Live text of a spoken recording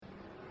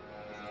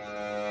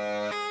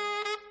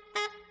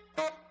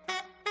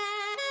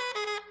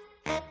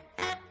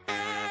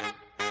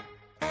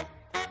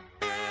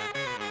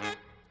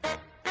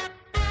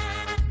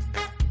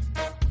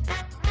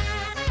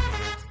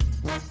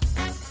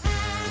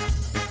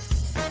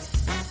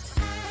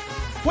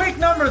Week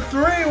number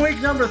three in the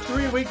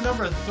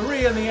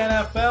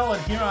NFL,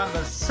 and here on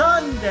the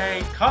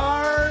Sunday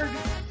card,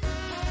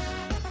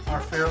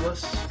 our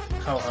fearless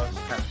co-host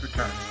has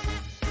returned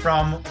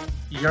from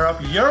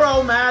Europe.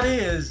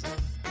 Matty is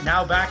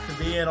now back to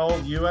being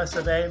old US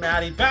of A.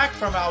 Matty, back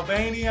from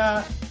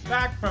Albania,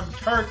 back from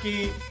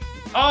Turkey.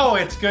 Oh,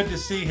 it's good to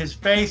see his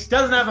face.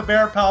 Doesn't have a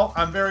bear pelt.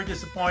 I'm very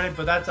disappointed,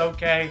 but that's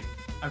okay.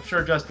 I'm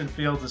sure Justin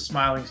Fields is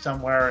smiling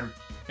somewhere, and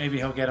maybe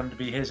he'll get him to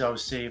be his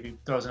OC if he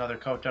throws another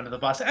coach under the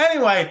bus.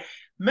 Anyway,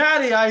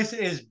 Matty Ice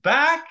is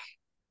back.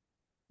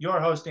 Your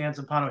host, Dan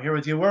Zampano, here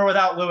with you. We're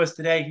without Lewis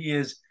today. He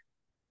is,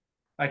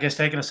 I guess,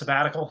 taking a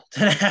sabbatical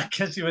today, I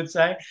guess you would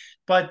say.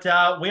 But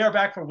we are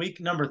back for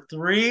week number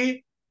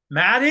 3.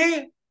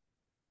 Matty,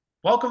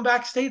 welcome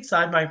back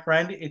stateside, my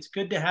friend. It's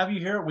good to have you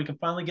here. We can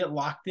finally get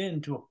locked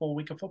into a full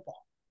week of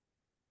football.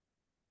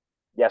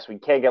 Yes, we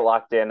can get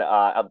locked in.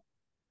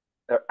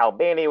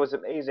 Albania was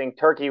amazing.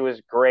 Turkey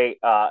was great.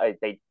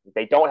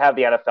 They don't have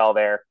the NFL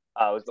there.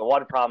 It was the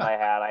one problem I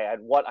had. I had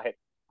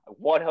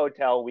one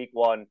hotel week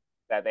 1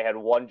 that they had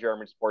one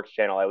German sports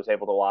channel. I was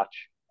able to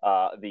watch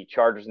the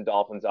Chargers and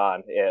Dolphins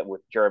on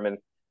with German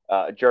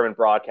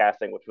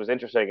broadcasting, which was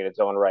interesting in its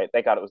own right.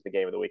 Thank God it was the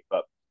game of the week.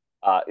 But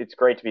it's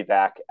great to be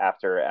back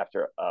after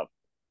a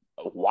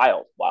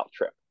wild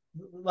trip.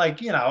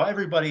 Like,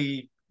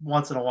 everybody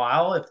once in a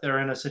while, if they're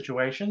in a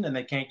situation and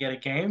they can't get a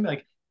game,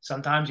 like,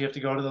 sometimes you have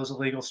to go to those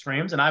illegal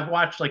streams. And I've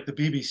watched like the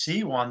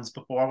BBC ones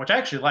before, which I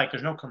actually like.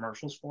 There's no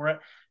commercials for it.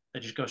 They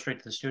just go straight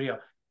to the studio.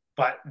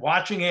 But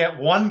watching it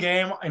one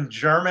game in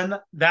German,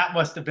 that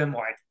must have been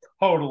like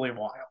totally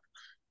wild.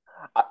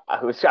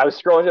 I was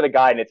scrolling to the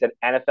guide and it said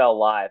NFL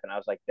Live, and I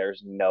was like,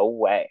 "There's no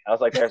way." I was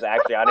like, "There's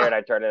actually on here," and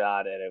I turned it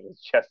on, and it was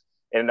just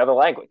in another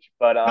language.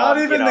 But not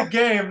even the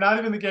game,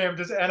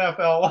 just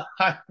NFL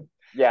Live.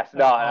 Yes,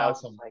 no, and awesome. I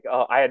was like,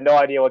 oh, I had no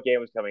idea what game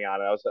was coming on,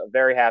 and I was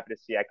very happy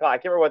to see. I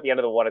can't remember what the end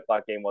of the 1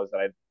 o'clock game was.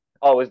 It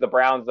was the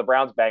Browns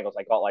Bengals.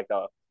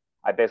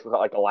 I basically caught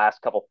like the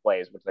last couple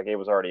plays, which the game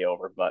was already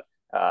over. But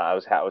I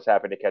was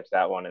happy to catch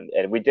that one,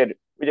 and we did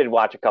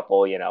watch a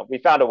couple. We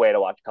found a way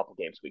to watch a couple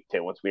games week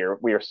 2 once we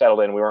were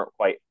settled in. We weren't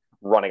quite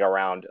running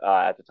around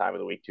at the time of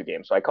the week 2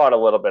 games, so I caught a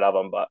little bit of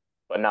them, but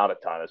not a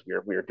ton, as we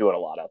were doing a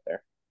lot out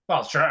there.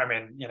 Well, sure. I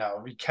mean,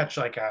 we catch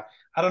like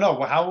I don't know,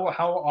 how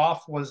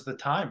off was the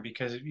time?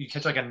 Because you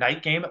catch like a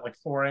night game at like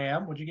 4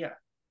 a.m. What'd you get?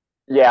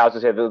 Yeah, I was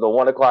gonna say the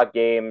 1 o'clock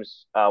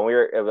games.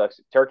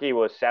 Turkey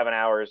was 7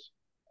 hours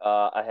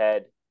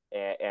ahead,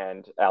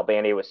 and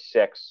Albania was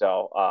 6.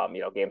 So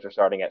games were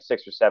starting at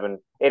 6 or 7,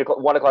 8 o'clock.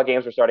 1 o'clock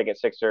games were starting at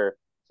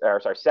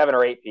 7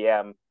 or 8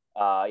 p.m.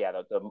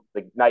 The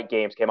night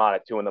games came on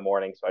at 2 in the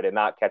morning, so I did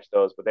not catch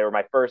those. But they were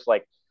my first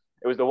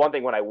It was the one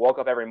thing when I woke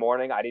up every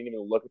morning, I didn't even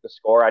look at the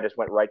score. I just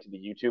went right to the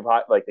YouTube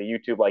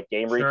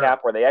game recap,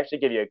 where they actually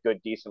give you a good,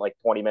 decent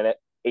 20-minute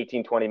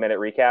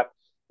recap.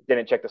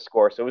 Didn't check the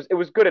score, so it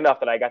was good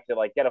enough that I got to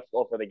get a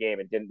feel for the game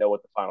and didn't know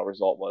what the final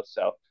result was.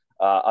 So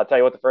I'll tell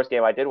you what, the first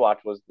game I did watch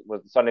was the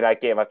Sunday night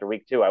game after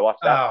week 2. I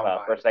watched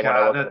that first thing when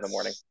I woke up in the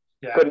morning.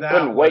 Yeah,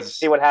 couldn't wait to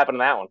see what happened in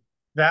that one.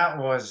 That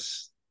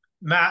was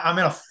Matt. I'm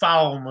in a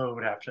foul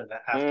mood after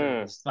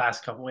this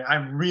last couple of weeks.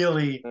 I'm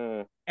really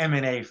am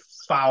in a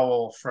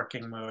foul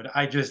freaking mood.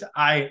 I just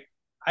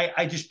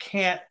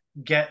can't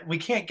we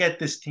can't get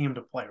this team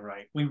to play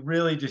right. We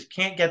really just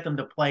can't get them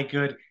to play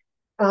good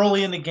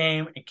early in the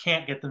game and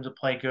can't get them to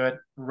play good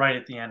right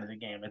at the end of the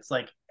game. It's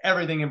like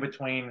everything in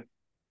between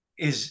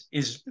is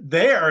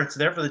there. It's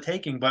there for the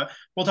taking, but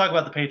we'll talk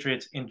about the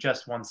Patriots in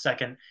just 1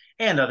 second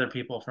and other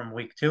people from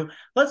week 2.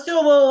 Let's do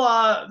a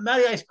little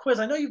Matty Ice quiz.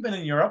 I know you've been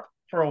in Europe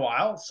for a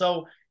while,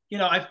 so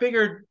I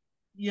figured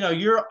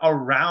you're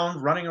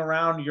running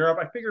around Europe.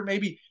 I figured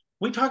maybe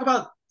we talk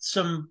about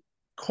some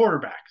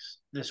quarterbacks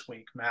this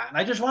week, Matt. And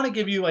I just want to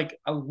give you like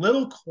a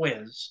little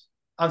quiz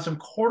on some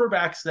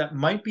quarterbacks that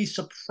might be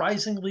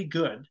surprisingly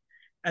good,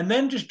 and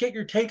then just get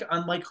your take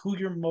on who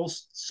you're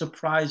most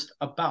surprised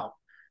about.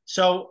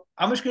 So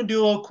I'm just going to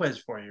do a little quiz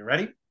for you.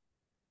 Ready?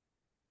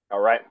 All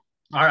right.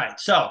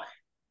 So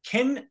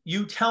can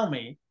you tell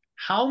me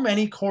how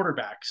many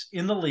quarterbacks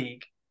in the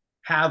league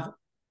have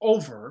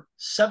over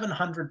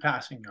 700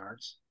 passing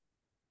yards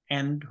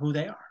and who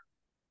they are?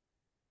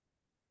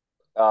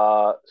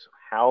 So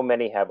how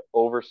many have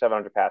over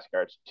 700 passing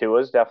yards? Tua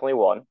is definitely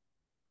one.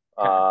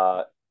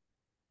 Okay.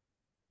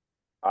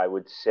 I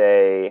would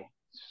say,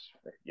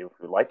 if you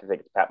would like to think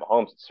it's Pat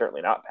Mahomes, it's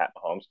certainly not Pat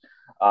Mahomes.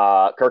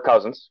 Kirk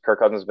Cousins. Kirk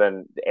Cousins has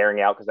been airing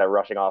out because that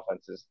rushing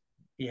offense is.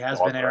 He has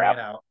been airing it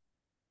out.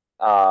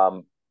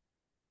 How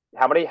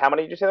many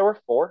did you say there were?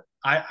 4?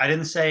 I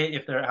didn't say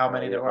if there how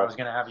many there were. I was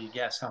going to have you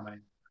guess how many.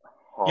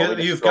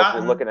 You've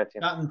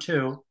gotten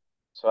 2.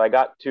 So I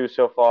got 2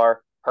 so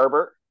far.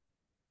 Herbert.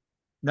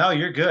 No,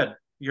 you're good.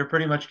 You're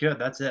pretty much good.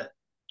 That's it.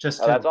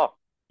 Just 2. That's all.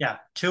 Yeah,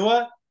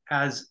 Tua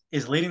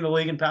is leading the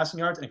league in passing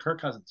yards, and Kirk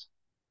Cousins.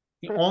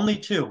 The only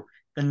 2.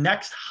 The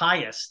next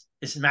highest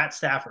is Matt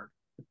Stafford,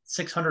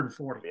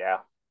 640. Yeah.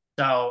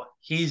 So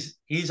he's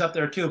up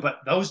there too. But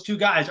those 2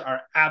 guys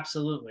are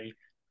absolutely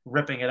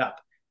ripping it up.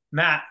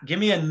 Matt, give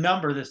me a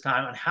number this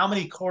time on how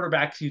many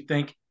quarterbacks you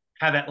think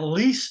have at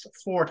least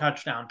 4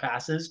 touchdown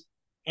passes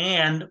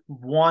and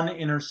 1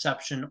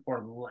 interception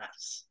or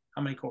less.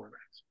 How many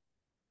quarterbacks?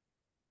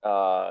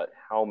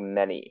 How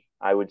many?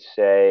 I would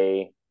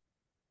say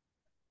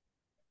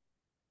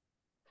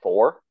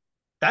four.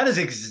 That is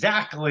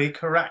exactly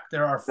correct.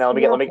 There are Now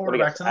four let me guess.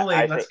 quarterbacks in the I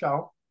league. say Let's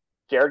go.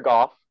 Jared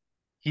Goff,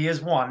 He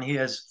is one. He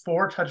has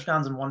 4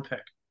 touchdowns and 1 pick.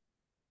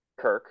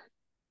 Kirk,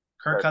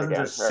 Kirk Kirk Cousins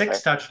again. has Okay,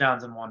 6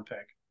 touchdowns and 1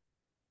 pick.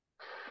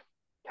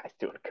 guy's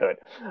doing good.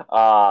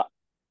 Uh,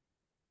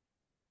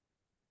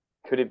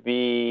 could it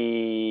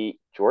be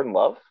Jordan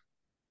Love?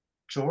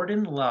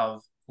 Jordan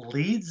Love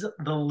leads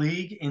the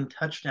league in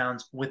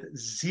touchdowns with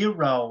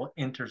 0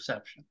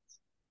 interceptions.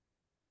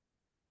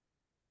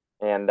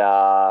 And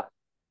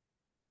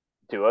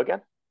Tua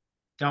again?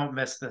 Don't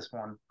miss this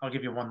one. I'll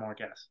give you one more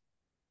guess.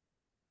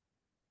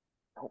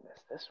 Don't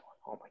miss this one.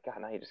 Oh my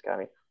god! Now you just got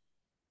me.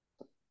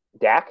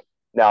 Dak?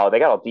 No, they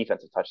got all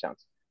defensive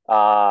touchdowns.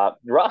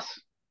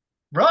 Russ,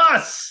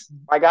 Russ!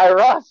 my guy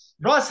Russ.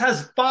 Russ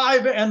has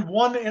 5 and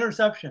 1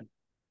 interception.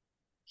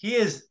 He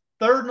is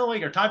third in the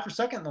league or tied for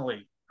second in the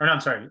league. Or no, I'm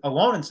sorry,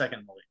 alone in second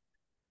in the league.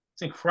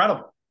 It's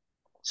incredible.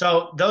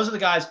 So those are the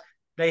guys.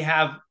 They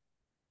have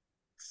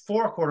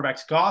 4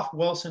 quarterbacks: Goff,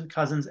 Wilson,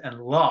 Cousins, and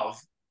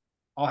Love.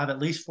 All have at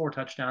least 4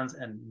 touchdowns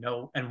and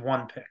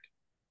 1 pick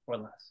or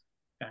less.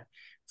 Okay.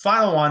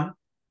 Final one: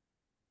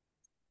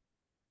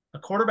 a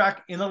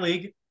quarterback in the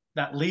league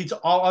that leads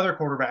all other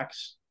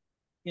quarterbacks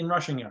in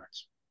rushing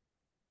yards.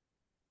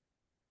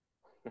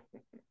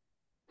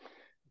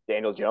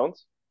 Daniel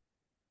Jones.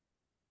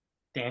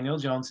 Daniel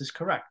Jones is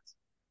correct.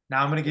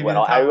 Now I'm going to He give you went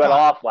the off, I top went five.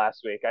 off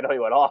last week. I know he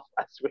went off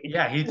last week.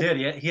 Yeah, he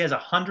did. He has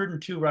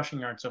 102 rushing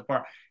yards so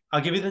far.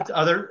 I'll give you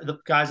the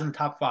guys in the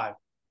top 5.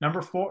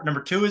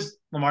 Number 2 is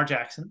Lamar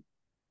Jackson.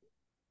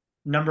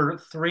 Number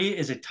 3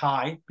 is a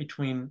tie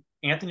between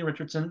Anthony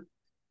Richardson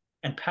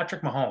and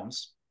Patrick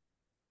Mahomes.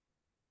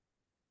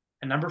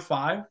 And number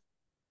 5,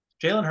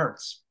 Jalen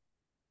Hurts.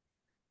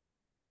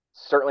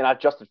 Certainly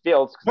not Justin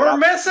Fields. We're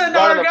missing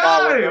our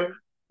guy. Him.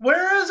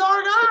 Where is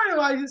our guy?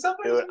 Like,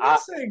 somebody's Dude,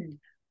 missing.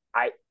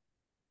 I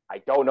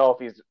don't know if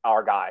he's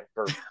our guy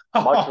for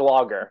much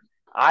longer.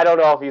 I don't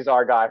know if he's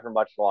our guy for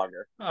much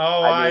longer.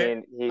 Oh,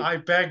 I mean, I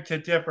beg to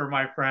differ,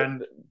 my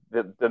friend.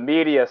 The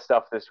media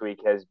stuff this week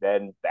has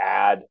been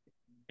bad.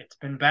 It's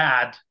been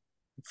bad.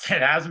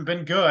 It hasn't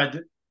been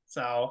good.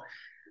 So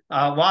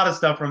a lot of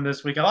stuff from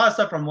this week, a lot of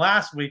stuff from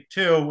last week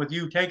too, with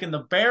you taking the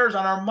Bears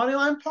on our money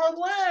line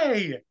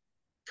parlay.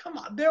 Come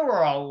on, there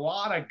were a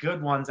lot of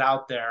good ones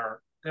out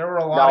there. There were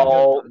a lot of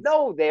good ones.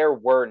 No, there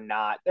were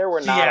not. There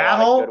were not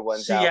a lot of good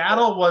ones out there.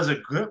 Seattle was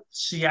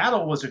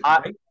a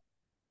great.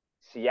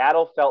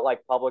 Seattle felt like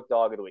public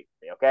dog of the week.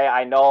 Okay,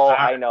 I know.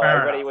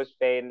 Everybody enough. was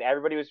fading.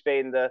 Everybody was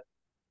fading the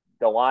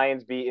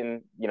Lions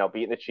beating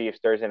the Chiefs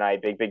Thursday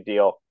night. Big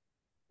deal.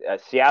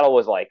 Seattle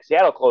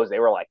closed. They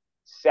were like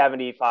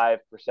 75%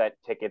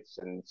 tickets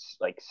and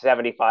like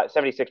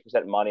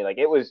 76% money. Like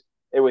it was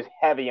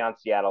heavy on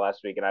Seattle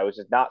last week, and I was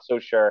just not so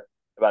sure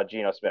about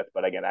Geno Smith.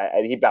 But again,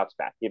 he bounced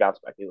back. He's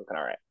looking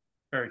all right.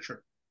 Very true.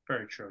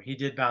 Very true. He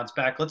did bounce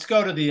back. Let's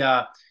go to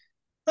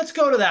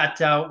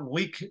that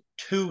week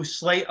 2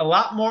 slate. A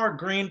lot more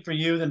green for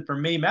you than for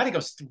me. Matty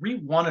goes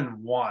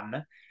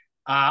 3-1-1.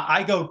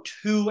 I go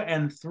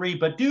 2-3,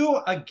 but do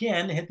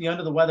again hit the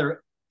under the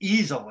weather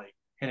easily,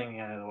 hitting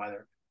the under the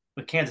weather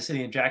with Kansas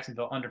City and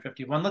Jacksonville under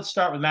 51. Let's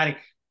start with Matty.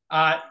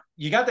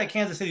 You got that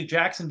Kansas City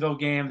Jacksonville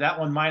game. That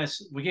one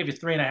minus, we gave you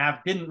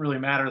 3.5. Didn't really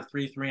matter.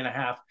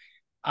 3.5.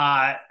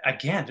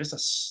 Again, just a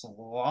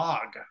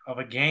slog of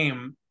a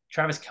game.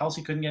 Travis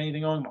Kelce couldn't get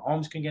anything going.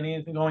 Mahomes couldn't get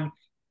anything going.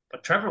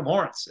 But Trevor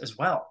Lawrence as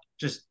well.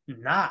 Just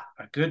not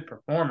a good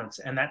performance.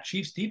 And that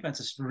Chiefs defense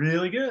is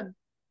really good.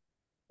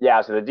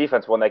 Yeah, so the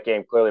defense won that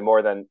game clearly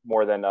more than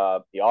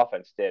the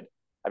offense did.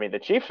 I mean, the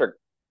Chiefs are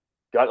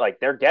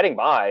they're getting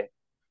by,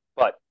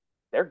 but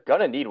they're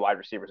gonna need wide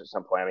receivers at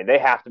some point. I mean, they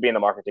have to be in the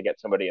market to get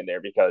somebody in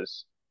there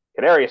because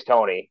Kadarius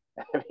Toney.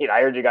 I mean,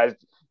 I heard you guys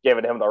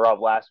giving him the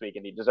rub last week,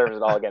 and he deserves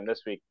it all again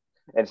this week.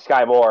 And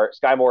Sky Moore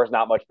is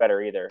not much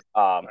better either.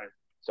 Right.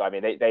 So I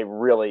mean, they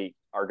really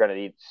are going to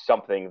need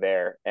something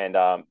there. And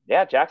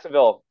yeah,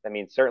 Jacksonville. I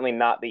mean, certainly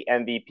not the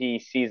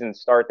MVP season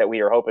start that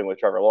we were hoping with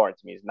Trevor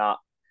Lawrence. I mean, he's not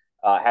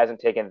hasn't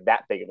taken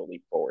that big of a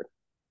leap forward.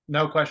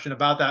 No question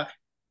about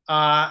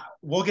that.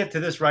 We'll get to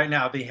this right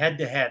now. The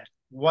head-to-head.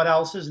 What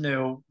else is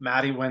new?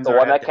 Matty wins. The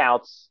one that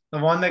counts. The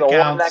one that counts.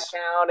 One that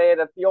counted.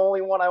 That's the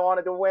only one I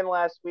wanted to win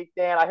last week,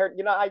 Dan. I heard,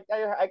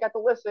 I got to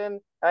listen.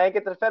 I didn't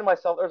get to defend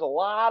myself. There's a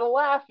lot of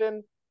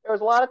laughing. There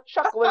was a lot of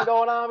chuckling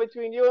going on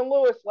between you and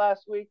Lewis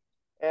last week.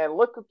 And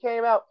look who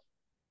came out.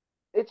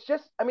 It's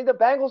just, I mean, the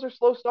Bengals are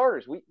slow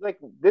starters.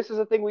 This is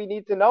a thing we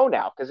need to know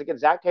now because again,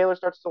 Zach Taylor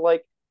starts to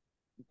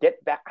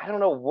get back. I don't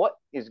know what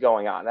is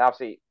going on. And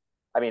obviously,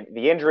 I mean,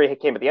 the injury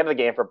came at the end of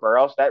the game for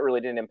Burrow, so that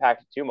really didn't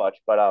impact it too much.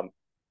 But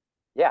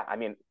yeah, I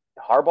mean,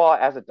 Harbaugh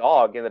as a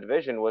dog in the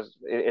division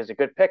is a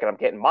good pick, and I'm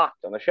getting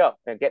mocked on the show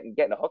and getting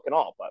a hook and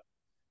all. But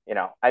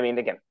I mean,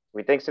 again,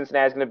 We think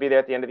Cincinnati's going to be there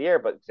at the end of the year,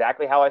 but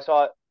exactly how I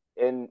saw it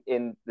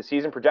in the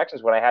season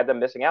projections when I had them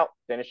missing out,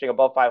 finishing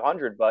above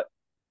 500. But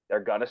they're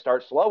going to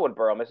start slow when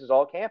Burrow misses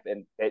all camp,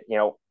 and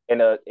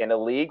in a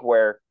league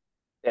where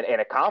in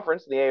a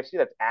conference in the AFC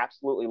that's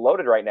absolutely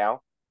loaded right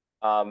now,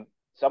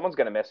 someone's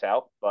going to miss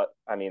out. But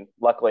I mean,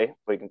 luckily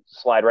we can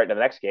slide right into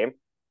the next game.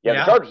 Yeah, the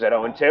Yeah, Chargers at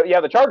 0-2.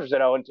 Yeah, the Chargers at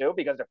 0-2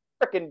 because they're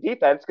freaking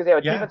defense, because they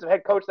have a yeah. defensive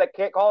head coach that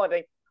can't call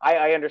anything.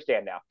 I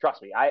understand now.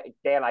 Trust me. I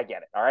get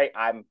it. All right.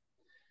 I'm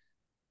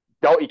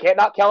don't you can't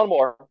knock Kellen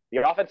Moore.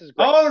 The offense is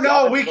great. Oh The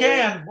no, offense is we the league.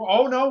 can.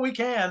 Oh no, we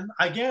can.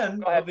 Again,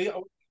 Go ahead.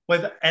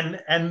 with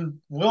and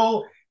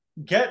we'll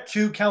get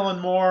to Kellen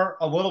Moore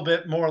a little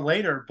bit more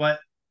later, but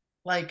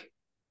like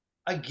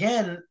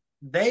again,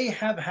 they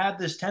have had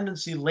this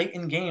tendency late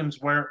in games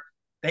where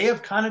they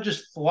have kind of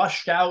just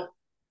flushed out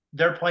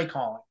their play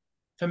calling.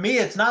 To me,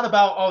 it's not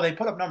about, oh, they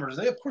put up numbers.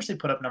 Of course they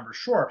put up numbers.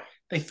 Sure.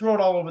 They throw it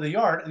all over the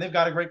yard and they've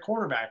got a great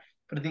quarterback.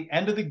 But at the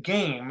end of the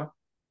game,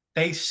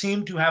 they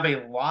seem to have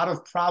a lot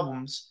of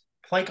problems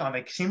play calling.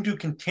 They seem to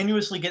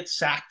continuously get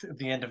sacked at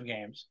the end of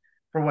games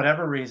for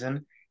whatever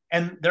reason.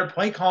 And their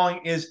play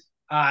calling is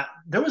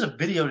there was a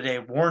video today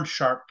Warren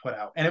Sharp put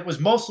out, and it was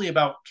mostly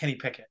about Kenny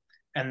Pickett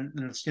and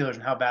the Steelers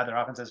and how bad their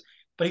offense is.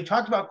 But he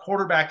talked about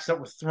quarterbacks that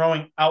were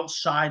throwing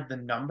outside the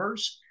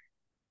numbers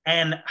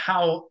and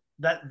how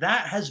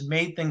that has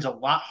made things a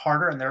lot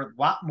harder, and there are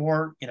a lot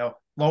more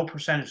low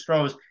percentage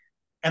throws,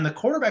 and the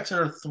quarterbacks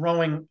that are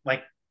throwing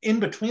like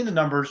in between the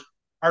numbers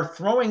are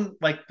throwing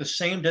like the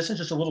same distance,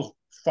 just a little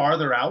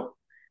farther out.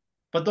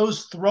 But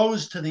those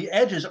throws to the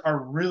edges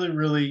are really,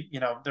 really,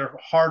 they're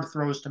hard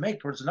throws to make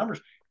towards the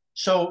numbers.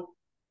 So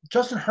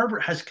Justin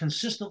Herbert has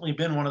consistently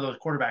been one of those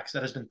quarterbacks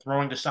that has been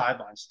throwing to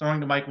sidelines,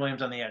 throwing to Mike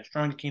Williams on the edge,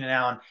 throwing to Keenan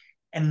Allen,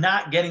 and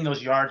not getting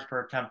those yards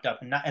per attempt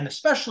up. And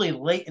especially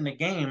late in the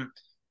game,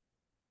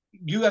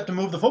 you have to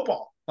move the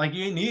football. Like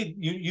you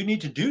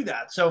need to do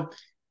that. So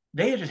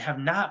they just have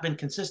not been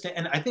consistent.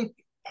 And I think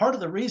part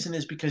of the reason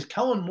is because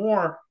Kellen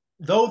Moore,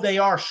 though they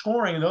are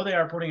scoring, though they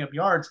are putting up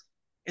yards,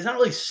 is not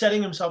really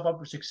setting himself up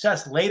for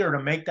success later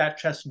to make that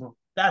chess move.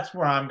 That's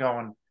where I'm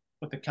going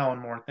with the Kellen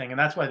Moore thing. And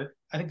that's why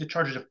I think the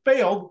Chargers have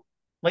failed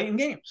late in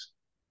games.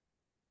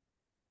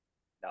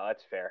 No,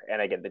 that's fair.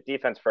 And again, the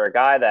defense for a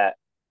guy that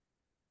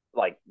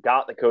like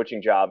got the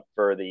coaching job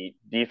for the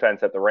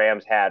defense that the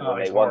Rams had Oh, when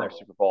he's they won their horrible.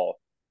 Super Bowl,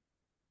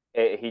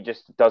 he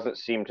just doesn't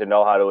seem to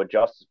know how to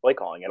adjust his play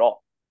calling at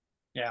all.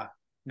 Yeah.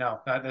 No,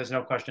 there's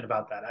no question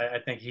about that. I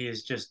think he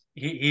is just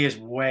he is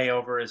way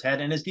over his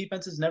head, and his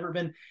defense has never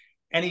been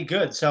any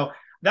good. So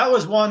that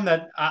was one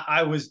that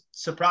I was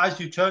surprised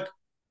you took,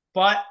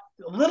 but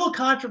a little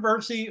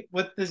controversy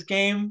with this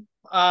game.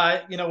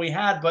 We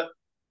had, but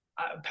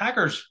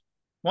Packers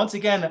once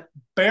again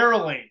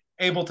barely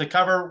able to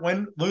cover,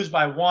 lose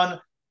by one.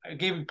 I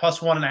gave him plus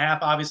 1.5.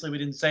 Obviously, we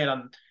didn't say it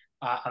on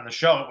the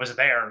show. It was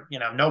there.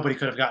 Nobody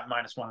could have gotten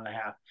minus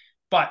 1.5.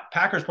 But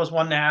Packers plus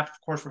 1.5. Of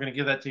course, we're going to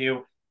give that to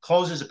you.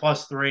 Closes at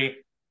plus 3.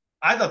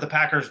 I thought the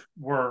Packers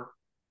were.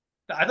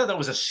 I thought that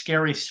was a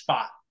scary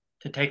spot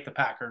to take the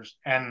Packers,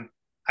 and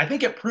I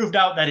think it proved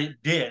out that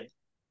it did,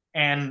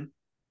 and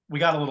we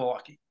got a little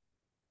lucky.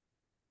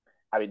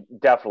 I mean,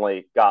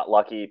 definitely got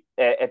lucky,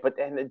 but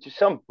just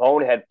some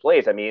bonehead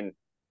plays. I mean,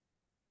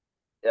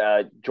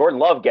 Jordan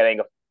Love getting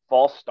a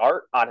false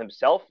start on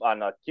himself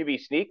on a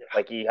QB sneak.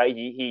 Like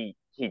he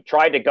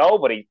tried to go,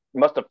 but he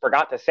must have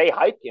forgot to say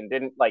hike and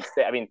didn't like.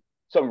 I mean,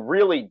 some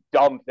really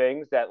dumb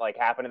things that like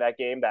happened in that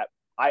game that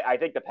I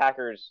think the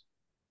Packers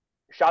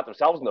shot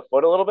themselves in the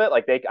foot a little bit.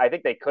 Like I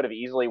think they could have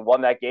easily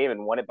won that game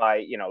and won it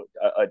by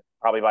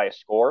probably by a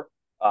score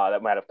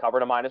that might have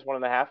covered a minus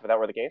 1.5 if that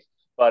were the case.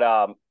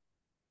 But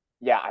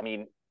yeah, I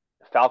mean,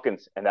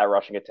 Falcons and that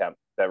rushing attempt,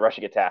 that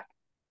rushing attack.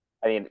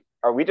 I mean,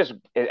 are we just?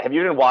 Have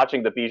you been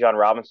watching the Bijan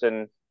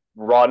Robinson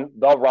run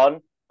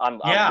on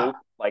Yeah, loop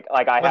like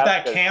I with have?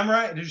 that Because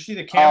camera, did you see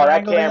the oh, camera that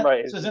angle they had?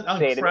 camera This is is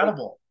insane.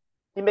 incredible.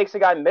 He makes a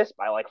guy miss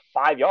by like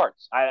 5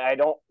 yards. I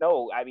don't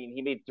know. I mean,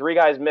 he made three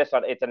guys miss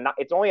on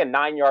it's only a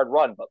 9 yard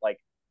run, but like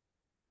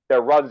they're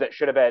runs that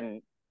should have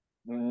been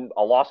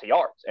a loss of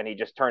yards, and he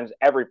just turns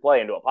every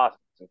play into a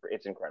positive.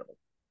 It's incredible.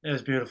 It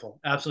was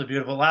beautiful, absolutely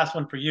beautiful. Last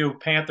one for you,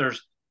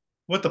 Panthers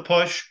with the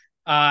push.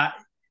 Uh,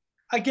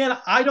 Again,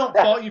 I don't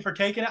Yeah. fault you for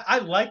taking it. I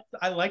like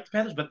the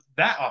Panthers, but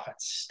that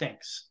offense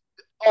stinks.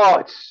 Oh,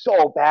 it's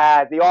so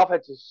bad. The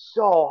offense is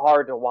so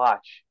hard to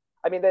watch.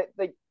 I mean,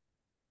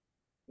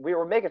 we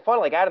were making fun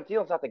of like Adam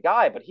Thielen's not the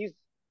guy, but he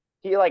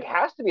like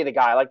has to be the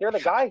guy. Like they're the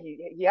guy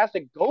he has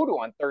to go to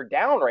on third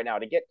down right now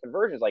to get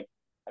conversions. Like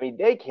I mean,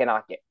 they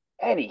cannot get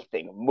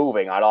anything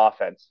moving on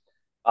offense.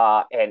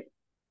 And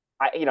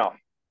I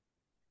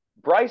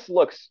Bryce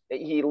looks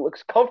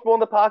comfortable in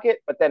the pocket,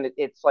 but then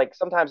it's like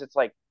sometimes it's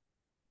like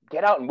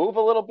get out and move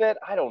a little bit.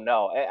 I don't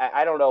know.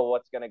 I don't know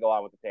what's going to go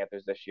on with the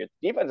Panthers this year.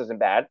 The defense isn't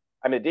bad.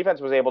 I mean, the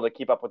defense was able to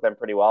keep up with them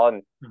pretty well,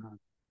 and Mhm.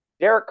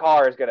 Derek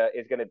Carr is gonna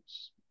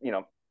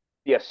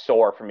be a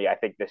sore for me. I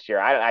think this year.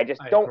 I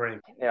just I don't agree.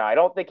 I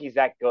don't think he's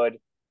that good,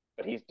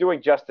 but he's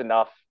doing just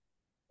enough.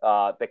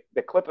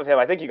 The clip of him,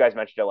 I think you guys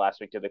mentioned it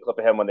last week too. The clip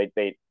of him when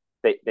they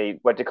they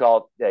went to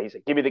call. He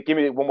said, give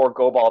me one more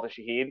go ball to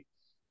Shaheed."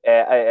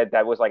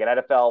 That was like an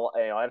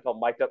NFL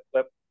mic'd up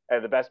clip.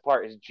 And the best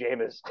part is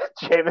Jameis.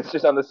 Jameis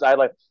just on the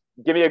sideline.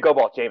 Give me a go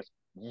ball, James.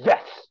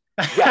 Yes,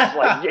 yes.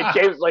 Like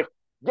James, like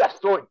yes,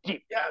 throw it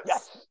deep.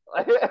 Yes.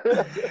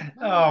 Yes.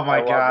 Oh I my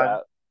love God.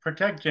 that.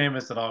 Protect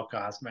Jameis at all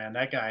costs, man.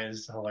 That guy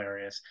is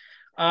hilarious.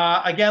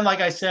 Again, like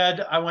I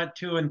said, I went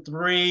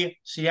 2-3.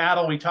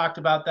 Seattle, we talked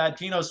about that.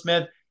 Geno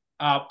Smith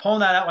pulling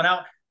that one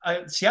out.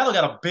 Seattle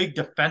got a big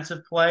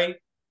defensive play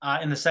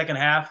in the second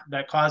half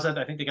that caused it.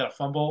 I think they got a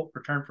fumble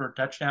return for a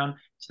touchdown.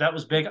 So that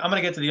was big. I'm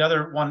going to get to the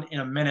other one in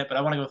a minute, but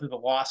I want to go through the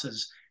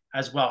losses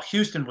as well.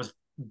 Houston was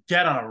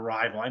dead on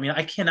arrival. I mean,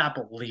 I cannot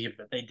believe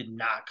that they did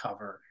not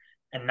cover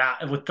and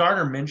not with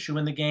Gardner Minshew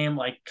in the game.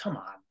 Like, come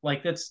on,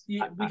 like we got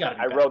to be I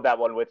better. wrote that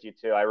one with you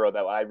too. I wrote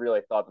that one. I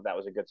really thought that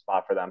was a good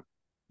spot for them.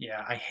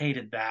 Yeah, I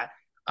hated that.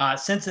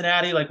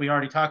 Cincinnati, like we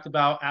already talked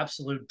about,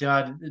 absolute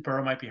dud.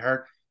 Burrow might be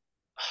hurt.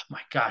 Oh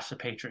my gosh, the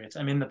Patriots.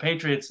 I mean, the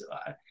Patriots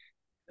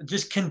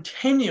just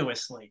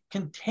continuously.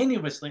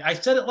 I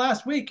said it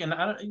last week, and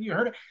you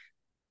heard it.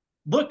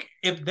 Look,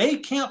 if they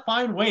can't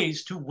find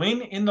ways to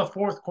win in the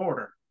fourth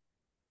quarter,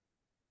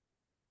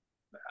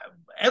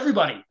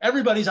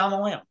 everybody's on the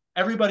lamb.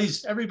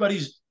 Everybody's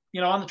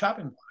on the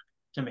chopping block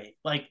to me.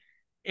 Like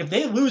if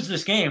they lose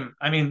this game,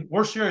 I mean,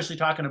 we're seriously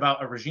talking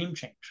about a regime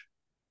change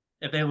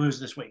if they lose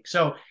this week.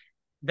 So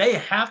they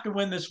have to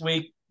win this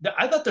week.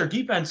 I thought their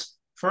defense,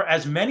 for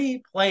as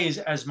many plays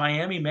as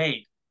Miami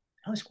made,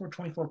 they only scored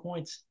 24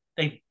 points.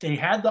 They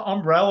had the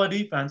umbrella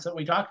defense that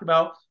we talked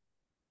about.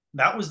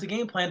 That was the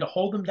game plan to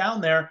hold them down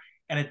there.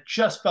 And it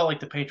just felt like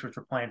the Patriots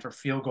were playing for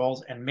field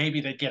goals and maybe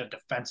they'd get a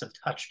defensive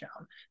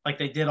touchdown like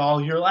they did all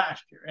year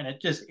last year. And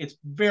it's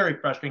very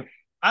frustrating.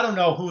 I don't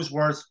know who's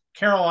worse,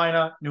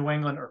 Carolina, New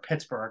England, or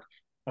Pittsburgh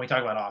when we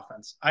talk about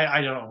offense.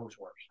 I don't know who's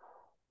worse.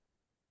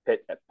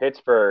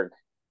 Pittsburgh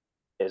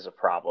is a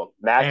problem.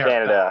 Matt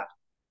Canada.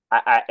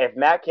 If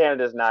Matt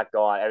Canada's not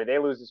gone, I mean, they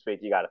lose this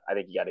week. I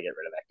think you got to get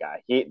rid of that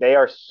guy. They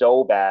are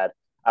so bad.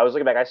 I was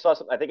looking back. I saw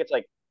something. I think it's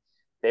like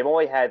they've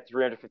only had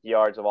 350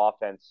 yards of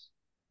offense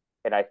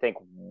in I think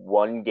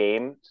one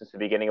game since the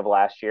beginning of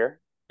last year.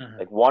 Mm-hmm.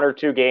 Like one or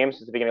two games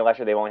since the beginning of last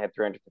year, they've only had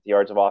 350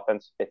 yards of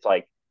offense. It's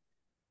like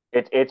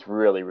it's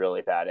really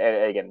really bad.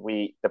 And again,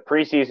 the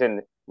preseason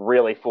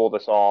really fooled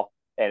us all,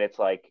 and it's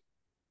like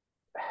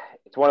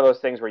it's one of those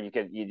things where you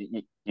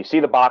see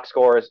the box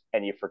scores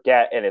and you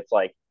forget, and it's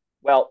like,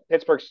 well,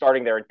 Pittsburgh's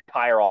starting their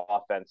entire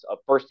offense, a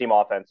first team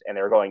offense, and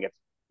they're going against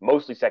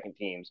mostly second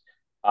teams.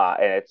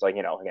 And it's like,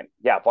 again,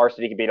 yeah,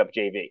 varsity can beat up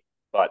JV,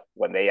 but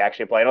when they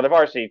actually play another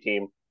varsity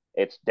team,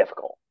 it's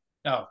difficult.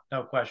 No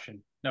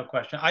question. No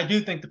question. I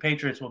do think the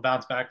Patriots will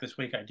bounce back this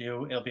week. I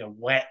do. It'll be a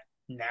wet,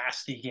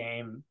 nasty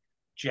game.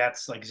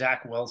 Jets, like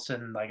Zach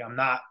Wilson, like I'm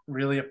not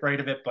really afraid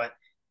of it, but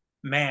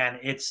man,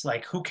 it's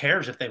like who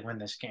cares if they win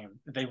this game?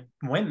 If they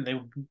win, they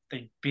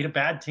beat a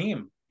bad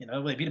team.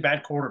 They beat a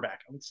bad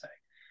quarterback, I would say.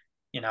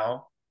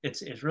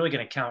 It's really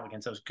going to count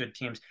against those good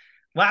teams.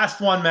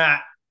 Last one,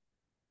 Matt.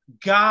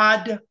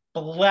 God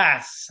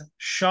bless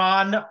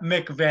Sean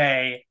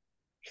McVay.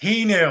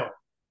 He knew,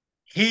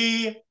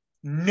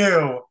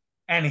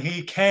 and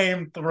he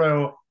came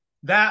through.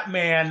 That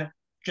man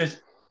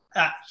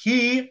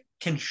he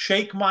can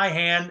shake my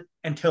hand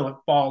until it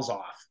falls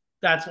off.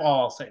 That's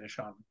all I'll say to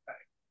Sean McVay.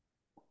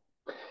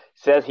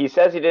 He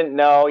says he didn't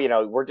know.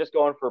 We're just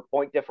going for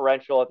point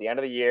differential at the end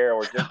of the year.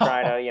 We're just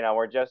trying to,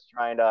 we're just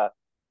trying to,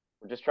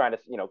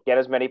 get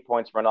as many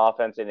points for an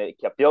offense, and a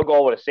field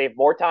goal would have saved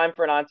more time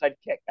for an onside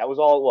kick. That was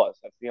all it was.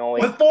 That's the only.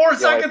 With 4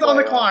 seconds on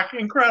the clock,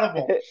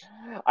 incredible.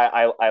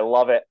 I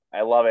love it.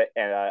 I love it.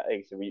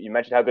 And you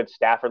mentioned how good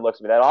Stafford looks.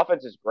 I mean, that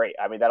offense is great.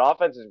 I mean, that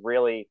offense is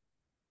really,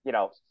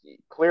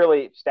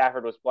 clearly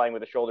Stafford was playing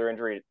with a shoulder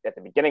injury at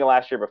the beginning of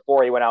last year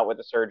before he went out with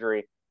the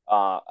surgery.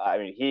 I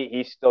mean,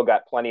 he still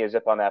got plenty of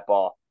zip on that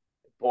ball.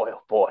 Boy,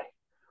 oh boy,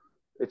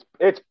 it's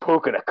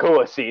Puka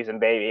Nacua season,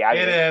 baby.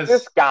 It is.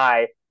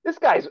 This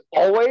guy's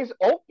always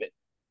open.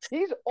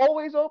 He's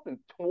always open.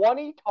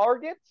 20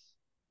 targets,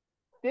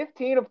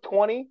 15 of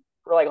 20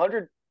 for like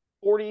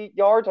 140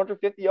 yards,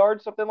 150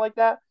 yards, something like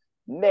that.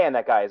 Man,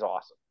 that guy is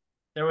awesome.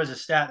 There was a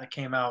stat that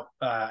came out,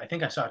 I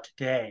think I saw it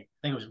today. I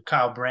think it was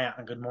Kyle Brandt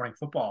on Good Morning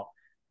Football.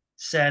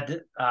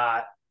 Said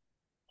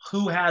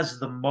who has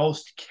the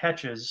most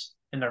catches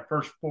in their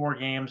first 4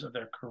 games of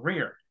their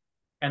career?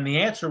 And the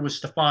answer was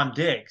Stephon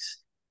Diggs.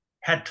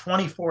 Had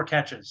 24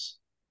 catches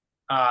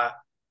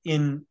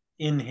in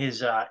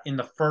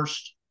the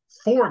first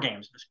 4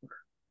 games of his career.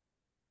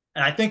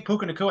 And I think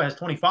Puka Nacua has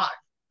 25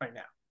 right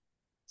now.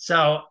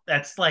 So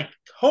that's like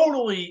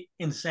totally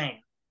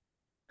insane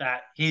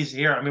that he's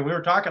here. I mean, we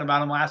were talking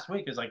about him last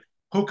week. It's like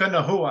Puka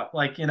Nacua,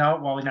 like,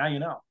 well, now you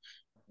know.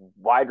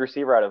 Wide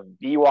receiver out of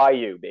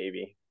BYU,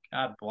 baby.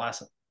 God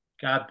bless him.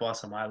 God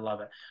bless him. I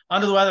love it.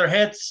 Under the weather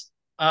hits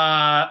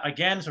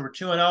again. So we're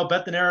 2-0.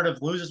 Bet the narrative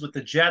loses with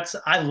the Jets.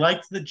 I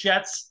liked the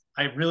Jets.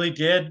 I really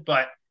did,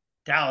 but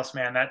Dallas,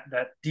 man,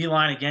 that D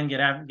line again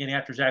getting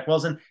after Zach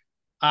Wilson.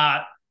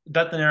 Bet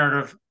the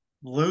narrative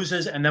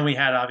loses, and then we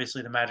had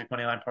obviously the Magic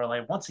money line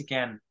parlay once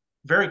again,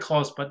 very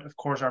close, but of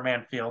course our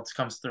man Fields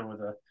comes through with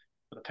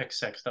a pick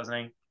six, doesn't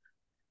he?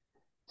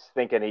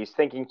 He's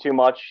thinking too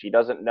much. He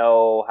doesn't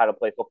know how to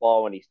play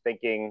football when he's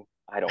thinking.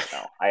 I don't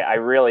know. I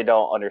really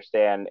don't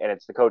understand, and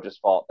it's the coach's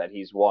fault that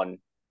he's won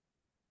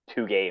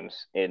 2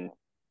 games in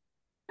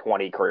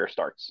 20 career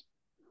starts.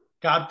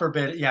 God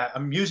forbid. Yeah,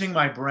 I'm using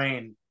my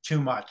brain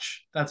too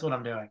much. That's what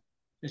I'm doing.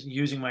 Just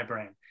using my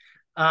brain.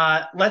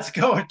 Let's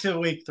go to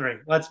week 3.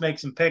 Let's make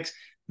some picks.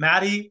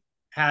 Matty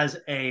has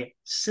a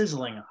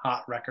sizzling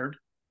hot record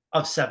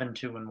of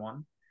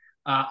 7-2-1.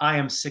 I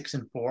am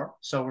 6-4,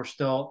 so we're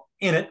still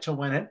in it to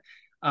win it,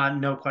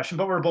 no question.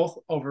 But we're both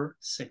over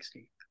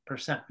 60%.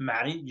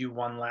 Matty, you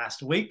won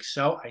last week,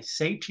 so I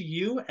say to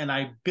you, and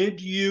I bid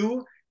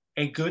you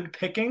a good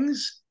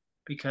pickings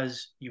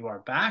because you are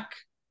back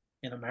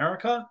in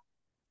America.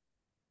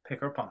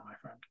 Pick or punt, my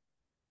friend.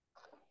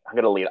 I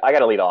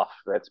gotta lead off.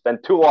 It's been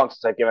too long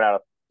since I've given out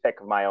a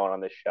pick of my own on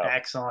this show.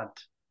 Excellent.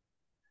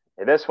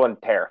 And this one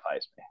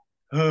terrifies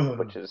me,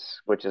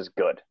 which is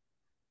good.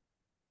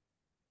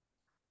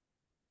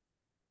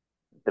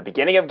 The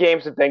beginning of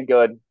games have been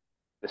good.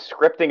 The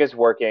scripting is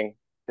working.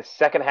 The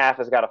second half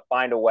has got to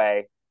find a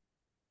way.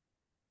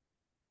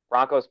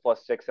 Broncos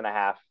plus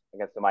 6.5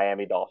 against the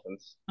Miami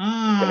Dolphins.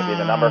 It's going to be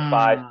the number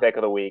 5 pick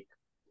of the week.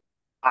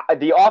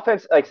 The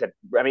offense, like I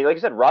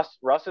said,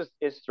 Russ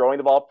is throwing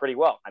the ball pretty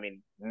well. I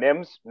mean,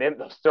 Mims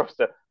throws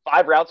the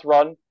 5 routes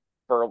run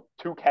for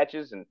 2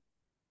 catches and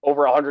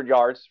over 100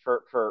 yards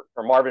for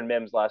Marvin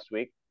Mims last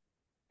week.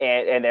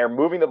 And they're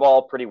moving the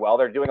ball pretty well.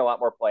 They're doing a lot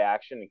more play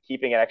action and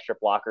keeping extra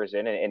blockers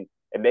in and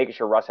making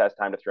sure Russ has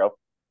time to throw.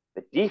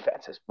 The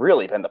defense has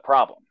really been the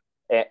problem.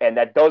 And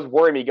that does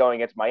worry me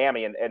going against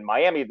Miami. And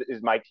Miami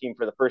is my team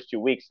for the first 2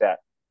 weeks that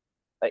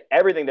like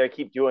everything they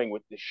keep doing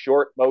with the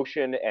short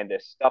motion and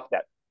this stuff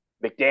that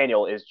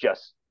McDaniel is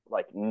just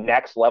like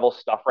next level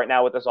stuff right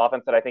now with this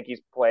offense that I think he's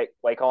play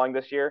calling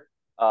this year.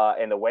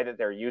 And the way that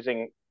they're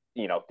using,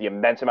 the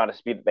immense amount of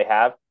speed that they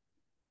have.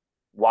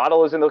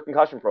 Waddle is in the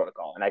concussion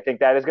protocol, and I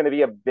think that is going to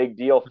be a big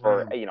deal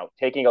for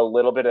taking a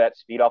little bit of that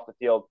speed off the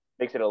field,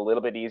 makes it a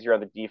little bit easier on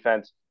the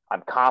defense.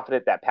 I'm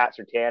confident that Pat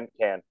Surtain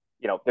can,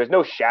 there's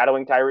no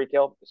shadowing Tyreek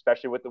Hill,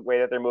 especially with the way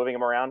that they're moving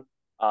him around.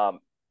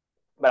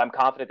 But I'm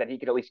confident that he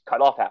could at least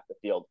cut off half the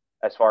field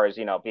as far as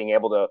being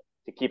able to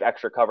keep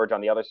extra coverage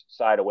on the other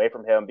side away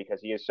from him because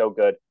he is so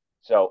good.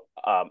 So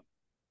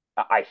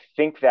I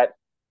think that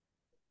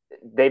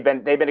they've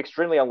been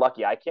extremely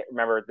unlucky. I can't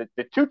remember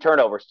the 2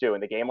 turnovers too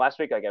in the game last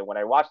week. Again, when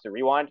I watched the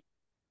rewind,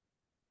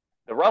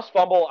 the Russ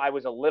fumble, I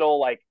was a little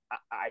like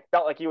I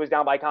felt like he was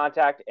down by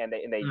contact, and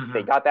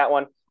they got that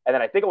one. And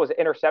then I think it was an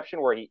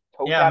interception where he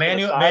toe tapped the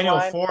sideline.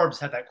 Manuel Forbes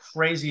had that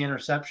crazy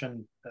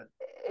interception.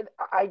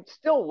 I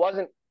still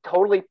wasn't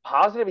totally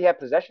positive he had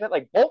possession of it.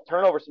 Like both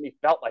turnovers to me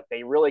felt like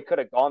they really could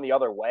have gone the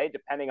other way,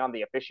 depending on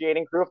the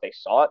officiating crew if they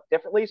saw it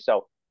differently.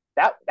 So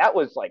that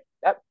was like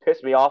that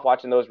pissed me off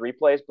watching those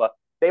replays, but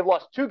they've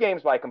lost 2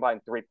 games by a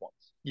combined 3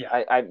 points. Yeah.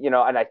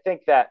 And I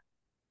think that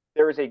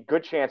there is a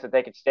good chance that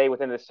they could stay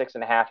within the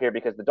 6.5 here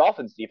because the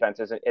Dolphins defense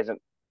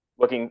isn't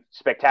looking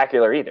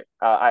spectacular either.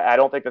 I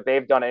don't think that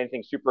they've done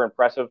anything super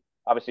impressive.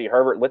 Obviously,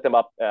 Herbert lit them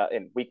up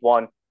in week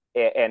 1,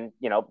 and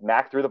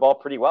Mac threw the ball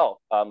pretty well,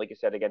 like you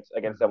said,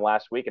 against them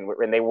last week,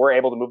 and they were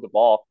able to move the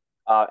ball.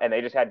 And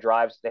they just had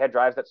drives. They had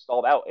drives that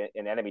stalled out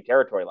in enemy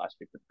territory last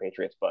week with the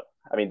Patriots. But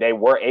I mean, they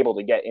were able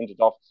to get into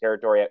Dolphins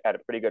territory at a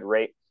pretty good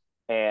rate.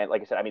 And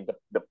like I said, I mean,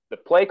 the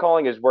play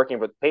calling is working,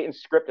 but Peyton's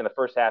script in the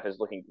first half is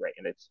looking great,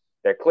 and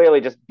they're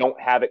clearly just don't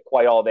have it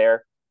quite all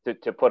there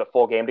to put a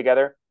full game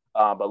together.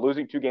 But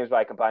losing 2 games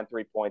by a combined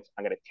 3 points,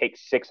 I'm going to take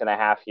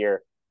 6.5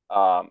 here,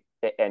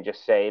 and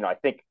just say, I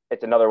think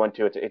it's another one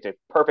too. It's a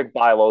perfect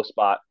buy low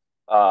spot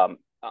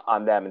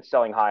on them and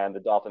selling high on the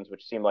Dolphins,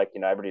 which seem like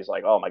everybody's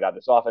like, oh my god,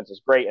 this offense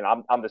is great, and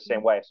I'm the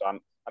same way. So I'm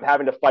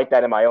having to fight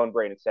that in my own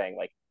brain and saying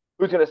like,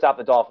 who's going to stop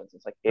the Dolphins?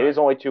 It's like it is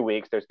only 2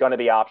 weeks. There's going to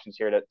be options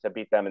here to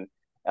beat them and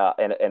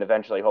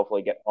eventually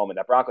hopefully get home. And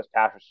that Broncos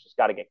pass rush just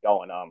got to get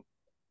going.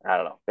 I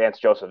don't know. Vance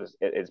Joseph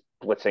is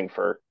blitzing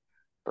for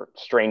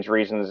strange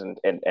reasons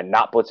and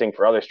not blitzing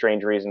for other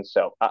strange reasons.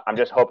 So I'm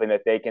just hoping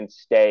that they can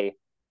stay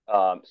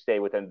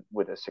within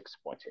 6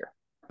 points here.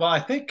 Well, I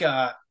think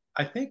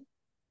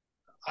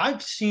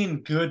I've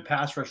seen good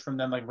pass rush from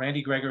them, like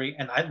Randy Gregory,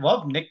 and I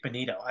love Nick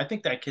Bonito. I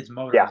think that kid's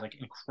motor is like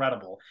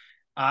incredible.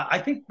 I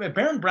think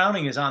Baron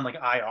Browning is on like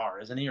IR,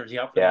 isn't he? Or is he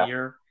out for the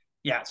year?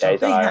 Yeah. So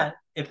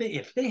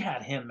if they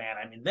had him, man,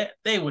 I mean,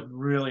 they would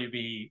really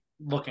be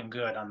looking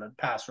good on the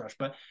pass rush.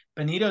 But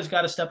Benito's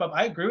got to step up.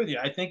 I agree with you.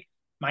 I think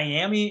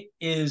Miami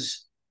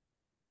is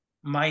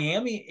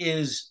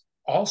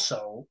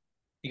also,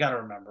 you got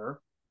to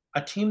remember,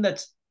 a team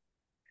that's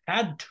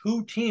had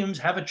 2 teams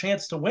have a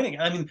chance to winning.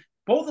 I mean,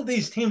 both of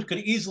these teams could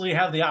easily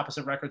have the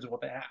opposite records of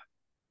what they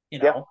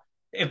have.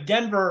 If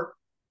Denver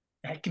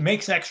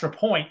makes an extra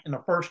point in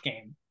the first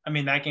game, I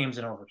mean, that game's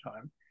in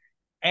overtime.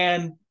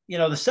 And,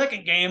 the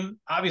second game,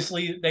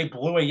 obviously, they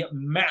blew a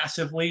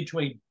massive lead to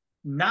a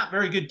not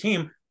very good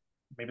team.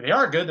 Maybe they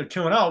are good. They're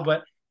 2-0,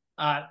 but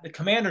The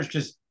Commanders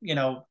just,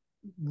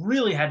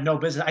 really had no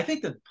business. I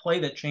think the play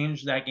that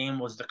changed that game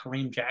was the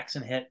Kareem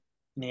Jackson hit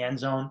in the end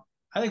zone.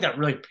 I think that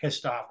really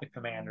pissed off the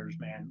Commanders,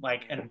 man.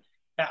 Like, and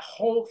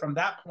from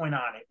that point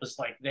on, it was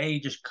like they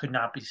just could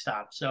not be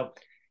stopped. So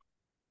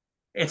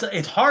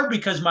it's hard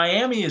because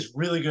Miami is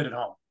really good at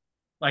home.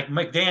 Like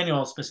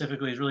McDaniel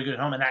specifically is really good at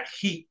home, and that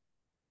heat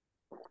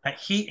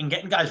and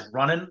getting guys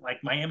running. Like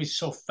Miami's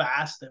so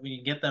fast that when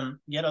you get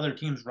other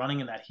teams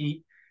running in that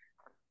heat,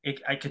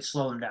 I could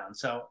slow them down.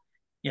 So,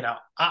 you know,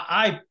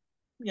 I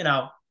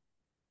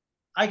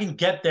can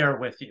get there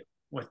with you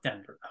with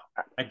Denver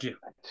though. I do.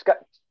 Just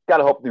got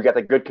to hope you get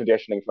the good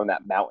conditioning from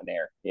that mountain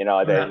air.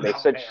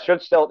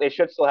 Should still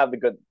have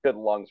the good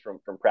lungs from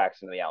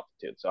practicing the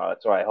altitude. So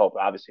that's what I hope.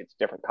 Obviously, it's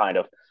different kind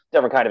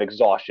of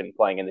exhaustion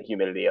playing in the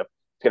humidity of.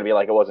 It's going to be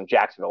like it was in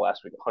Jacksonville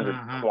last week,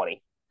 120. Mm-hmm.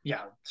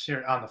 Yeah,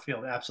 sure, on the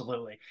field,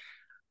 absolutely.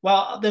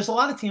 Well, there's a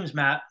lot of teams,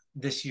 Matt,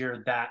 this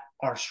year that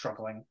are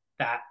struggling,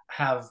 that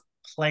have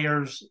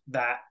players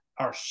that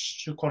are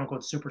quote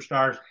unquote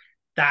superstars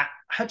that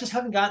just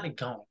haven't gotten it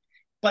going.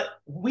 But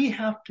we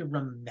have to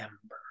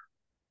remember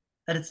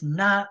that it's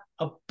not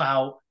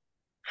about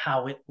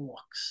how it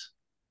looks.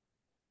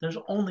 There's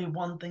only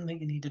one thing that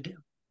you need to do.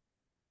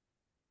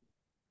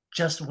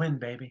 Just win,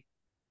 baby.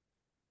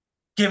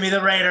 Give me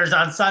the Raiders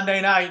on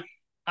Sunday night.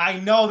 I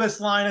know this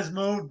line has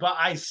moved, but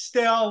I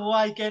still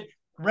like it.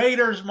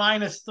 Raiders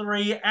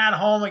 -3 at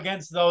home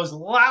against those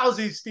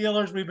lousy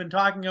Steelers we've been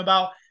talking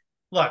about.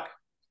 Look,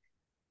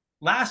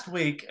 last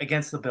week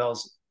against the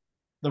Bills,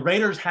 the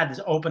Raiders had this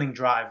opening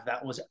drive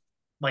that was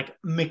like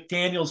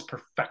McDaniel's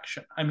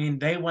perfection. I mean,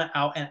 they went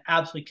out and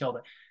absolutely killed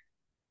it.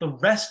 The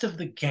rest of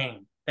the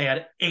game, they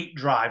had 8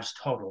 drives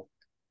total.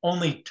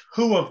 Only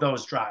 2 of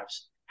those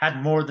drives had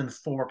more than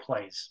 4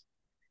 plays.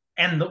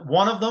 And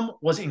one of them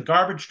was in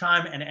garbage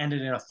time and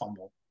ended in a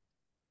fumble.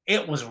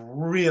 It was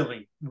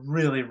really,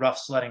 really rough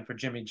sledding for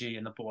Jimmy G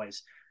and the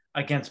boys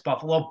against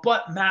Buffalo.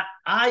 But, Matt,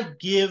 I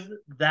give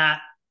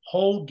that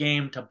whole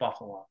game to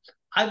Buffalo.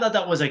 I thought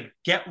that was a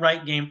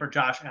get-right game for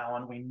Josh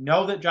Allen. We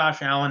know that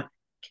Josh Allen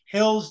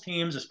kills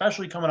teams,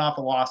 especially coming off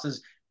of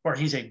losses, where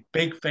he's a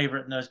big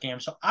favorite in those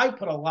games. So I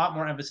put a lot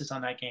more emphasis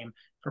on that game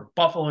for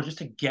Buffalo just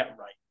to get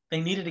right.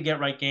 They needed a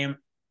get-right game,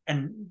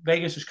 and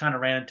Vegas just kind of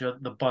ran into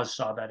the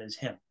buzzsaw that is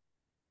him.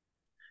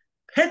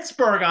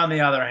 Pittsburgh, on the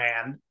other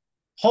hand,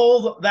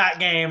 pulled that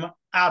game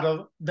out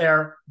of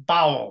their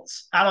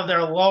bowels, out of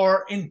their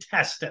lower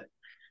intestine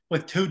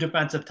with 2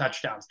 defensive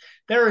touchdowns.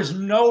 There is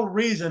no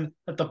reason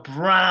that the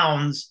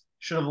Browns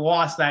should have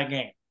lost that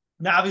game.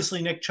 Now,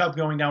 obviously, Nick Chubb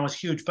going down was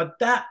huge, but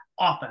that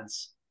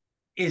offense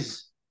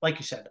is, like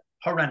you said,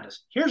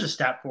 horrendous. Here's a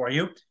stat for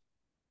you.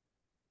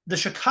 The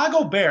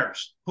Chicago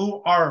Bears,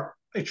 who are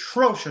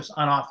atrocious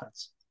on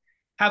offense,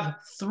 have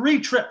 3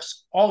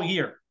 trips all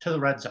year to the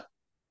red zone.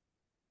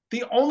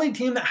 The only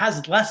team that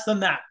has less than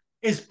that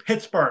is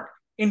Pittsburgh.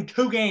 In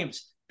 2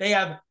 games, they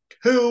have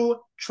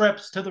 2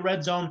 trips to the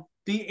red zone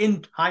the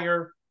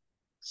entire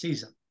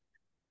season.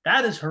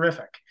 That is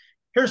horrific.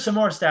 Here's some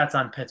more stats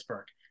on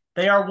Pittsburgh.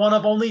 They are one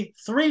of only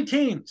 3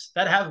 teams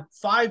that have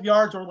 5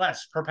 yards or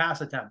less per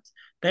pass attempt.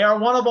 They are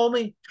one of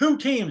only 2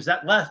 teams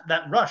that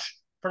rush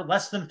for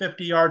less than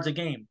 50 yards a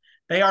game.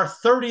 They are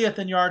 30th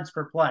in yards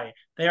per play.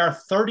 They are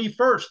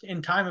 31st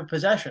in time of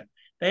possession.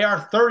 They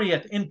are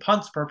 30th in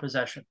punts per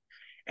possession.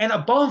 And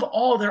above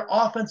all, their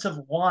offensive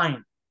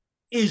line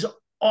is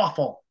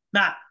awful.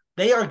 Matt,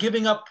 they are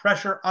giving up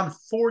pressure on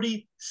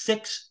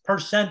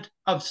 46%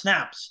 of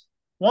snaps.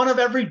 1 of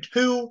every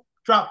 2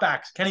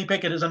 dropbacks, Kenny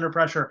Pickett is under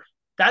pressure.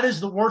 That is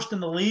the worst in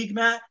the league,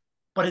 Matt.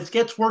 But it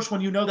gets worse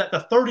when you know that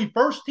the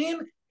 31st team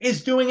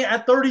is doing it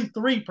at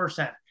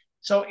 33%.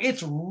 So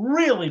it's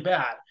really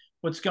bad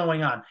what's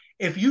going on.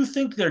 If you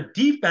think their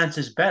defense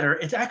is better,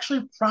 it's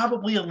actually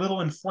probably a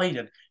little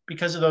inflated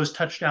because of those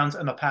touchdowns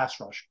and the pass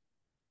rush.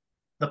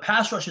 The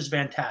pass rush is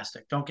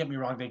fantastic. Don't get me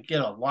wrong. They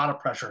get a lot of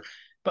pressure.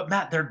 But,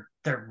 Matt, their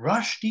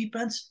rush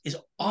defense is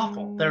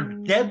awful. They're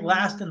dead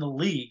last in the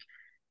league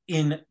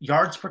in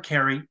yards per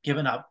carry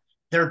given up.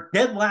 They're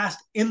dead last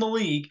in the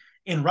league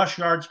in rush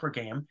yards per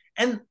game.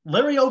 And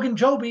Larry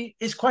Ogunjobi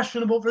is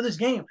questionable for this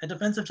game at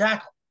defensive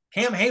tackle.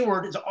 Cam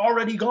Hayward is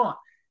already gone.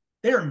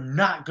 They're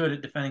not good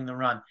at defending the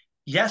run.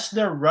 Yes,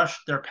 their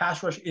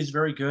pass rush is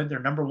very good. They're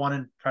number 1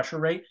 in pressure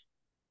rate.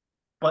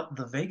 But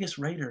the Vegas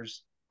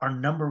Raiders are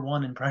number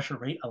 1 in pressure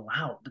rate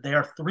allowed. They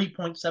are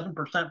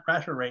 3.7%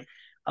 pressure rate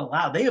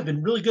allowed. They have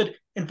been really good.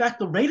 In fact,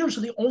 the Raiders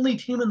are the only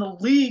team in the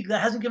league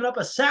that hasn't given up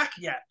a sack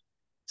yet.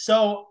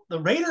 So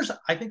the Raiders,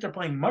 I think they're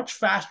playing much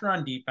faster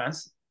on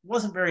defense. It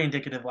wasn't very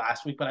indicative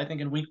last week, but I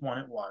think in week 1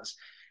 it was.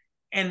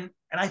 And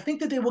I think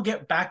that they will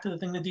get back to the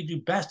thing that they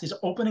do best is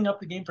opening up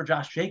the game for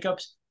Josh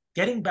Jacobs,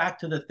 getting back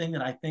to the thing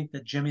that I think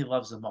that Jimmy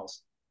loves the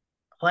most.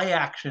 Play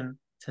action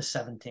to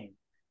 17.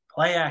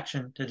 Play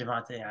action to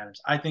Devontae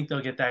Adams. I think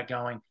they'll get that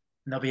going,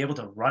 and they'll be able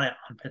to run it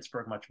on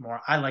Pittsburgh much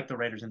more. I like the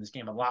Raiders in this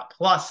game a lot.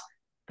 Plus,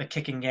 the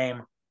kicking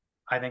game,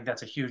 I think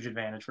that's a huge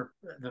advantage for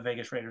the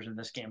Vegas Raiders in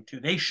this game, too.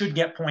 They should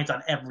get points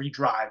on every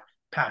drive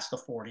past the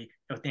 40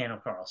 with Daniel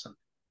Carlson.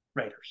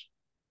 Raiders.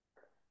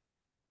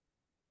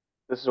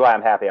 This is why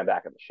I'm happy I'm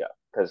back on the show.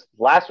 Because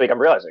last week I'm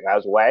realizing I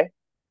was away.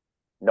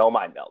 No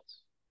mind melds.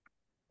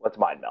 Let's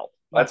mind meld.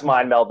 Let's Let's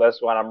mind mind. meld this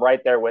one. I'm right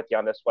there with you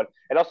on this one.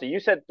 And also, you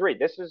said three.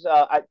 This is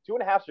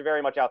 2.5s are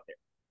very much out there.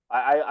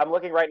 I'm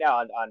looking right now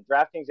on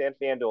DraftKings and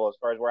FanDuel as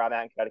far as where I'm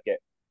at in Connecticut.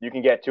 You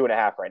can get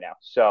 2.5 right now.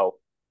 So,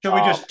 Should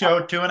we just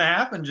go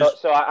 2.5 and so,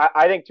 just so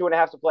I think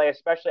 2.5 to play.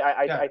 Especially,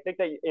 yeah. I think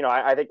that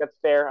I think that's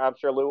fair. I'm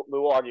sure Lou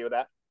will argue with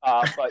that.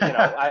 But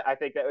I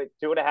think that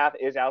 2.5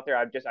 is out there.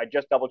 I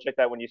just double checked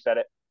that when you said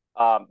it.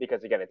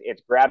 Because again,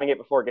 it's grabbing it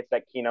before it gets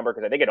that key number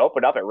because I think it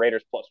opened up at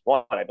Raiders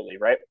 +1, I believe,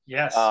 right?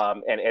 Yes.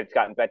 And it's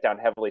gotten bet down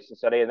heavily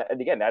since Sunday.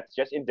 And again, that's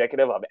just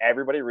indicative of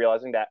everybody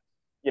realizing that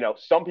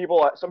some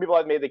people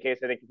have made the case.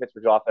 I think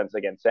Pittsburgh's offense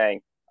again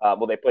saying,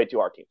 well, they played two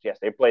of our teams. Yes,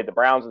 they played the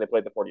Browns and they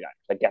played the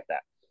 49ers. I get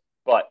that,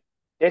 but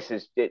this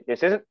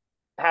isn't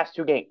past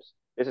two games.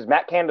 This is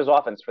Matt Canada's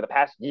offense for the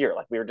past year,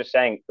 like we were just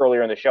saying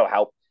earlier in the show,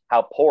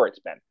 how poor it's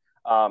been.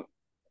 Um,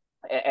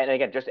 and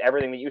again, just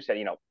everything that you said,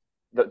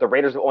 the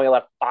Raiders have only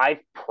allowed 5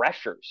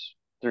 pressures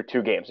through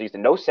 2 games. So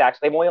no sacks.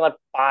 They've only allowed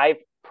 5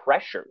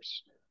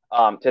 pressures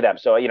to them.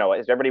 So,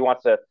 as everybody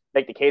wants to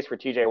make the case for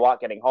TJ Watt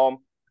getting home,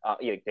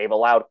 they've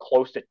allowed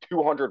close to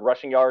 200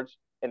 rushing yards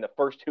in the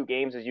first 2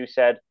 games, as you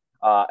said.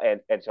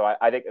 And so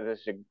I think this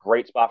is a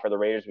great spot for the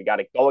Raiders. We got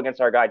to go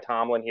against our guy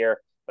Tomlin here,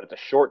 but it's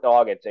a short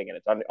dog.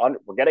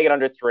 We're getting it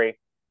under 3.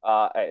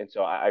 And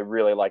so I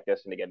really like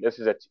this. And again, this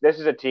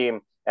is a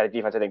team and a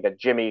defense. I think that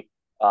Jimmy,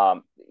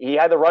 he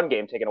had the run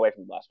game taken away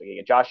from him last week.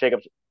 Again, Josh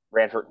Jacobs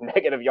ran for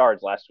negative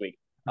yards last week,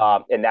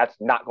 and that's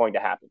not going to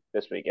happen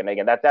this week. And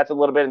again, that's a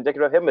little bit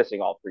indicative of him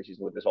missing all preseason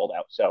with this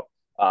holdout. So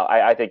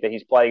I think that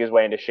he's playing his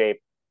way into shape,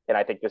 and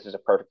I think this is a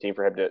perfect team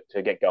for him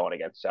to get going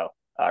against. So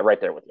right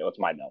there with you. Let's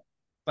mind meld.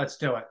 Let's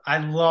do it. I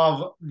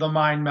love the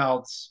mind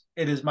melds.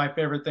 It is my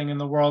favorite thing in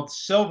the world.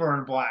 Silver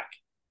and black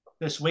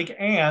this week,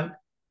 and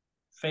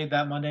fade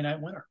that Monday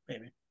night winner,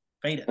 baby.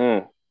 Fade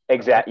it.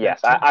 Exactly.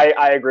 Yes,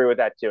 I agree with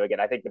that too. Again,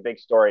 I think the big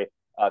story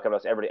coming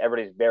up,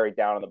 everybody's very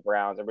down on the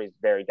Browns. Everybody's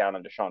very down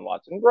on Deshaun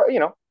Watson.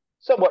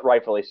 Somewhat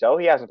rightfully so.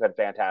 He hasn't been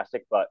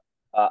fantastic, but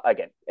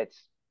again,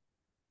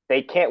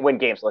 they can't win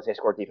games unless they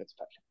score defensive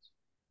touchdowns.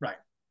 Right.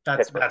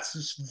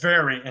 That's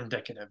very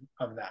indicative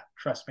of that.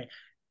 Trust me.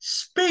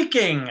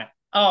 Speaking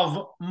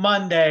of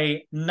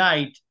Monday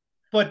night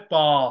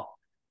football,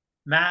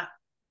 Matt,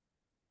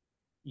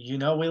 we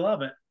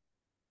love it.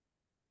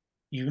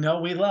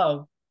 We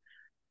love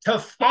to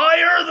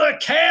fire the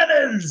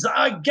cannons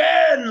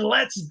again.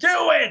 Let's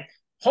do it.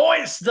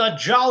 Hoist the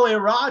Jolly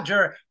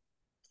Roger.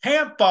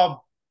 Tampa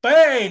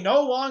Bay,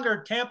 no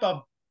longer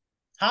Tampa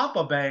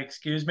Bay,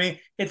 excuse me.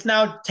 It's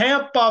now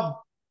Tampa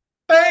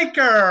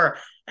Baker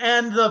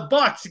and the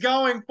Bucks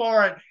going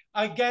for it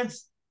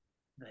against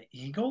the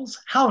Eagles.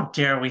 How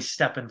dare we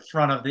step in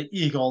front of the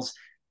Eagles?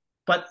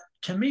 But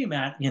to me,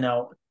 Matt,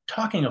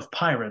 talking of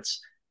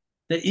Pirates,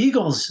 the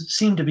Eagles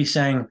seem to be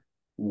saying,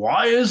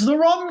 why is the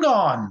rum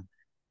gone?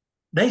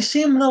 They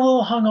seem a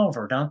little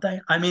hungover, don't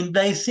they? I mean,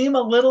 they seem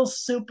a little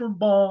Super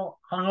Bowl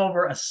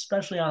hungover,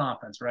 especially on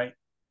offense, right?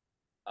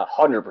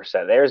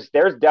 100%.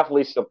 There's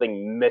definitely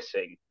something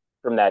missing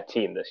from that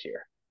team this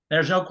year.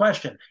 There's no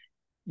question.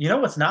 You know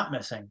what's not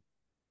missing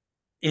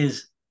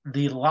is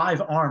the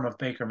live arm of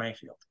Baker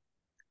Mayfield.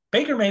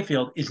 Baker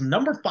Mayfield is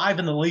number 5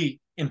 in the league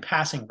in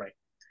passing rate.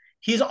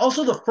 He's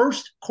also the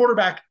first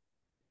quarterback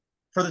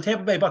for the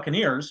Tampa Bay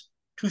Buccaneers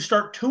to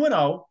start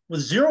 2-0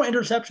 with 0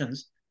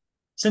 interceptions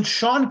since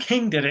Sean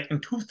King did it in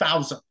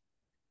 2000.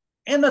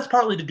 And that's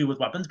partly to do with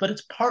weapons, but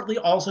it's partly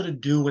also to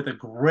do with a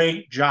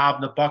great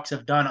job the Bucs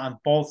have done on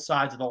both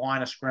sides of the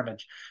line of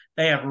scrimmage.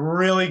 They have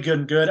really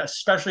good,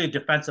 especially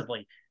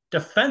defensively.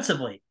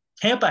 Defensively,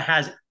 Tampa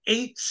has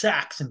 8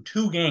 sacks in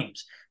 2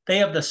 games. They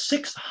have the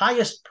 6th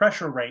highest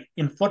pressure rate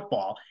in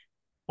football,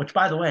 which,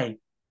 by the way,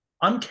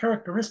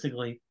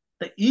 uncharacteristically,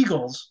 the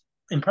Eagles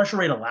in pressure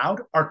rate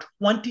allowed are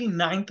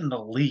 29th in the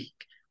league.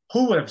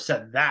 Who would have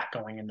said that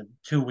going into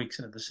 2 weeks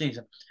into the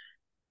season?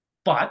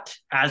 But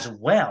as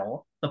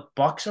well, the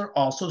Bucs are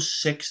also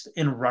 6th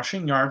in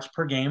rushing yards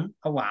per game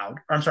allowed.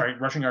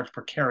 Rushing yards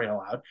per carry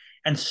allowed,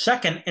 and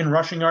 2nd in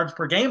rushing yards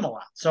per game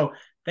allowed. So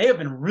they have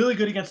been really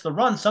good against the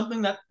run,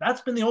 something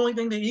that's been the only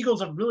thing the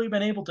Eagles have really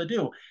been able to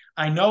do.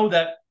 I know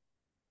that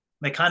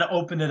they kind of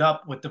opened it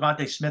up with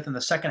Devontae Smith in the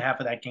second half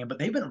of that game, but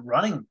they've been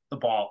running the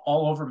ball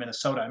all over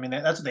Minnesota. I mean,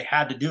 that's what they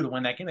had to do to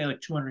win that game. They had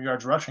like 200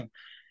 yards rushing.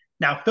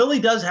 Now, Philly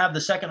does have the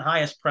 2nd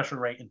highest pressure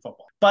rate in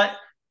football, but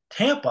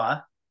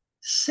Tampa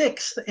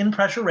 6th in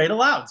pressure rate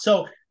allowed.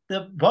 So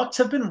the Bucs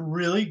have been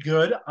really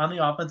good on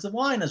the offensive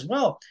line as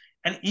well.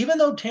 And even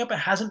though Tampa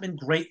hasn't been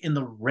great in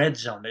the red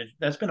zone,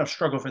 that's been a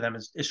struggle for them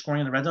is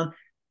scoring in the red zone.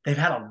 They've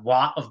had a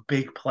lot of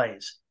big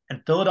plays,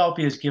 and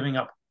Philadelphia is giving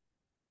up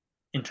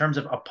in terms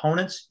of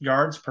opponents'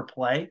 yards per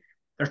play.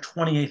 They're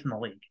 28th in the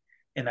league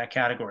in that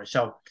category.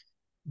 So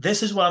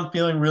this is what I'm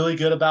feeling really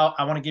good about.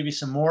 I want to give you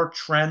some more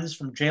trends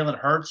from Jalen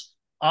Hurts.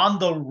 On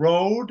the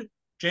road,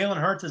 Jalen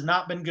Hurts has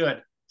not been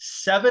good.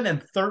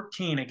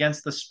 7-13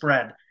 against the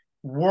spread.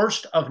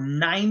 Worst of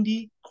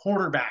 90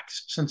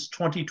 quarterbacks since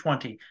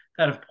 2020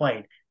 that have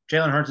played.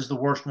 Jalen Hurts is the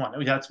worst one.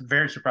 That's a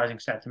very surprising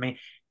stat to me.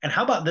 And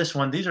how about this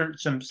one? These are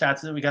some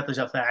stats that we got these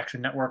off the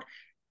Action Network.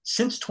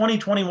 Since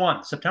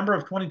 2021, September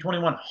of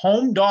 2021,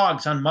 home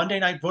dogs on Monday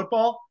Night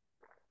Football,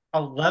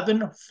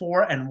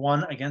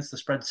 11-4-1 against the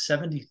spread,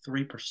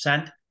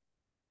 73%.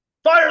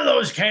 Fire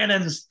those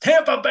cannons,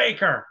 Tampa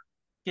Baker.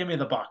 Give me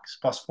the Bucks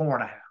plus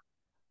 4.5.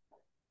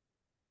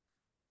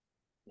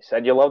 You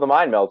said you love the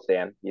mind meld,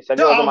 Stan. You said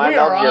you love the We mind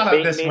are melds. You're on it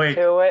beating this me week.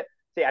 to it.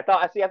 I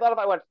thought if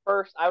I went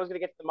first, I was going to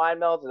get to the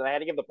mind melds, and then I had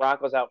to give the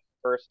Broncos out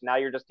first. Now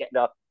you're just getting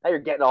up. Now you're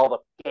getting all the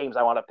games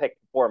I want to pick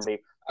before me.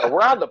 So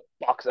we're on the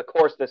Bucks, of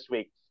course, this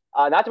week.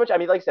 Not too much. I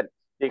mean, like I said,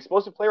 the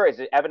explosive play rate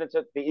is evidence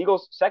that the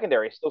Eagles'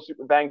 secondary is still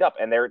super banged up,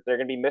 and they're going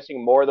to be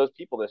missing more of those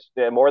people,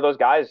 more of those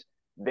guys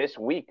this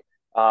week.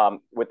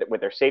 With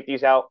their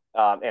safeties out,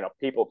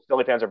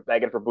 Philly fans are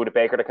begging for Budda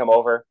Baker to come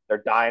over.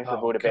 They're dying for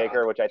Budda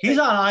Baker, which I think he's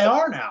on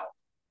IR now.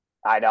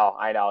 I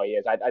know he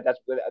is. That's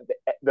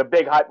the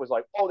big hype was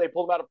like, oh, they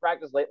pulled him out of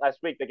practice late last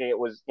week, thinking it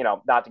was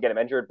not to get him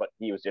injured, but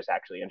he was just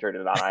actually injured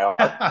and on IR.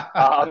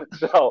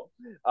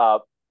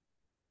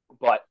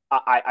 But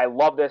I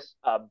love this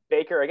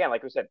Baker again.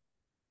 Like we said,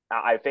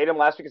 I faded him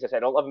last week because I said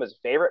I don't love him as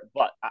a favorite,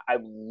 but I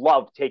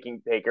love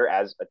taking Baker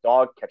as a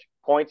dog, catching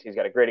points. He's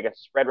got a great against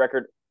the spread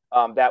record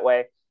that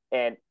way.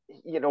 And,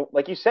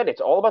 like you said,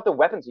 it's all about the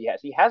weapons he has.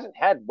 He hasn't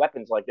had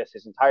weapons like this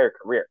his entire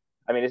career.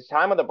 I mean, his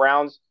time on the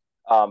Browns,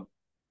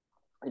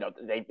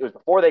 it was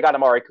before they got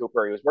Amari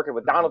Cooper. He was working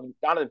with Donovan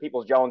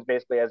Peoples-Jones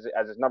basically as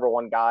his number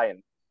one guy.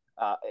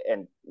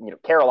 And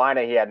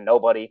Carolina, he had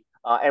nobody.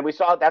 And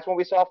that's when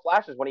we saw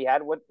flashes when he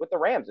had with the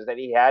Rams, is that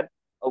he had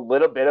a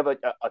little bit of a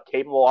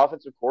capable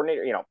offensive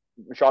coordinator,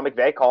 Sean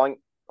McVay calling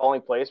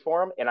plays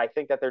for him. And I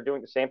think that they're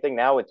doing the same thing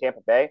now in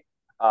Tampa Bay.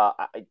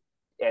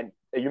 And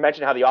you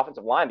mentioned how the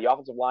offensive line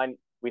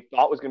we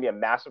thought was going to be a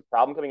massive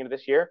problem coming into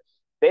this year.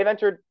 They've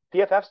entered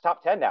PFF's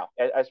top 10 now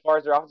as far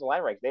as their offensive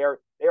line ranks. They are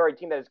a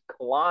team that has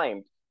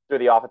climbed through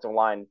the offensive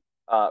line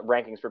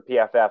rankings for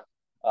PFF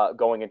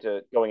going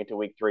into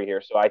week 3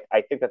 here. So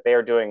I think that they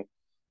are doing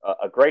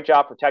a great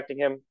job protecting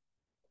him,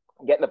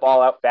 getting the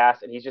ball out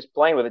fast, and he's just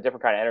playing with a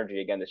different kind of energy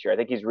again this year. I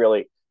think he's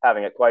really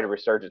having quite a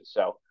resurgence.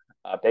 So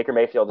Baker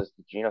Mayfield is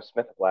the Geno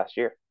Smith of last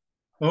year.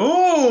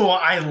 Oh,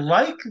 I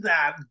like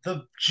that.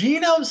 The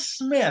Geno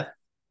Smith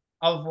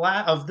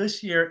of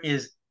this year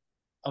is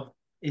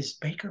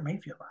Baker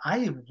Mayfield.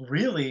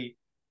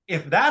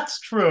 If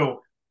that's true,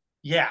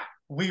 yeah,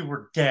 we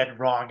were dead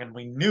wrong, and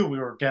we knew we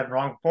were dead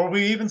wrong before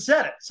we even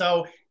said it.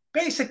 So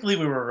basically,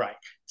 we were right.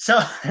 So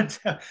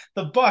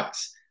the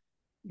Bucks,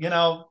 it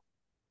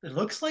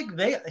looks like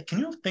can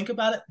you think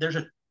about it? There's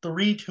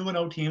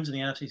 3-2-0 teams in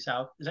the NFC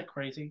South. Is that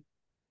crazy?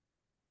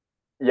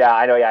 Yeah,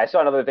 I know. Yeah, I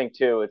saw another thing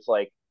too. It's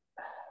like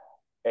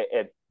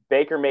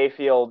Baker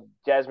Mayfield,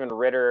 Desmond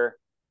Ridder.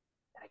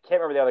 I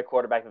can't remember the other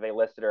quarterback that they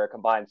listed are a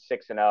combined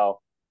 6-0.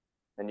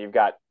 And you've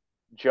got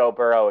Joe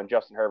Burrow and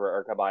Justin Herbert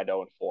are combined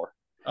 0-4.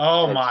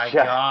 Oh my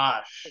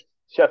gosh.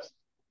 Just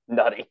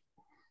nutty.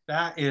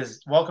 That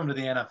is welcome to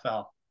the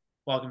NFL.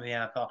 Welcome to the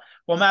NFL.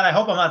 Well, Matt, I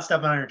hope I'm not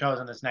stepping on your toes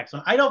on this next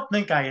one. I don't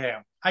think I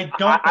am.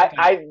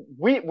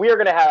 We are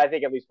going to have, I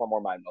think, at least one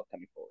more mind meld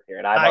coming forward here,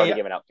 and I've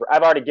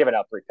already given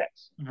out 3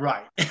 picks.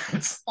 Right.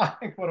 It's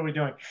like, what are we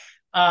doing?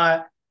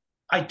 I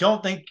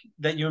don't think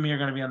that you and me are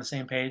going to be on the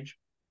same page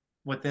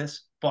with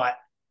this, but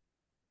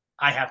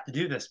I have to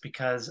do this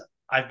because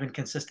I've been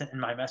consistent in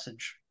my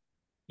message,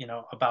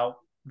 about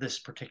this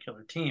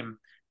particular team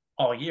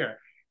all year.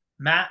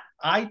 Matt,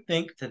 I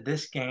think to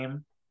this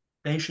game,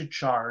 they should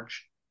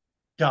charge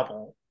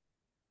double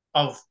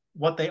of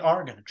what they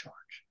are going to charge.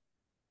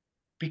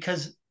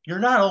 Because you're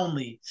not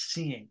only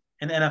seeing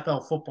an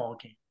NFL football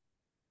game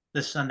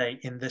this Sunday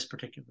in this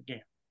particular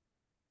game,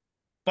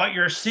 but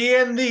you're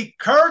seeing the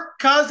Kirk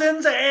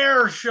Cousins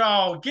air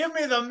show. Give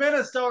me the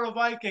Minnesota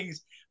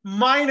Vikings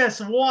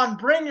 -1.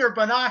 Bring your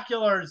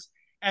binoculars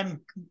and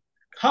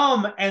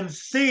come and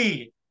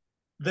see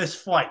this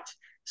flight.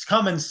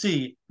 Come and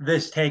see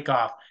this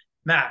takeoff.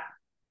 Matt,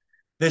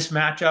 this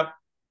matchup,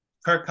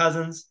 Kirk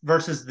Cousins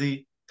versus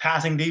the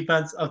passing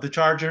defense of the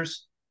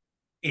Chargers,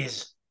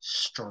 is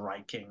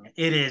striking.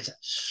 It is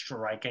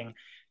striking.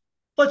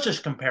 Let's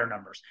just compare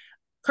numbers.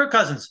 Kirk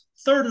Cousins,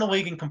 3rd in the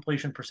league in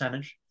completion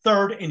percentage,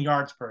 3rd in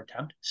yards per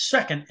attempt,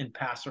 2nd in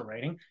passer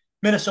rating.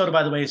 Minnesota,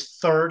 by the way, is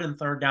 3rd in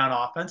third down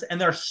offense,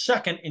 and they're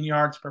 2nd in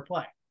yards per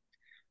play.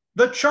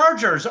 The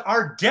Chargers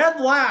are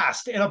dead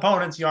last in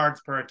opponents'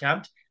 yards per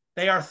attempt.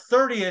 They are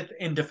 30th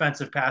in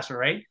defensive passer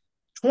rate,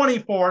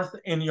 24th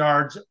in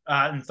yards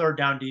in third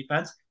down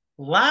defense,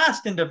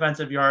 last in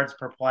defensive yards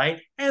per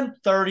play, and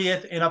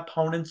 30th in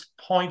opponents'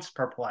 points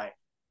per play.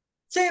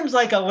 Seems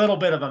like a little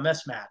bit of a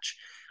mismatch.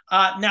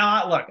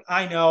 Now, look,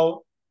 I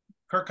know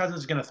Kirk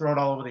Cousins is going to throw it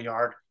all over the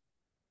yard.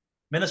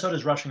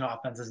 Minnesota's rushing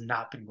offense has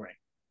not been great.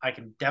 I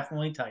can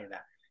definitely tell you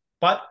that.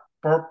 But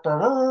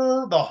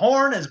the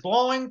horn is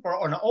blowing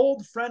for an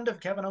old friend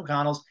of Kevin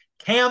O'Connell's,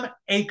 Cam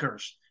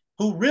Akers,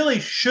 who really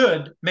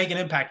should make an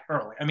impact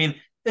early. I mean,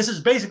 this is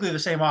basically the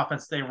same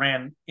offense they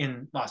ran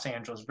in Los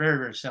Angeles, very,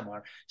 very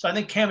similar. So I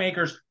think Cam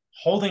Akers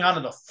holding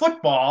onto the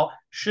football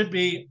should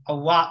be a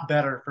lot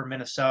better for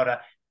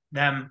Minnesota.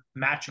 Them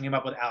matching him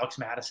up with Alex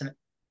Madison.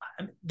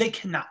 I mean, they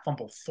cannot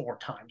fumble 4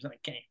 times in a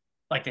game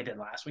like they did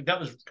last week. That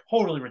was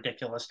totally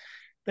ridiculous.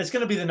 That's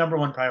going to be the number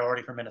one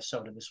priority for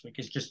Minnesota this week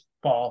is just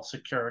ball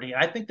security.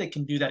 And I think they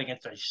can do that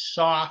against a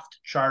soft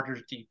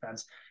Chargers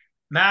defense.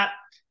 Matt,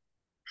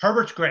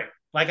 Herbert's great,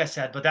 like I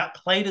said, but that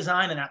play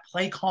design and that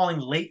play calling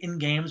late in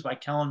games by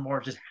Kellen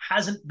Moore just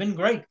hasn't been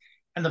great.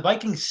 And the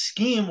Vikings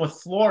scheme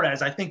with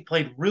Flores, I think,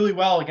 played really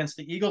well against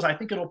the Eagles. I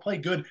think it'll play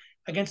good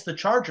against the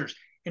Chargers.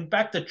 In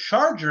fact, the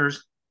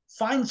Chargers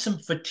find some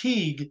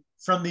fatigue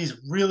from these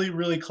really,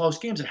 really close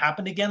games. It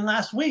happened again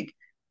last week.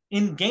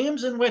 In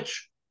games in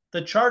which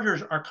the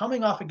Chargers are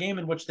coming off a game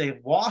in which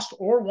they've lost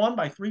or won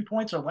by 3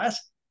 points or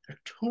less, they're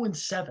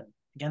 2-7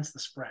 against the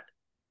spread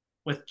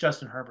with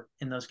Justin Herbert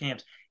in those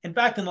games. In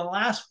fact, in the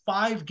last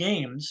 5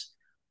 games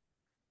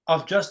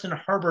of Justin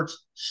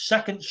Herbert's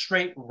second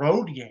straight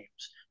road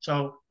games,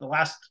 so the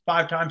last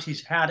 5 times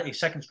he's had a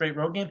second straight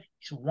road game,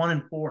 he's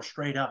 1-4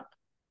 straight up.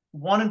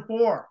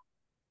 1-4.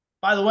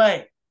 By the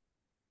way,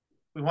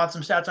 we want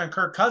some stats on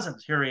Kirk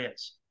Cousins. Here he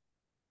is.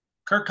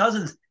 Kirk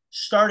Cousins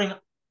starting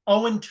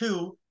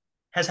 0-2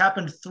 has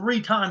happened 3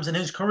 times in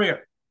his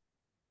career.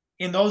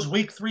 In those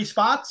week 3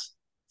 spots,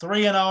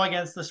 3-0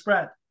 against the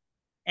spread.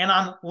 And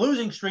on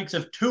losing streaks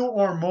of 2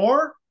 or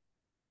more,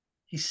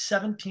 he's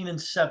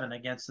 17-7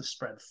 against the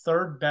spread.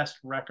 3rd best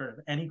record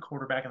of any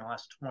quarterback in the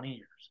last 20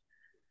 years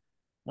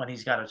when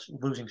he's got a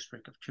losing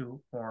streak of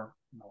 2 or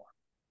more.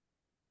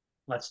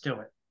 Let's do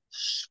it.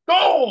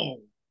 Skull!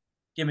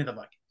 Give me the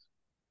Vikings.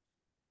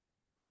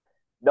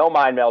 No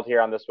mind meld here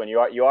on this one. You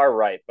are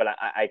right, but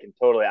I can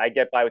totally I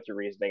get by with your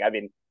reasoning. I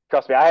mean,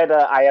 trust me, I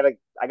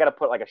got to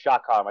put like a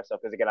shot collar on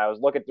myself because again, I was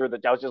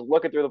just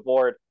looking through the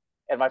board,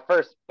 and my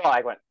first thought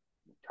I went,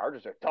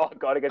 Chargers are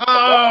doggone against.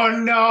 Oh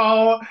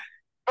no!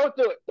 Don't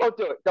do it!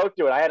 Don't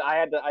do it! I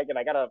had to again.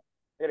 I gotta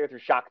go through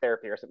shock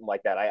therapy or something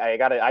like that. I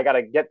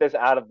gotta get this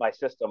out of my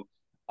system.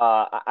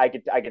 I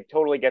could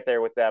totally get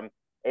there with them.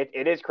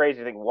 It is crazy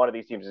to think one of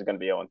these teams is going to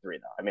be 0-3 though.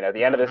 I mean, at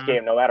the end of this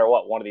game, no matter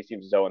what, one of these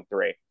teams is 0-3.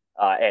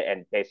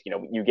 And basically,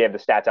 you gave the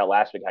stats out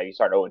last week how you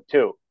start 0-2,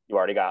 you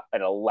already got an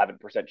 11%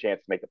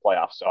 chance to make the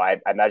playoffs. So I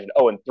imagine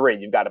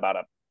 0-3, you've got about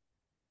a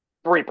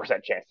 3%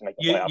 chance to make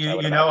the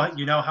playoffs.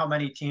 You know how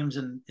many teams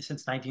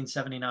since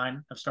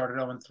 1979 have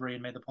started 0-3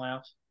 and made the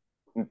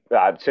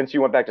playoffs? Since you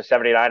went back to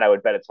 79, I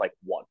would bet it's like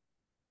 1.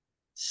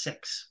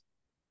 6.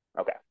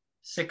 Okay.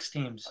 6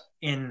 teams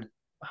in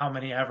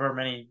however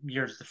many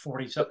years, the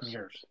 40-something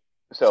years.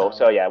 So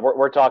yeah,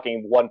 we're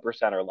talking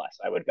 1% or less.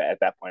 I would bet at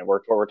that point.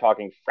 We're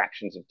talking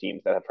fractions of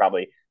teams that have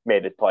probably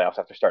made the playoffs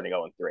after starting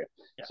 0-3.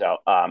 Yeah. So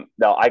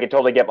no, I can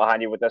totally get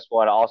behind you with this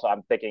one. Also,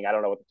 I'm thinking I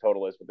don't know what the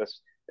total is, but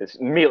this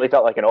immediately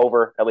felt like an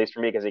over, at least for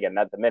me, because again,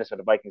 the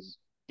Minnesota Vikings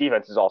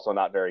defense is also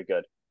not very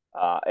good,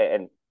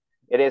 and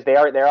it is they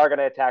are going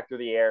to attack through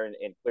the air,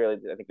 and clearly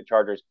I think the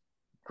Chargers'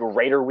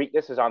 greater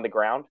weakness is on the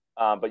ground,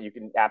 but you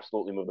can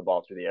absolutely move the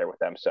ball through the air with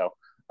them. So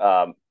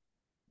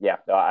yeah,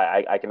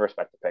 I can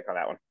respect the pick on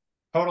that one.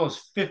 Total is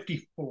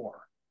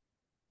 54.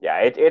 Yeah,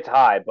 it's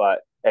high,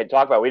 but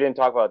we didn't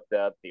talk about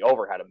the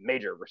over had a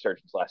major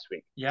resurgence last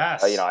week.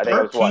 Yes, I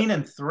think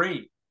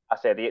 13-3. I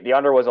said the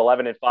under was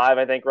 11-5,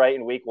 I think, right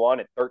in week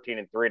 1, and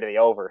 13-3 to the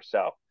over.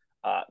 So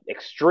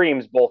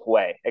extremes both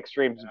way.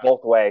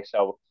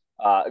 So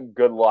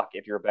good luck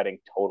if you're betting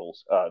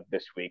totals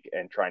this week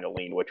and trying to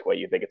lean which way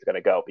you think it's going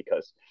to go,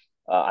 because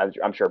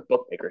I'm sure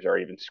bookmakers are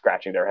even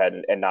scratching their head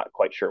and not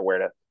quite sure where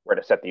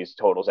to set these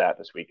totals at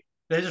this week.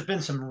 There's just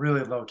been some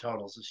really low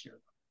totals this year,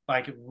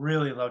 like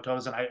really low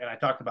totals. And I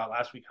talked about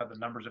last week how the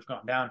numbers have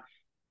gone down.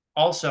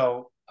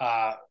 Also,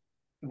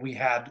 we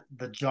had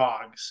the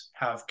dogs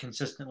have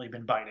consistently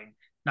been biting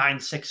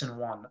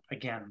 9-6-1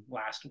 again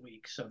last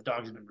week. So the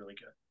dogs have been really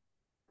good.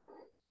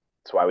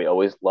 That's why we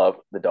always love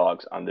the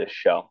dogs on this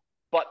show.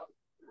 But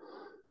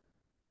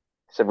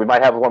so we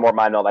might have one more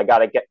mind meld. I got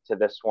to get to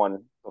this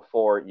one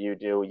before you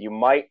do. You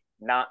might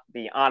not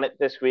be on it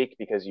this week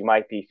because you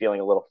might be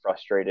feeling a little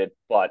frustrated,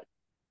 but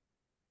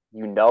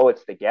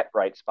it's the get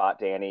right spot,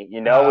 Danny.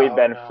 We've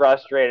been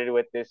frustrated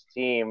with this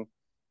team,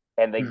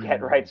 and the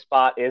get right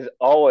spot is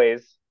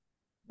always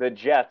the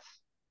Jets,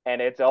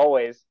 and it's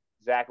always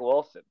Zach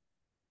Wilson.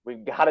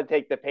 We've got to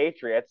take the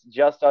Patriots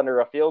just under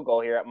a field goal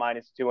here at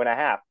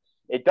 -2.5.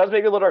 It does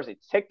make me a little nervous. It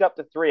ticked up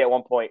to 3 at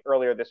one point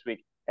earlier this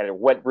week, and it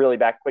went really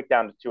back quick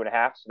down to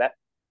 2.5. So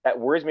that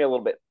worries me a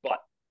little bit. But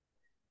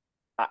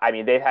I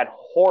mean, they've had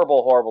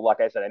horrible,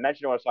 like I said. I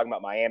mentioned when I was talking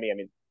about Miami. I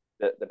mean,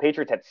 the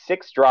Patriots had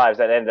 6 drives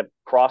that ended up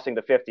crossing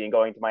the 50 and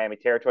going to Miami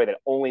territory that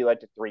only led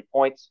to 3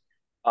 points.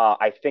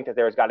 I think that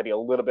there's got to be a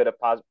little bit of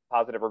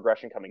positive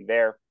regression coming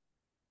there.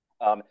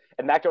 And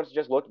Mac Jones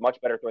just looked much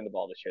better throwing the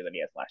ball this year than he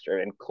has last year.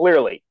 And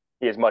clearly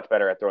he is much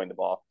better at throwing the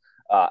ball.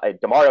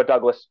 Demario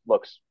Douglas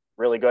looks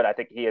really good. I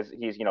think he's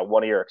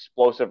one of your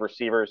explosive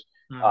receivers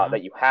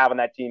that you have on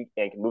that team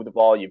and can move the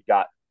ball. You've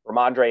got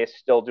Ramondre is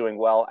still doing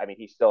well. I mean,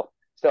 he still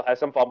has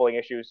some fumbling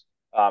issues.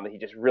 He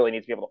just really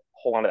needs to be able to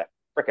hold on to that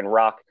freaking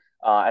rock.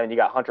 And then you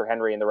got Hunter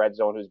Henry in the red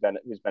zone, who's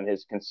been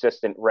his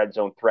consistent red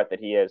zone threat that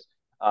he is.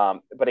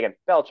 But again,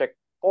 Belichick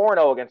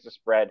 4-0 against the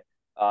spread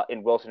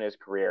in Wilson in his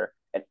career,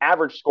 an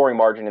average scoring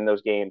margin in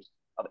those games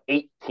of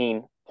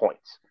 18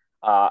 points.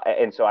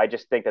 And so I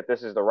just think that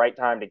this is the right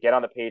time to get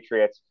on the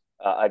Patriots.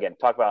 Again,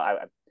 talk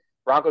about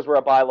Broncos were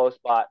a buy low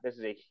spot. This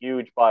is a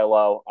huge buy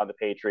low on the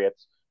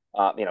Patriots.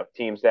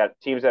 Teams that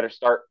are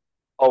start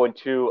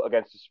 0-2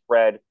 against the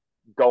spread,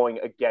 going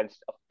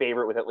against a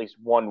favorite with at least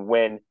one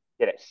win,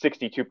 get at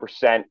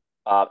 62%,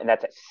 and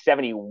that's at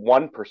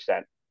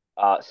 71%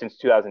 since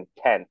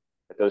 2010.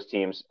 That those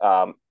teams,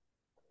 so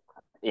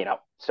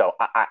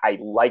I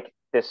like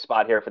this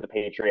spot here for the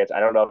Patriots. I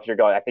don't know if you're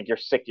going. I think you're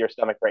sick to your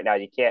stomach right now.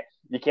 You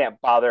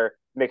can't bother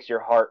mix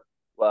your heart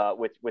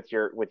with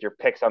your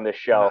picks on this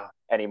show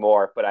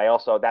anymore. But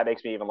that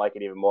makes me even like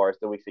it even more. Is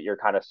the weeks that you're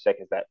kind of sick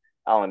is that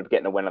I'll end up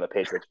getting a win on the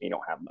Patriots, but you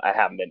don't have them. I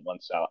haven't been one,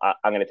 so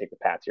I'm going to take the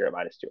Pats here at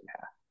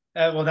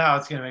 -2.5. Well, now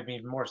it's going to make me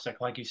even more sick,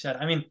 like you said.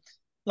 I mean,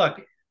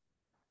 look,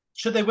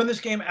 should they win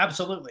this game?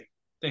 Absolutely,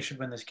 they should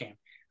win this game.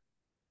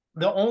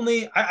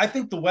 I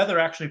think the weather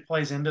actually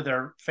plays into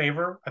their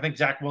favor. I think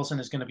Zach Wilson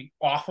is going to be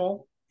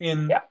awful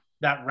in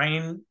that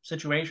rain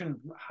situation.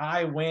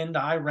 High wind,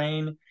 high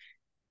rain.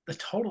 The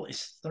total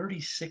is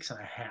 36.5.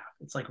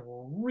 It's like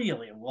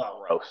really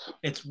low. Gross.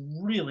 It's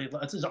really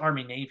low. It's his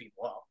Army Navy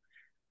low.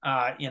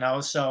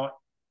 So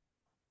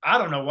I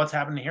don't know what's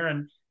happening here.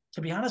 And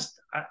to be honest,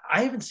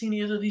 I haven't seen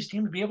either of these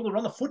teams be able to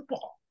run the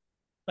football.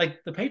 Like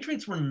the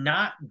Patriots were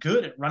not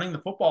good at running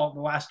the football in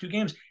the last two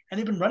games, and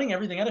they've been running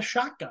everything at a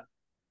shotgun.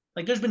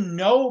 Like there's been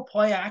no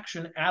play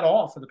action at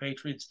all for the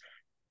Patriots.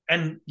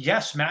 And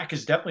yes, Mac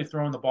is definitely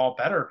throwing the ball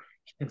better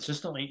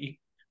consistently. He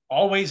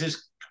always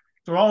is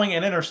throwing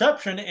an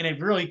interception in a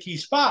really key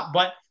spot,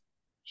 but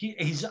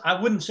I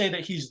wouldn't say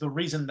that he's the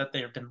reason that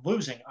they've been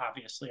losing,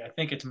 obviously. I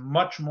think it's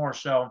much more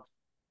so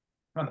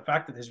on the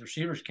fact that his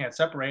receivers can't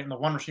separate, and the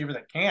one receiver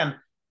that can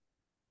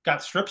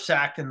got strip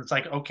sacked, and it's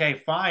like,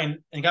 okay,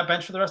 fine, and got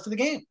benched for the rest of the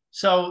game.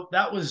 So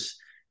that was,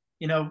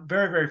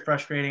 very, very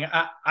frustrating.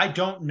 I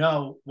don't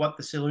know what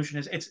the solution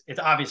is. It's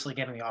obviously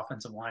getting the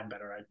offensive line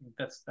better. I think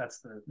that's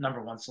the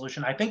number one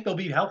solution. I think they'll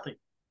be healthy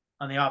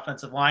on the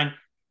offensive line.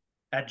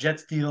 That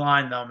Jets D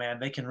line, though, man,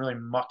 they can really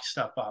muck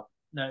stuff up.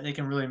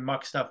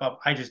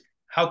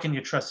 How can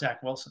you trust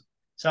Zach Wilson?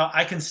 So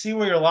I can see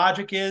where your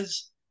logic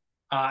is.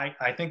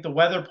 I think the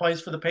weather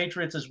plays for the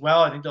Patriots as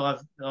well. I think they'll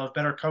have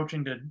better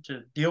coaching to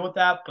deal with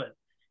that. But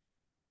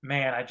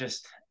man,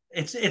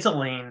 it's a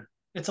lean.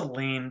 It's a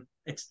lean.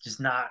 It's just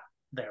not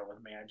there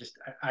with me.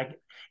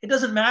 It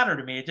doesn't matter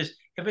to me. It just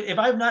if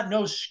I've not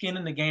no skin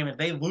in the game, if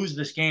they lose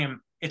this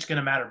game, it's going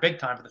to matter big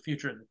time for the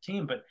future of the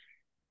team. But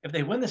if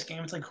they win this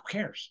game, it's like, who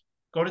cares?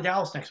 Go to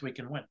Dallas next week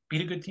and win.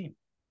 Beat a good team.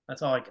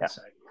 That's all I can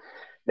say.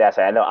 That's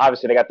it. I know.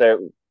 Obviously,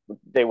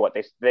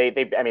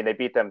 they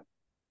beat them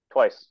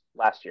twice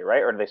last year,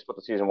 right? Or did they split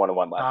the season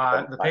 1-1 last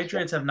year? The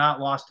Patriots have not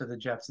lost to the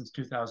Jets since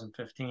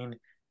 2015.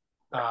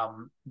 Right.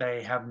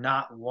 They have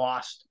not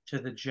lost to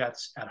the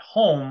Jets at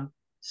home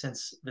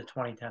since the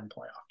 2010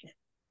 playoff game.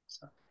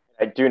 So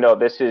I do know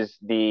this is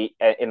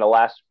in the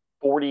last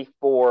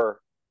 44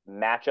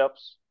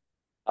 matchups,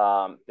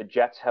 the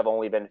Jets have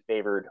only been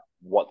favored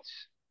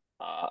once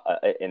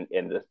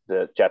in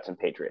the Jets and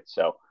Patriots.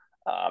 So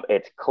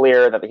it's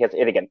clear that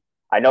and again,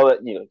 I know that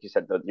you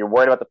said that you're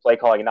worried about the play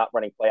calling and not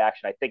running play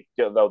action. I think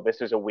though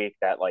this is a week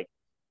that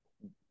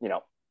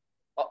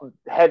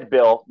head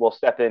Bill will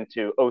step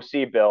into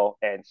OC Bill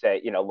and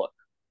say, look,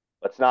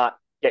 let's not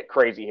get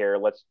crazy here.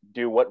 Let's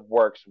do what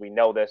works. We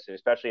know this, and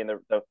especially in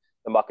the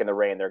muck and the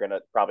rain, they're going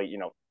to probably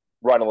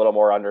run a little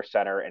more under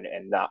center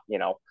and not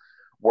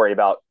worry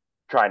about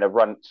trying to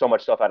run so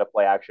much stuff out of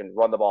play action,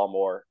 run the ball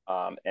more,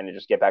 and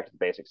just get back to the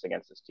basics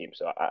against this team.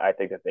 So I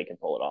think that they can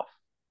pull it off.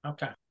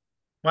 Okay.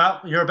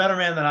 Well, you're a better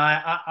man than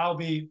I'll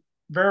be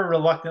very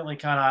reluctantly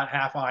kind of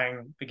half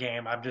eyeing the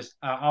game.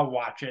 I'll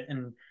watch it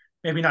and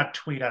maybe not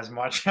tweet as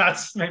much.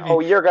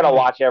 You're gonna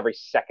watch every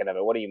second of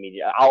it. What do you mean?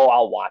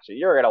 I'll watch it.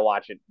 You're gonna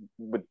watch it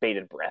with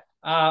bated breath.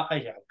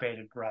 Yeah,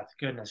 bated breath.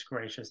 Goodness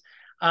gracious.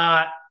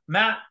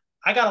 Matt,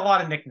 I got a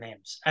lot of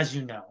nicknames, as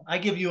you know. I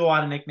give you a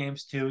lot of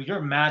nicknames too.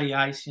 You're Matty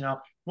Ice.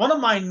 One of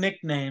my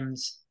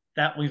nicknames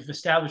that we've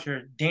established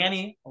here,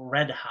 Danny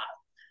Red Hot.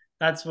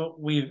 That's what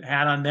we've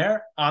had on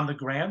there on the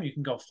gram. You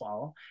can go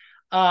follow.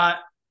 But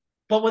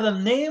with a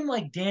name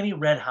like Danny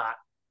Red Hot,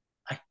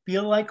 I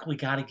feel like we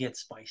got to get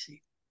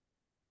spicy.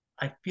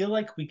 I feel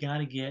like we got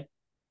to get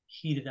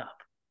heated up.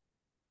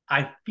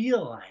 I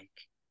feel like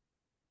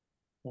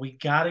we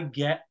got to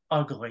get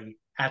ugly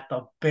at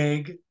the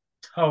big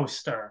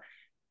toaster.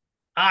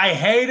 I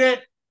hate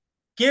it.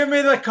 Give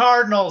me the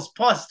Cardinals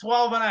plus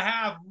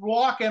 12.5,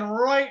 walking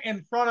right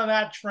in front of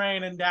that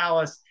train in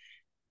Dallas.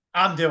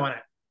 I'm doing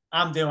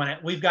it.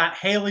 We've got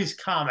Haley's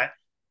Comet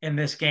in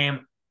this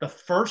game. The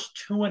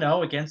first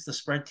 2-0 against the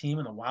spread team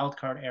in the wild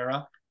card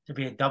era to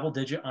be a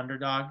double-digit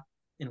underdog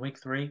in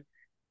week 3.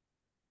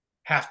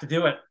 Have to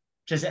do it.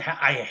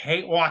 I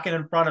hate walking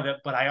in front of it,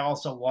 but I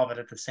also love it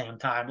at the same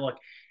time. Look,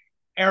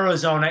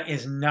 Arizona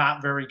is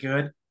not very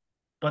good.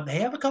 but they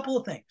have a couple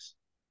of things.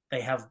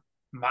 They have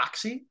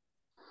moxie,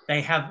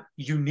 they have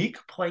unique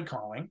play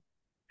calling,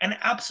 and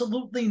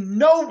absolutely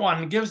no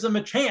one gives them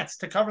a chance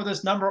to cover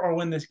this number or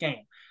win this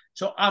game.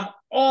 So I'm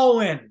all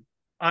in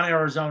on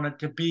Arizona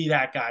to be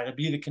that guy, to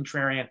be the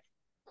contrarian.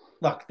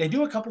 Look, they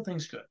do a couple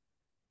things good.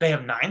 They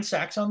have 9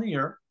 sacks on the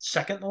year,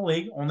 second in the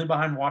league, only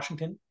behind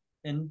Washington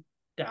and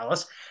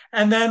Dallas.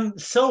 And then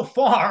so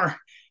far,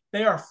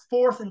 they are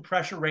fourth in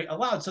pressure rate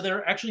allowed. So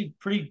they're actually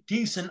pretty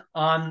decent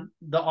on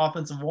the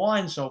offensive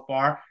line so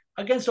far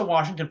against a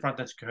Washington front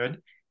that's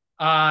good.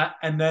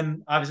 And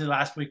then obviously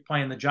last week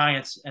playing the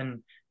Giants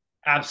and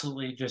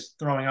absolutely just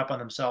throwing up on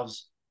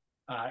themselves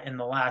in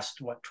the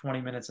last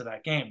 20 minutes of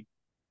that game.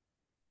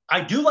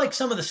 I do like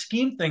some of the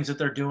scheme things that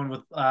they're doing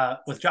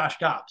with Josh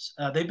Dobbs.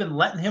 They've been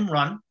letting him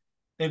run.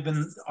 They've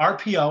been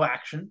RPO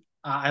action.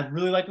 I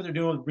really like what they're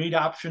doing with read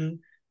option,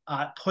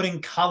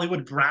 putting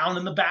Hollywood Brown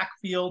in the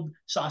backfield.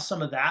 Saw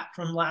some of that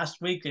from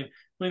last week. They've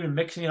really been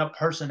mixing it up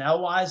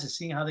personnel-wise and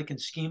seeing how they can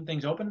scheme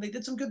things open. They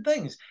did some good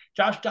things.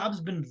 Josh Dobbs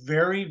has been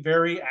very,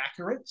 very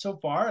accurate so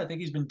far. I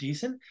think he's been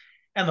decent.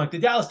 And look, the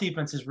Dallas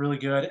defense is really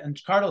good, and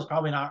Cardinals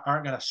probably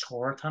aren't going to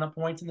score a ton of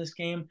points in this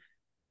game.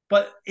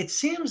 But it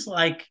seems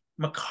like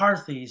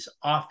McCarthy's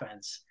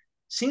offense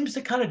seems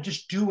to kind of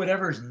just do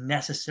whatever is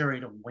necessary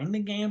to win the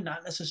game,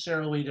 not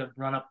necessarily to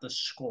run up the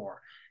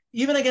score.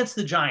 Even against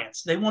the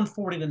Giants, they won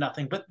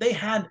 40-0, but they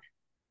had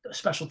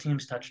special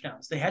teams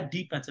touchdowns. They had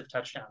defensive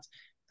touchdowns.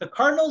 The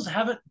Cardinals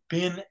haven't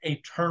been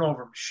a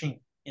turnover machine.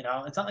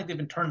 It's not like they've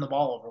been turning the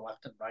ball over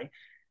left and right.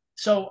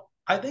 So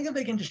I think if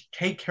they can just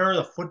take care of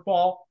the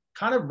football,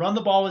 kind of run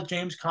the ball with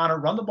James Conner,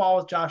 run the ball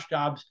with Josh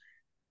Dobbs,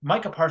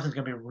 Micah Parsons is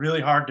going to be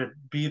really hard to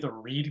be the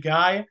read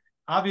guy,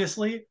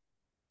 obviously.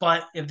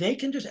 But if they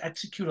can just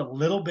execute a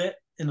little bit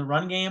in the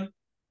run game,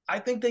 I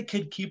think they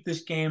could keep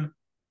this game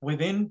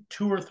within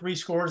 2 or 3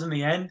 scores in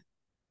the end.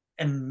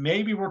 And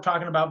maybe we're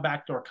talking about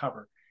backdoor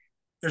cover.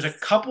 There's a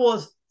couple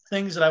of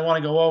things that I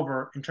want to go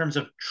over in terms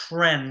of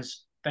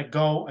trends that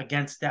go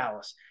against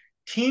Dallas.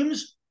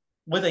 Teams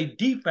with a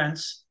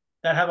defense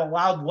that have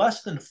allowed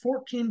less than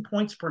 14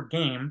 points per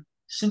game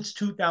since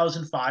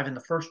 2005 in the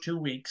first 2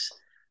 weeks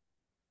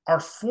are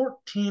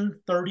 14,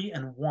 30,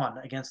 and 1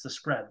 against the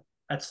spread.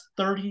 That's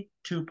 32%.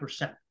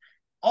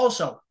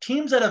 Also,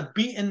 teams that have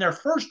beaten their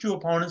first 2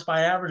 opponents by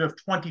an average of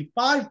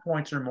 25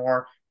 points or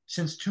more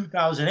since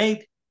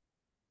 2008,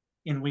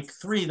 in week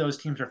 3, those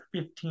teams are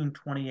 15,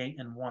 28,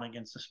 and 1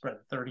 against the spread,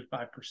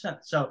 35%.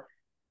 So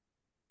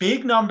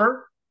big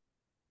number,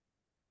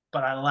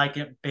 but I like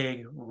it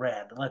big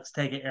red. Let's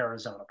take it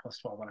Arizona plus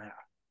 12.5.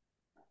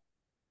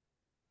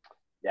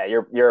 Yeah,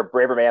 you're a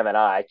braver man than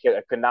I.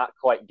 I could not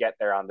quite get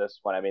there on this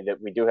one. I mean, that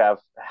we do have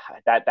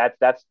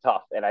that's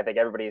tough, and I think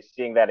everybody is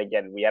seeing that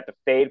again. We have to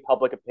fade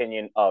public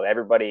opinion of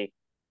everybody.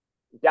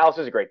 Dallas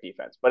is a great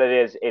defense, but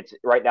it's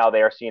right now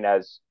they are seen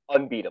as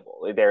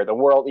unbeatable. They're the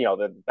world,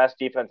 the best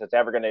defense that's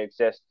ever going to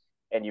exist,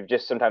 and you've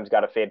just sometimes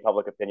got to fade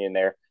public opinion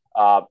there.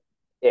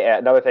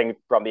 Another thing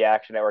from the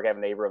Action Network,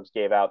 Evan Abrams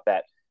gave out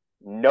that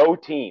no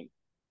team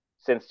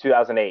since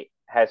 2008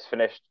 has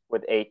finished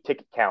with a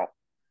ticket count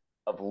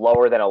of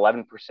lower than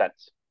 11%.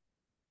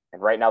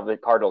 And right now the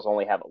Cardinals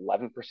only have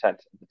 11% of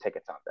the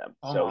tickets on them.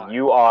 So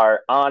you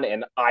are on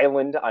an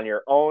island on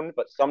your own,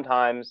 but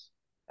sometimes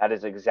that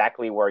is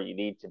exactly where you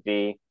need to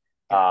be,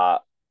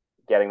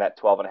 getting that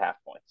 12.5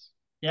 points.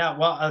 Yeah,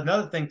 well,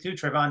 another thing too,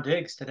 Trevon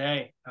Diggs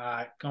today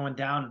going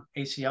down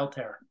ACL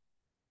tear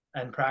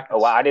in practice.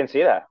 Oh, wow, I didn't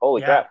see that.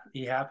 Holy crap.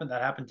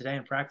 That happened today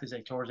in practice.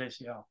 They tore his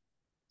ACL.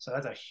 So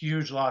that's a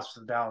huge loss for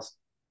the Dallas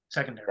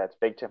secondary. That's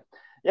big too.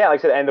 Yeah, like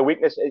I said, and the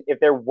weakness, if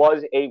there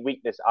was a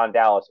weakness on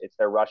Dallas, it's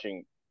their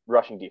rushing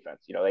defense.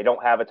 They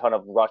don't have a ton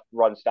of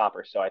run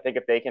stoppers. So I think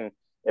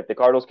if the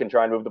Cardinals can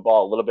try and move the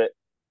ball a little bit,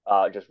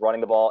 just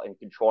running the ball and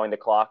controlling the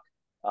clock,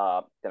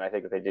 then I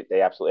think that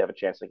they absolutely have a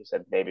chance. Like you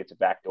said, maybe it's a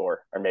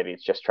backdoor, or maybe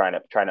it's just trying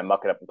to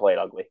muck it up and play it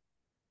ugly.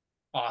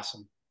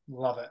 Awesome,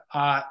 love it.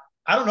 I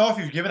don't know if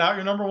you've given out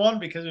your number one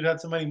because we've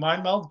had so many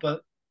mind melds,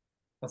 but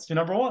let's do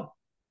number one.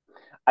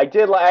 I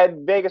did.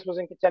 Vegas was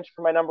in contention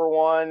for my number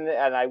one,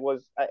 and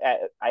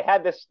I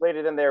had this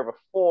slated in there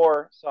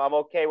before, so I'm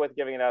okay with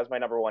giving it as my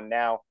number one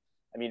now.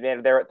 I mean,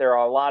 there are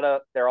a lot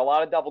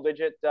of double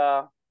digit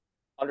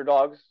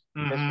underdogs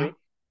this week.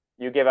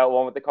 You give out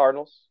one with the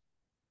Cardinals.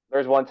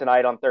 There's one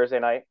tonight on Thursday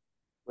night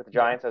with the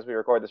Giants as we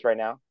record this right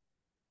now,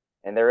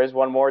 and there is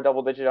one more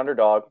double digit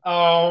underdog.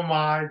 Oh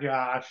my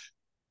gosh!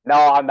 No,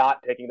 I'm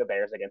not picking the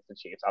Bears against the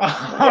Chiefs.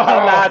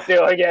 I'm not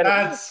doing it.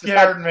 That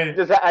scared me.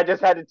 I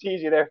just had to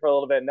tease you there for a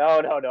little bit.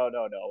 No.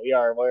 We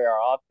are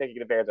all picking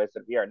the Bears. I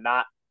said we are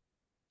not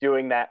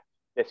doing that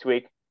this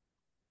week.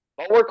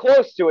 But we're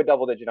close to a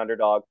double-digit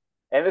underdog.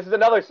 And this is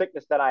another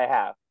sickness that I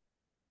have.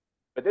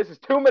 But this is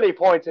too many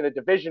points in a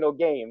divisional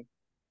game.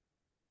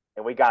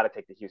 And we got to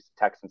take the Houston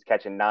Texans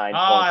catching 9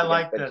 points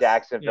against the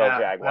Jacksonville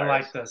Jaguars. I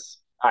like this.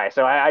 All right,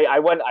 so I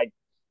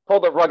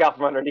pulled the rug out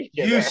from underneath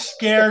you. You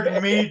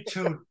scared me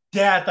to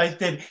death. I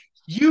said,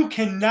 you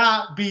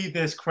cannot be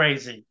this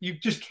crazy. You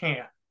just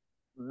can't.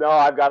 No,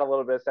 I've got a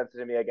little bit of sense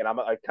to me again.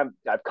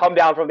 I've come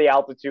down from the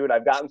altitude.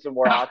 I've gotten some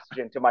more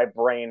oxygen to my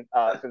brain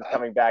since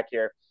coming back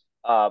here.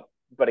 Uh,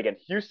 but again,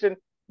 Houston,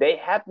 they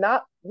have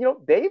not,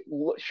 they've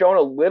shown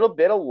a little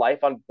bit of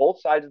life on both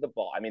sides of the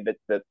ball. I mean,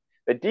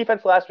 the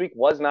defense last week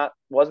wasn't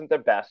their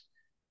best,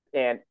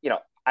 and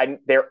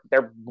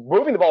they're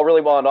moving the ball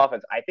really well on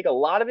offense. I think a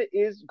lot of it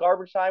is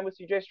garbage time with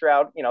CJ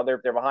Stroud.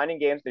 They're behind in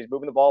games. He's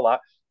moving the ball a lot.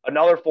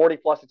 Another 40+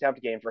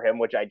 attempt game for him,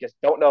 which I just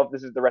don't know if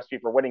this is the recipe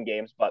for winning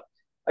games. But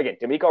again,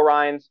 D'Amico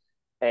Ryans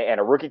and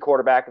a rookie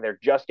quarterback, they're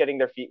just getting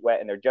their feet wet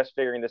and they're just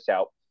figuring this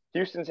out.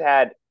 Houston's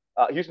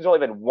only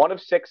been 1 of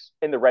 6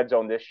 in the red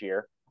zone this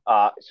year.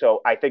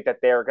 So I think that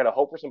they're going to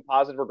hope for some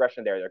positive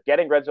regression there. They're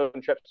getting red zone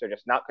trips. They're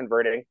just not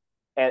converting.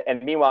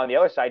 And meanwhile, on the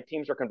other side,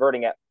 teams are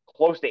converting at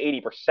close to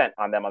 80%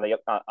 on them on the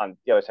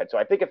other side. So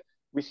I think if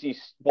we see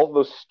both of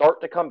those start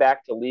to come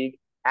back to league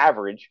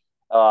average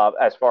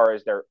as far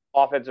as their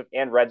offensive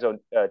and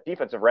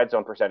defensive red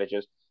zone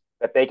percentages,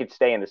 that they could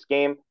stay in this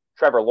game.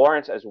 Trevor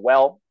Lawrence as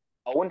well,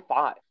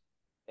 0-5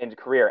 in his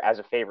career as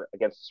a favorite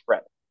against the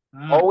spread.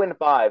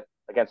 0-5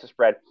 against the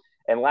spread.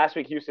 And last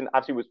week, Houston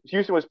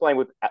was playing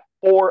with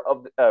 4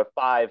 of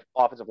 5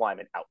 offensive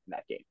linemen out in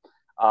that game.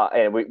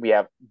 And we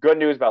have good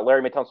news about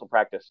Larry Tunsil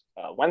practice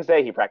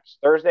Wednesday. He practiced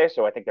Thursday.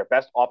 So I think their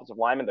best offensive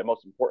lineman, their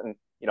most important,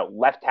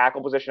 left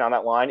tackle position on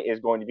that line is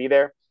going to be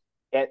there.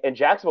 And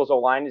Jacksonville's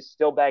O-line is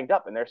still banged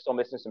up and they're still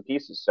missing some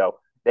pieces. So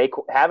they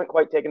haven't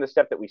quite taken the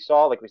step that we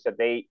saw. Like we said,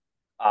 they,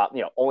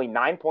 only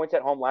 9 points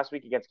at home last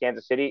week against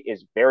Kansas City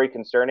is very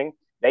concerning.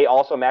 They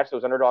also matched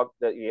those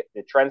the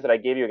trends that I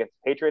gave you against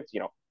the Patriots,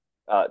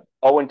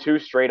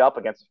 0-2 straight up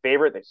against the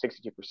favorite. They're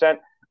 62%.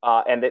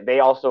 And they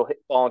also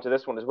fall into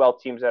this one as well.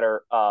 Teams that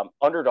are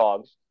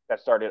underdogs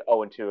that started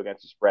 0-2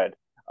 against the spread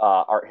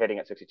are hitting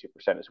at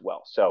 62% as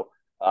well. So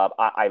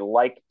I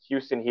like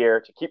Houston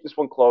here to keep this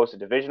one close, a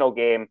divisional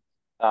game.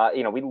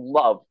 We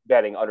love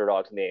betting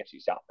underdogs in the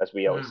AFC South, as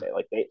we always say.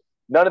 Like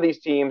none of these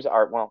teams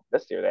are, well,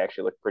 this year they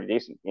actually look pretty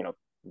decent.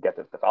 Get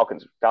the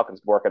Falcons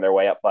working their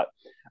way up, but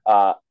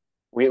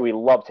we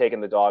love taking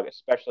the dog,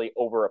 especially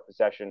over a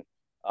possession.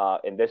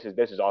 And this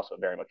is also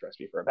very much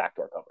recipe for a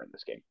backdoor cover in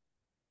this game.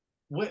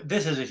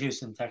 This is a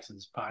Houston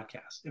Texans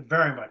podcast. It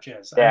very much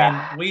is.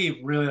 Yeah. I mean,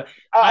 we really.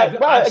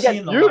 I've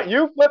seen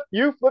you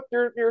flipped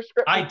your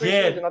script. I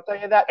did, and I'll tell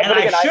you that. And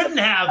again, I shouldn't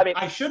have.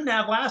 I shouldn't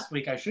have last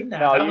week. I shouldn't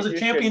have. No, that was a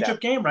championship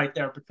game right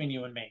there between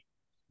you and me.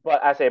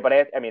 But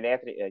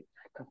Anthony,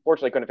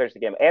 unfortunately, couldn't finish the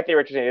game. Anthony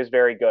Richardson is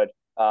very good.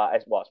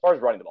 As far as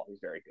running the ball, he's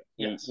very good.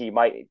 Yes. He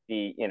might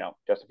be,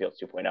 Justin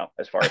Fields 2.0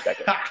 as far as that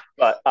goes.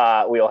 But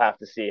we'll have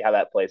to see how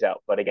that plays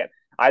out. But again,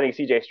 I think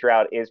CJ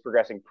Stroud is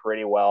progressing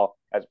pretty well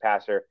as a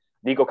passer.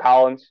 Nico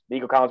Collins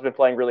been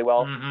playing really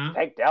well. Mm-hmm.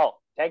 Tank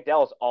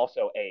Dell is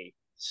also a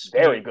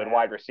very good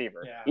wide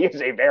receiver. Yeah. He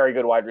is a very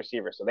good wide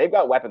receiver. So they've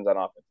got weapons on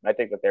offense. And I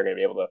think that they're going to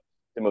be able to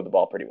move the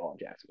ball pretty well in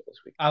Jacksonville this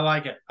week. I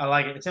like it.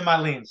 It's in my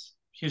leans.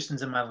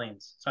 Houston's in my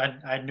leans. So I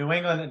had New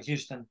England and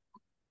Houston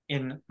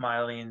in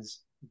my leans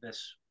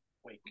this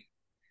week.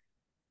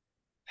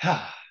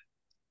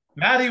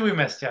 Matty, we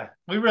missed you.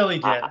 We really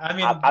did.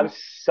 I'm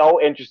so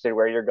interested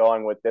where you're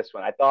going with this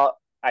one. I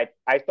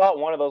thought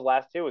one of those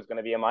last two was going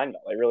to be a mind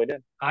meld. I really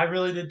did. I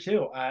really did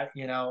too. I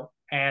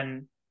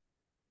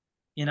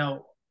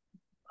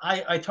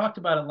talked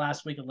about it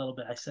last week a little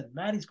bit. I said,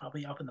 Matty's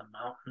probably up in the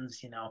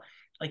mountains,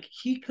 like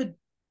he could,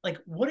 like,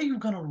 what are you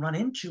going to run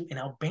into in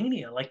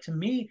Albania? Like, to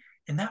me,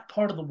 in that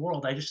part of the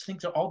world, I just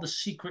think they're all the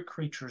secret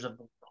creatures of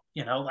the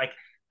world, like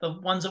the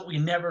ones that we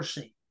never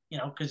see,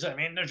 because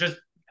they're just,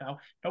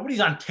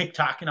 nobody's on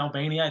TikTok in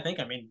Albania, I think.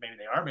 Maybe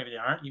they are, maybe they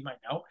aren't. You might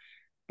know.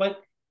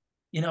 But,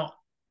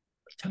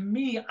 to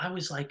me, I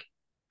was like,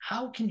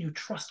 how can you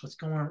trust what's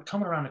coming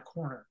around the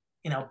corner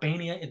in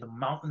Albania, in the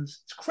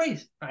mountains? It's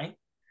crazy, right?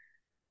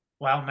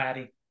 Well,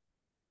 Matty,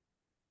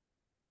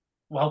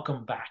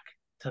 welcome back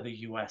to the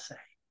USA,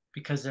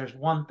 because there's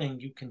one thing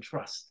you can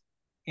trust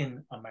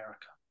in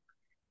America,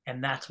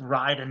 and that's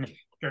riding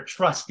your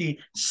trusty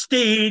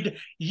steed.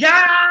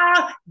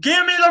 Yeah!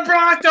 Give me the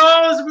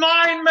Broncos,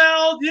 mind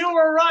meld. You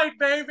were right,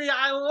 baby.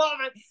 I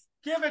love it.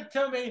 Give it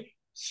to me.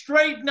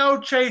 Straight, no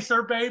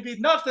chaser, baby.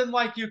 Nothing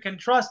like you can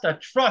trust a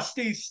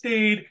trusty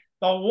steed,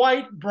 the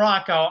white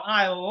Bronco.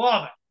 I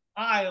love it.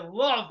 I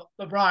love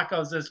the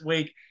Broncos this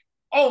week.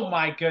 Oh,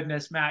 my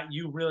goodness, Matt,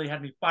 you really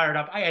had me fired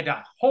up. I had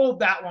to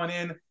hold that one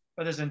in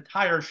for this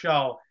entire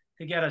show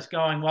to get us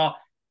going. Well,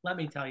 let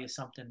me tell you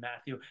something,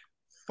 Matthew.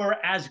 For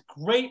as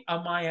great a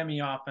Miami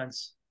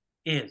offense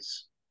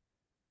is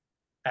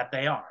that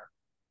they are,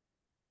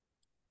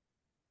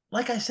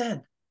 like I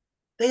said,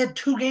 they had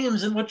 2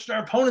 games in which their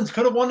opponents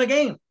could have won the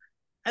game.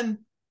 And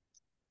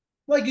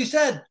like you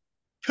said,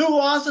 2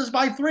 losses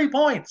by 3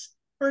 points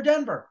for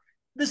Denver.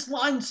 This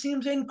line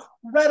seems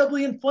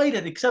incredibly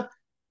inflated, except,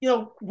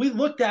 we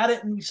looked at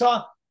it and we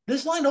saw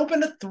this line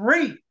opened at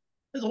 3.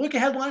 The look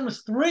ahead line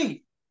was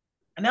 3.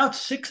 And now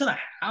it's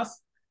 6.5.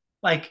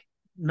 Like,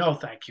 no,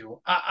 thank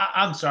you.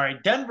 I'm sorry.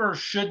 Denver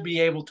should be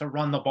able to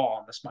run the ball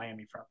on this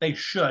Miami front. They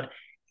should.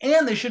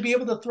 And they should be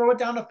able to throw it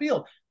down the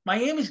field.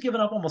 Miami's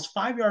given up almost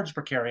 5 yards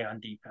per carry on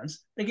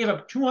defense. They gave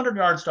up 200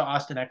 yards to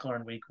Austin Eckler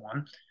in week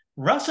one.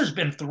 Russ has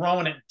been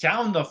throwing it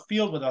down the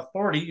field with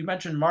authority. You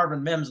mentioned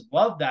Marvin Mims.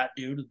 Love that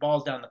dude. The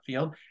ball's down the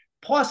field.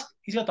 Plus,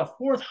 he's got the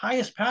fourth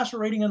highest passer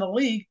rating in the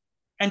league.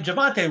 And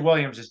Javonte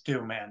Williams is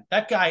due, man.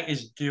 That guy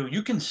is due.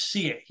 You can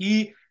see it.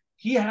 He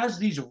has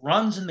these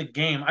runs in the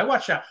game. I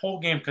watched that whole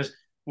game because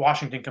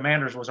Washington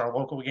Commanders was our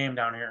local game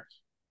down here.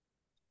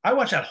 I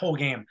watched that whole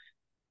game.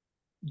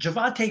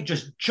 Javonte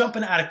just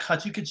jumping out of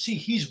cuts. You could see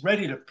he's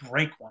ready to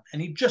break one,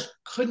 and he just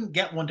couldn't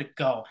get one to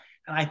go.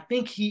 And I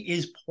think he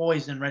is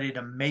poised and ready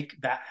to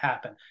make that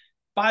happen.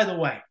 By the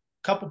way, a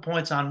couple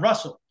points on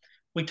Russell.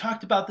 We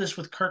talked about this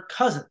with Kirk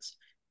Cousins.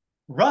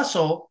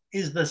 Russell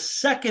is the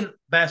second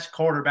best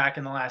quarterback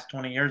in the last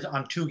 20 years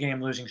on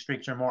 2-game losing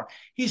streaks or more.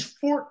 He's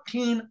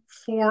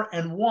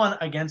 14-4-1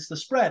 against the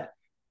spread.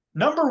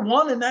 Number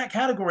one in that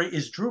category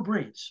is Drew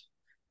Brees.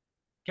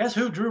 Guess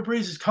who Drew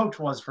Brees' coach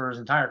was for his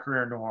entire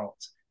career in New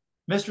Orleans?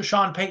 Mr.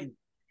 Sean Payton.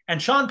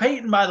 And Sean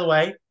Payton, by the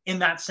way, in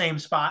that same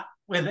spot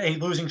with a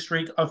losing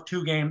streak of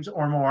 2 games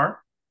or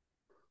more,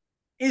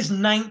 is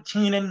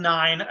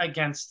 19-9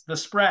 against the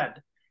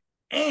spread.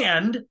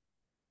 And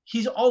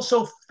he's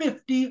also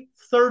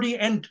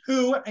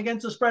 50-30-2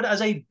 against the spread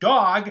as a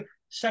dog,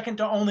 second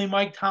to only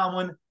Mike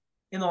Tomlin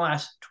in the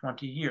last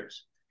 20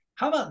 years.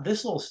 How about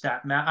this little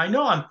stat, Matt? I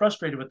know I'm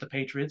frustrated with the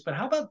Patriots, but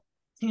how about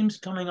teams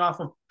coming off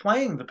of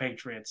playing the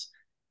Patriots?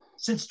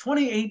 Since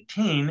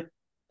 2018,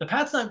 the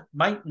Pats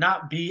might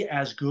not be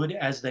as good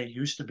as they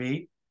used to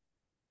be,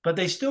 but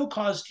they still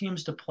cause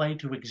teams to play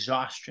to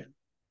exhaustion.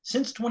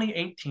 Since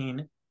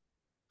 2018,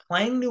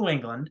 playing New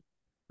England,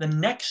 the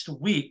next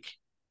week,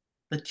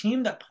 the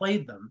team that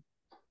played them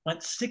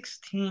went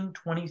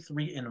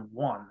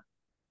 16-23-1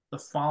 the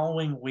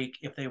following week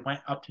if they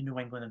went up to New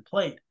England and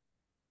played.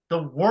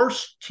 The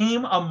worst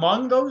team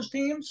among those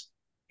teams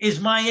is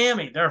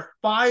Miami. They're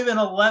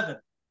 5-11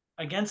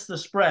 against the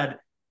spread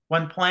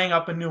when playing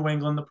up in New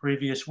England the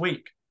previous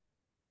week.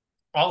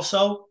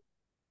 Also,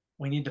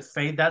 we need to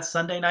fade that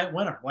Sunday night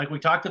winner. Like we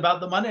talked about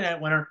the Monday night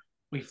winner,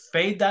 we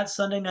fade that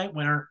Sunday night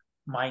winner.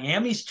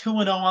 Miami's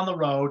 2-0 on the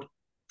road.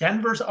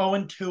 Denver's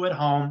 0-2 at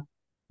home.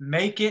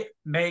 Make it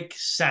make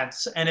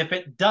sense. And if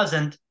it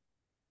doesn't,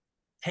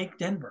 take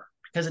Denver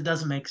because it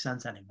doesn't make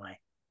sense anyway.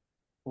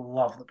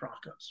 Love the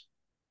Broncos.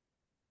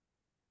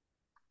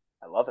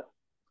 I love it.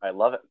 I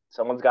love it.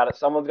 Someone's got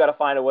to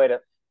find a way to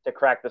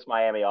crack this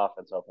Miami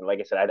offense open. Like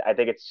I said, I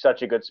think it's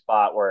such a good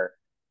spot where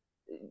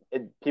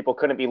people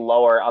couldn't be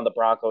lower on the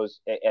Broncos,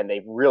 and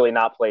they've really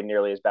not played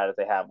nearly as bad as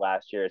they have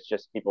last year. It's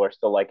just people are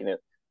still liking it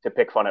to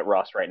pick fun at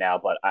Russ right now,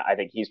 but I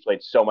think he's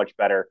played so much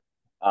better,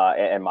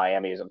 and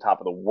Miami is on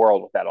top of the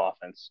world with that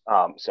offense.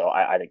 So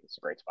I think it's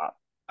a great spot.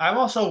 I'm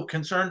also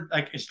concerned.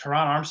 Like, is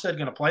Teron Armstead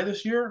going to play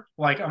this year?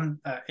 Like,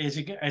 is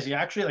he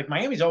actually like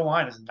Miami's O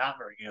line is not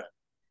very good.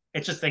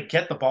 It's just they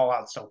get the ball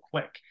out so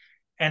quick.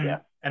 And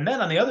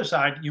then on the other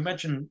side, you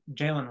mentioned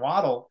Jalen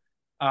Waddle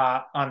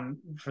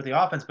for the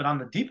offense, but on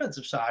the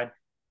defensive side,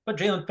 but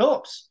Jalen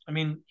Phillips. I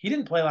mean, he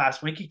didn't play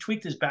last week. He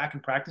tweaked his back in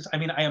practice. I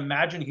mean, I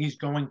imagine he's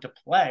going to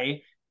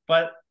play,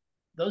 but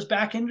those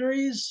back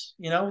injuries,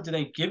 do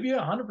they give you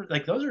 100%?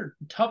 Like, those are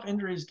tough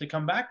injuries to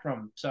come back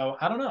from. So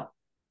I don't know.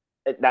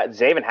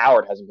 Xavier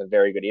Howard hasn't been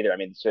very good either. I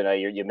mean, so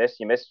you miss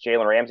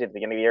Jalen Ramsey at the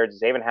beginning of the year.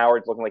 Xavier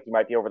Howard's looking like he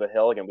might be over the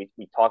hill again. We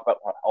talk about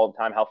all the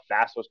time how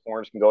fast those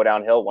corners can go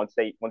downhill. Once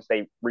they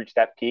reach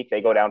that peak,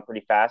 they go down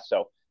pretty fast.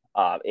 So,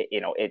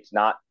 it's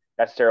not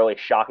necessarily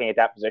shocking at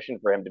that position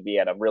for him to be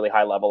at a really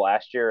high level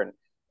last year,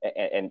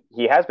 and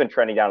he has been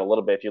trending down a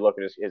little bit if you look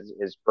at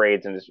his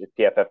grades and his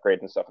PFF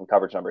grades and stuff and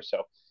coverage numbers.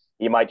 So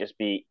he might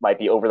be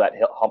over that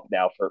hump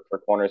now for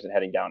corners and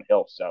heading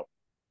downhill. So.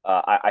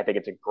 I think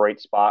it's a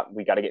great spot.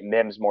 We got to get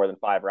Mims more than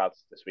 5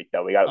 routes this week,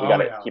 though. We got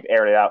to keep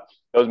airing it out.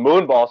 Those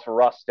moon balls for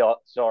Russ still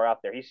are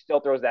out there. He still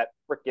throws that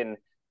freaking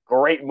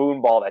great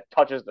moon ball that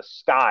touches the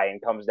sky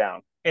and comes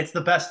down. It's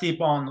the best deep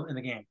ball in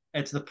the game.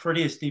 It's the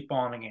prettiest deep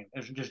ball in the game.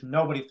 There's just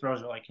nobody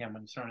throws it like him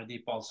when he's throwing a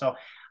deep ball. So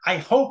I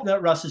hope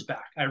that Russ is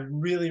back. I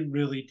really,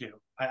 really do.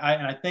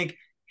 I think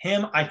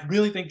him. I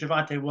really think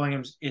Javonte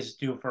Williams is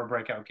due for a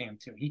breakout game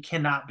too. He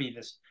cannot be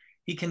this.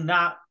 He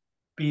cannot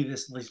be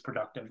this least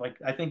productive. Like,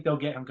 I think they'll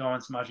get him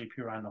going, Samaje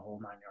Perine the whole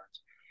 9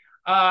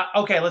 yards.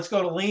 Okay, let's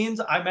go to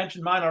leans. I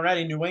mentioned mine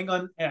already. New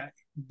England,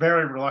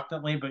 very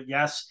reluctantly, but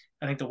yes,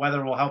 I think the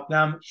weather will help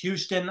them.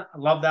 Houston, I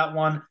love that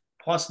one.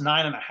 Plus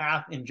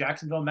 9.5 in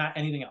Jacksonville. Matt,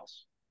 anything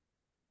else?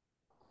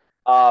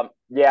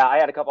 Yeah, I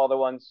had a couple other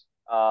ones.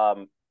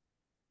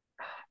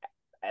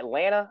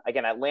 Atlanta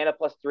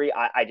plus 3.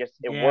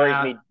 It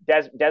worries me.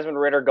 Desmond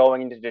Ritter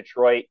going into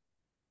Detroit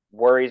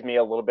worries me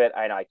a little bit.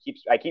 I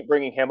keep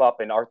bringing him up,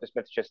 and Arthur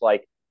Smith's just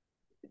like,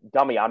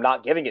 dummy, I'm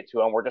not giving it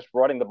to him. We're just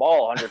running the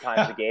ball 100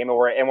 times a game,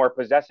 and we're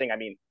possessing. I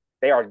mean,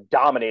 they are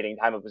dominating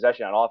time of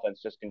possession on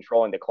offense, just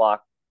controlling the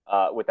clock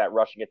with that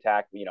rushing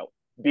attack.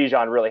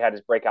 Bijan really had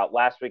his breakout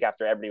last week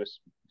after everybody was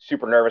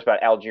super nervous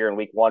about Algier in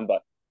week 1,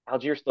 but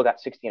Algier still got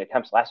 16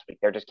 attempts last week.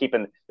 They're just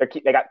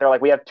they're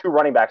like, we have 2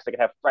 running backs that can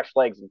have fresh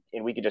legs,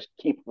 and we could just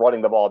keep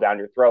running the ball down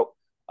your throat.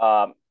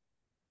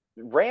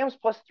 Rams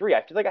 +3.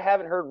 I feel like I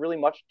haven't heard really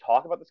much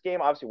talk about this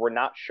game. Obviously, we're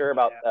not sure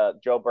about Yeah,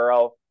 Joe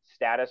Burrow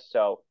status.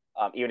 So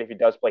even if he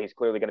does play, he's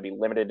clearly going to be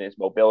limited in his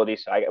mobility.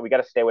 So we got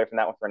to stay away from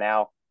that one for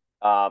now.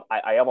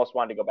 I almost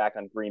wanted to go back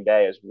on Green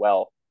Bay as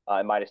well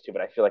at -2,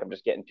 but I feel like I'm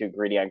just getting too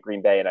greedy on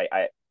Green Bay, and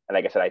and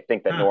like I said, I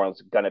think that New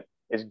Orleans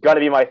is gonna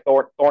be my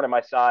thorn in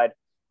my side.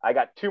 I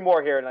got two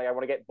more here, and I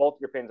want to get both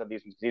your opinions on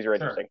these ones because these are sure.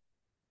 interesting.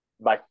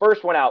 My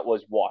first one out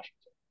was Washington.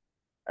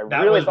 I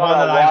That really was thought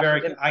one that about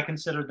Washington I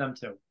considered them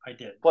too. I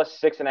did.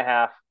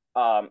 +6.5.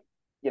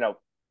 You know,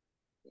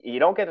 you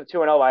don't get to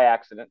 2-0 by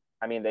accident.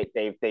 I mean,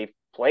 they've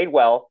played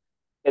well,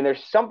 and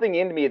there's something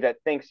in me that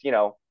thinks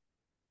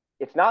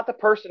it's not the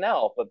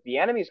personnel, but the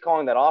enemy's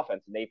calling that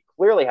offense, and they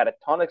clearly had a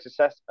ton of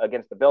success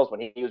against the Bills when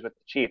he was with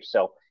the Chiefs.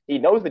 So he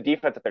knows the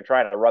defense that they're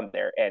trying to run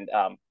there, and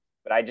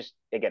but I just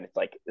again, it's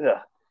like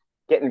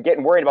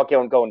getting worried about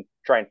going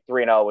trying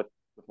 3-0 with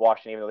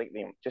Washington, even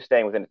though just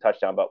staying within a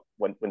touchdown. But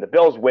when the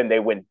Bills win, they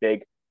win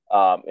big.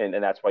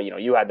 And that's why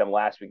you had them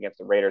last week against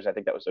the Raiders. I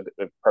think that was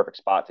a perfect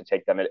spot to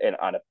take them in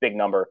on a big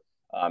number,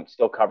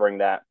 still covering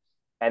that.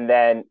 And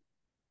then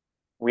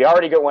we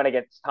already went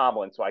against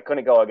Tomlin, so I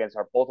couldn't go against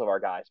both of our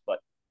guys. But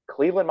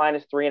Cleveland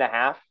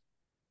 -3.5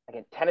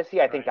 again.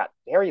 Tennessee, I think, Right. got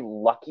very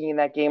lucky in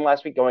that game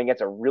last week, going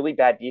against a really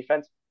bad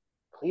defense.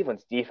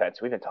 Cleveland's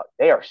defense, we've been talking,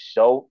 they are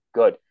so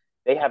good.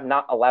 They Yeah. have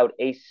not allowed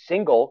a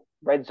single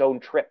red zone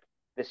trip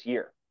this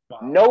year. Wow.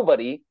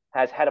 Nobody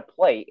has had a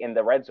play in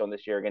the red zone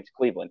this year against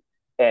Cleveland.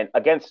 And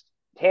against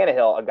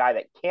Tannehill, a guy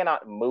that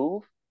cannot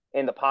move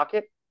in the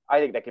pocket, I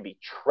think that could be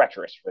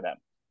treacherous for them.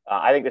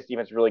 I think this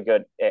defense is really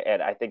good,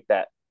 and I think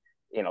that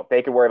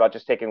they could worry about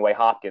just taking away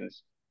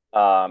Hopkins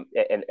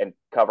and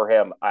cover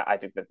him. I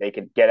think that they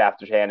could get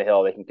after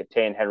Tannehill. They can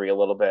contain Henry a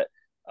little bit.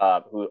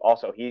 Who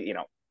also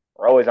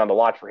we're always on the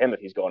watch for him if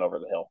he's going over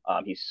the hill.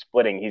 He's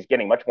splitting. He's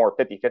getting much more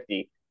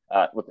 50-50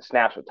 with the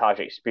snaps with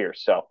Tajay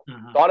Spears. So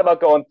Mm-hmm. thought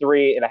about going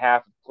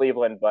 3.5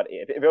 Cleveland, but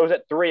if it was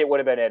at 3, it would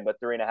have been in. But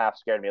 3.5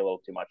 scared me a little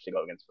too much to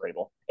go against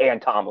Vrabel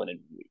and Tomlin in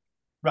week.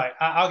 Right.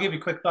 I'll give you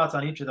quick thoughts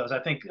on each of those. I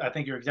think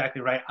you're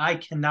exactly right. I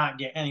cannot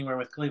get anywhere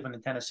with Cleveland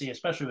and Tennessee,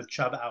 especially with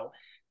Chubb out.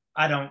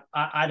 I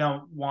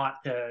don't want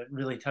to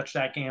really touch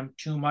that game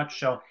too much.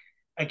 So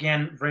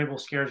again, Vrabel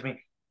scares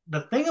me.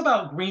 The thing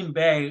about Green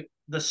Bay,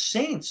 the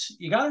Saints,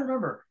 you got to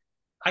remember,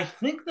 I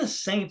think the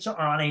Saints are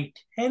on a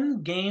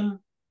 10-game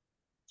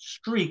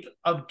streak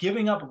of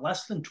giving up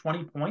less than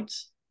 20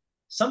 points,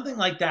 something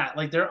like that.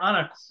 Like they're on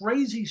a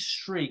crazy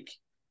streak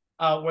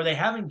where they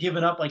haven't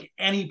given up like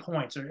any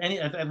points or any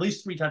at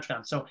least 3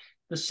 touchdowns. So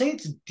the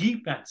Saints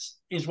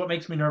defense is what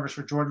makes me nervous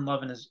for Jordan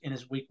Love in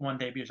his week 1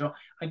 debut. So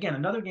again,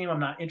 another game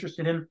I'm not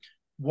interested in.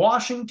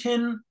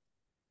 Washington,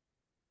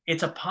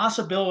 it's a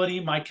possibility.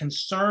 My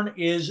concern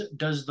is,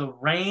 does the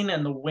rain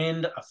and the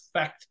wind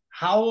affect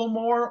Howell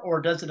more,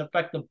 or does it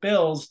affect the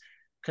Bills?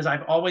 Because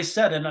I've always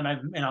said it,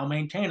 and I'll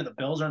maintain it. The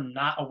Bills are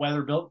not a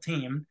weather-built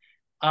team,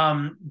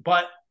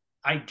 but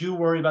I do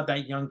worry about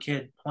that young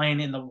kid playing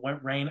in the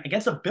rain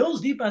against the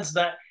Bills defense.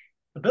 That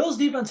the Bills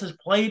defense has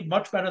played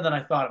much better than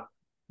I thought it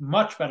would,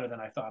 much better than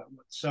I thought it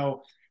would.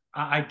 So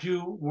I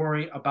do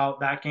worry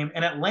about that game.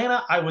 And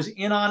Atlanta, I was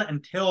in on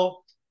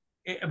until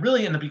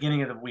really in the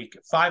beginning of the week.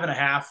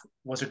 5.5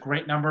 was a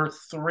great number.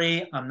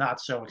 3, I'm not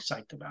so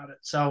excited about it.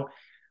 So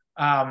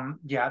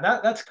yeah,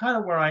 that's kind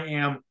of where I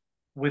am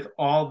with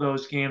all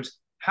those games.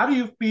 How do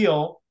you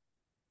feel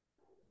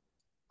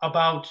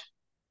about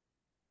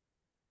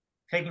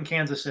taking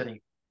Kansas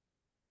City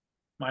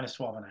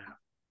 -12.5?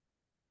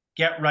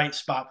 Get right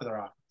spot for their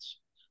offense.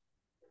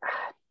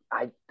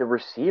 The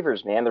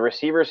receivers, man, the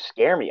receivers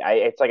scare me.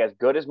 It's like as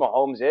good as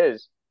Mahomes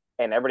is,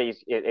 and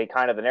everybody's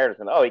kind of the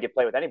narrative, oh, he could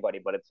play with anybody,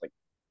 but it's like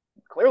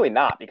clearly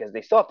not because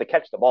they still have to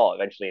catch the ball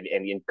eventually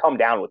and come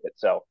down with it.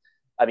 So,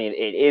 I mean,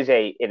 it is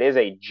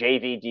a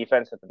JV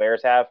defense that the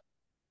Bears have,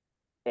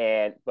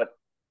 and but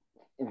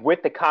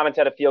with the comments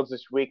out of Fields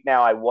this week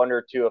now, I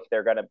wonder too if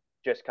they're going to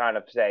just kind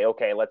of say,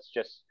 okay, let's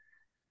just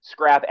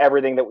scrap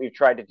everything that we've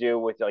tried to do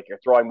with like your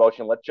throwing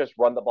motion. Let's just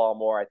run the ball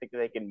more. I think that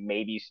they can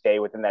maybe stay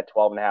within that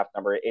 12.5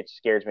 number. It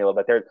scares me a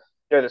little bit.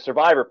 They're the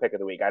survivor pick of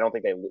the week. I don't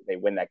think they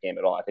win that game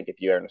at all. I think if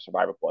you're in a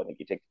survivor pool, I think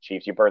you take the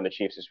Chiefs. You burn the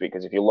Chiefs this week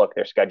because if you look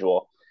their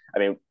schedule, I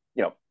mean,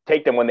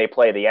 take them when they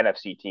play the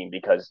NFC team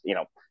because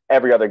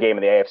every other game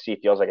in the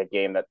AFC feels like a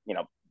game that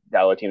the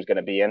other team's going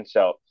to be in.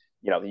 So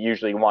they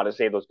usually want to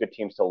save those good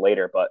teams till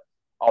later, but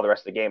all the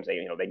rest of the games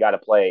they got to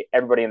play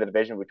everybody in the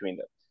division between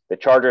the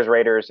Chargers,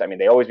 Raiders. I mean,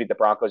 they always beat the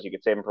Broncos. You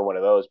could save them for one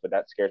of those, but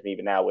that scares me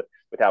even now with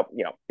how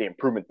the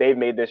improvement they've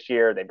made this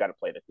year. They've got to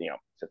play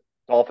the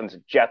Dolphins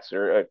and Jets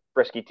are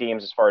frisky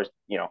teams as far as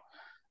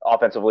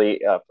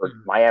offensively for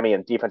Mm. Miami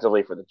and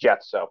defensively for the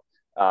Jets. So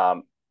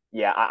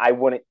yeah, I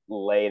wouldn't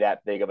lay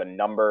that big of a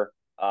number.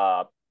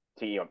 To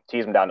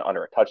tease them down to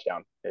under a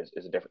touchdown is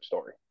a different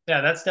story.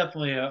 Yeah, that's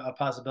definitely a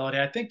possibility.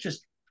 I think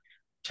just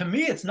to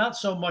me, it's not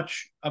so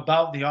much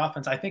about the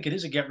offense. I think it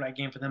is a get right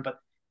game for them, but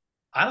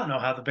I don't know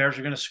how the Bears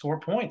are going to score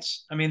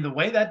points. I mean, the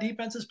way that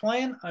defense is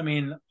playing, I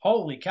mean,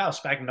 holy cow,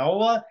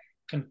 Spagnola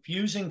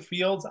confusing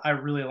fields. I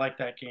really like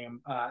that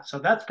game. So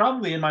that's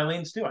probably in my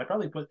lanes too. I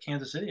probably put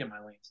Kansas City in my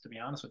lanes, to be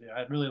honest with you.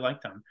 I really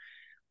like them.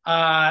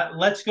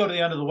 Let's go to the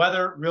end of the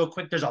weather real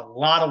quick. There's a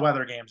lot of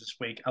weather games this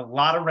week. A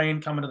lot of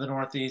rain coming to the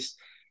Northeast.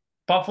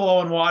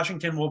 Buffalo and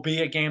Washington will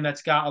be a game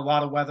that's got a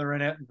lot of weather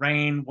in it.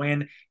 Rain,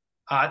 wind.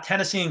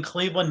 Tennessee and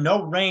Cleveland,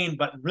 no rain,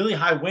 but really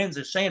high winds.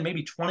 They're saying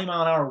maybe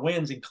 20-mile-an-hour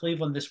winds in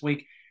Cleveland this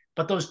week.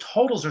 But those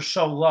totals are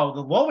so low.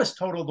 The lowest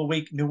total of the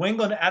week, New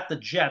England at the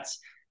Jets,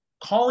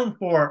 calling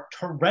for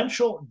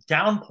torrential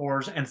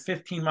downpours and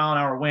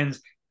 15-mile-an-hour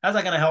winds. That's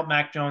not going to help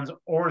Mac Jones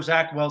or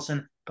Zach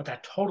Wilson, but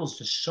that total is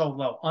just so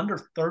low, under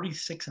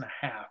 36 and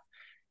a half.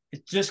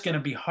 It's just going to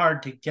be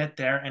hard to get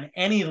there. And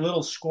any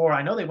little score,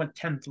 I know they went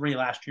 10-3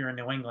 last year in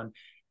New England,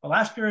 but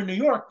last year in New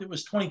York, it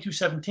was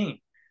 22-17.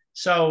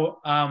 So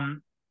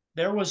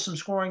there was some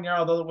scoring there,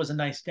 although it was a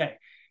nice day.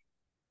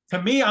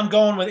 To me, I'm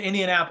going with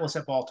Indianapolis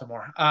at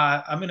Baltimore.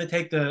 I'm going to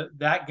take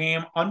that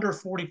game under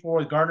 44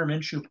 with Gardner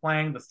Minshew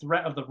playing. The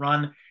threat of the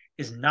run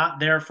is not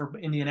there for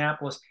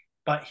Indianapolis,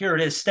 but here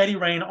it is. Steady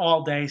rain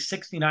all day,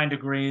 69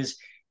 degrees,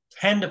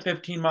 10 to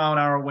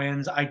 15-mile-an-hour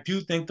winds. I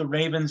do think the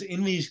Ravens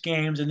in these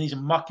games, in these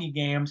mucky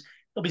games,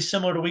 they'll be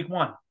similar to week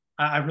one.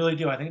 I really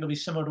do. I think it'll be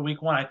similar to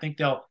week one. I think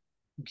they'll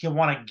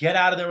want to get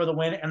out of there with a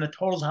win, and the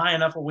total's high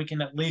enough where we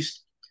can at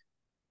least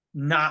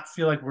not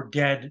feel like we're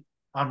dead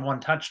on one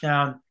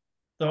touchdown.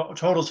 The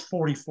total's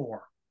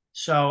 44.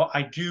 So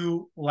I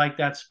do like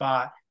that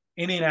spot.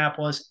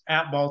 Indianapolis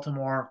at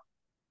Baltimore,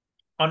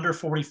 under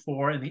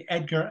 44 in the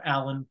Edgar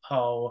Allan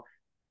Poe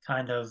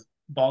kind of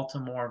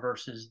Baltimore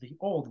versus the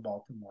old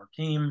Baltimore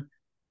team,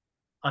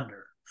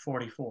 under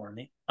 44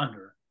 in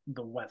under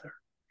the weather.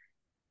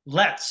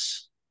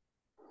 Let's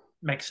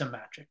make some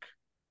magic.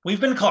 We've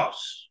been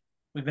close.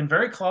 We've been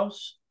very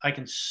close. I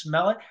can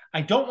smell it.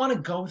 I don't want to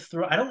go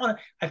through.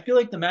 I feel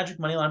like the Magic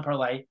Moneyline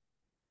Parlay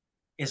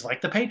is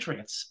like the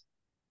Patriots.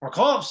 We're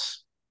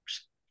close.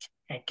 Just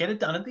can't get it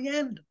done at the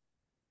end.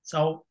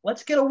 So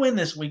let's get a win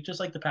this week, just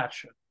like the Pats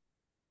should.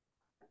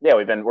 Yeah,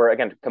 we're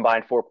again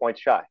combined 4 points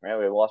shy. Right,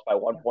 we lost by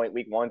 1 point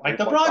week one, like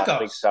 3 the points Broncos.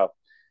 last week.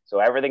 So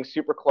everything's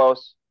super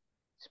close.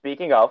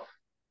 Speaking of,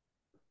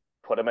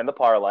 put them in the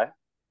parlay.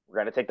 We're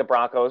going to take the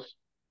Broncos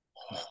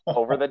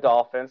over the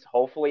Dolphins.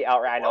 Hopefully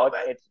outright. I know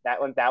it's that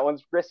one. That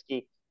one's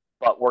risky,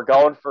 but we're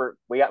going for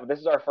this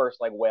is our first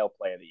like whale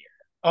play of the year.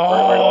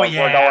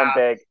 We're going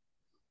big.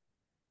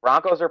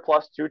 Broncos are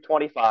plus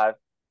 225.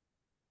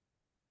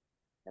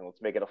 And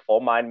let's make it a full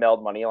mind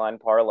meld money line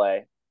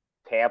parlay.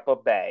 Tampa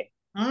Bay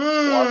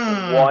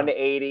plus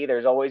 180.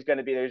 There's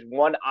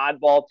one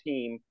oddball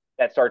team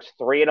that starts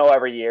 3-0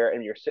 every year,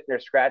 and you're sitting there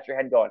scratching your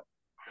head going,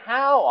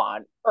 how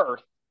on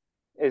earth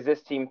is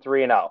this team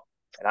 3-0?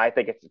 And I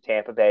think it's the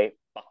Tampa Bay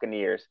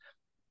Buccaneers,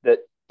 the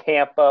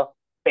Tampa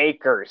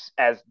Bakers,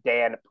 as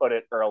Dan put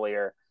it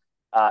earlier.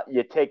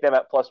 You take them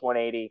at plus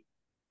 180,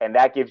 and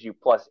that gives you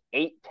plus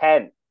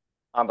 810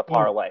 on the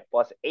parlay.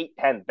 Plus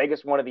 810,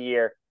 biggest one of the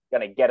year,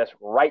 going to get us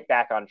right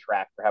back on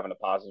track for having a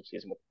positive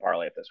season with the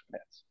parlay if this one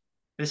hits.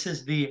 This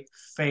is the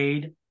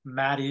Fade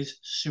Matty's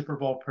Super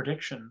Bowl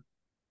prediction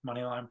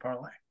moneyline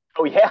parlay.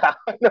 Oh, yeah.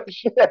 No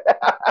shit.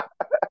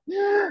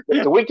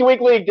 It's a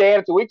week-to-week league, Dan.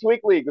 It's a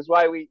week-to-week league. That's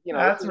why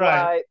That's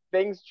right. Why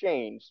things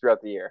change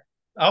throughout the year.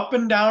 Up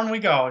and down we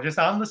go, just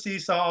on the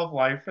seesaw of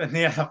life in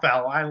the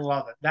NFL. I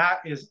love it. That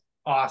is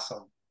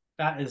awesome.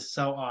 That is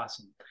so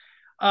awesome.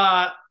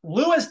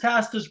 Lou has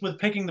tasked us with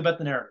picking the bet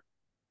the narrative.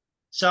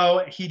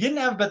 So he didn't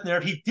have a bet the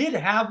narrative. He did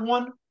have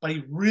one, but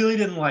he really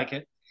didn't like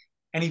it.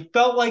 And he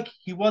felt like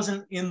he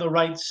wasn't in the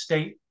right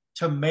state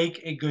to make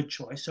a good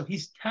choice. So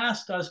he's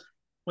tasked us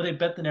with a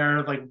bet the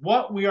narrative, like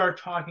what we are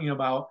talking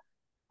about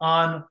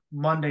on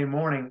Monday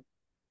morning.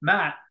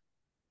 Matt,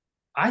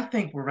 I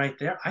think we're right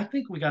there. I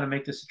think we got to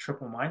make this a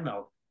triple mind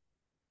meld.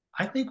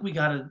 I think we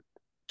got to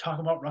talk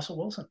about Russell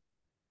Wilson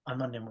on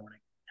Monday morning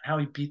and how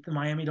he beat the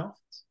Miami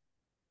Dolphins.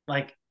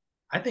 Like,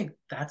 I think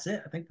that's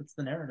it. I think that's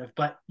the narrative.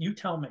 But you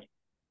tell me.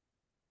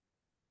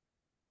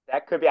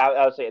 That could be.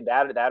 I would say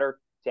that or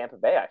Tampa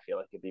Bay. I feel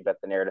like could be bet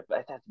the narrative.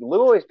 But Lou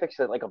always picks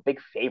it like a big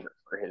favorite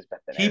for his bet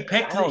the narrative. He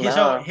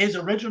picked his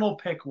original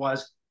pick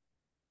was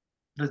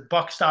the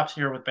buck stops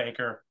here with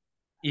Baker,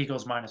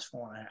 Eagles minus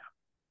 4.5.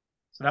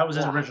 So that was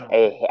his original.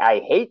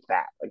 I hate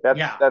that. Like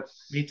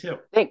that's me too.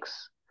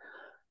 Stinks.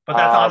 But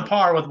that's on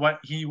par with what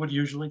he would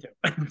usually do.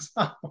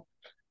 So.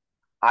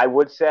 I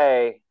would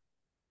say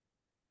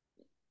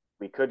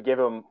we could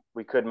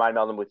mind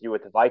meld him with you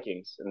with the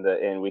Vikings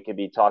and we could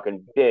be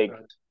talking big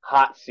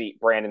hot seat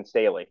Brandon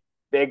Staley.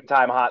 Big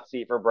time hot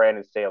seat for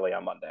Brandon Staley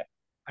on Monday.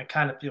 I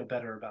kind of feel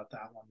better about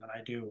that one than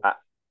I do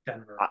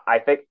Denver. I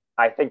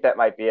think that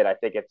might be it. I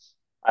think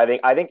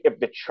if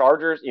the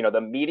Chargers,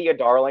 the media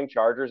darling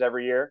Chargers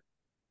every year,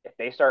 if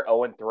they start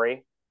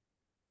 0-3,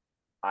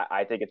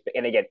 I think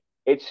and again,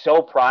 it's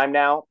so prime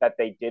now that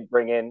they did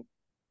bring in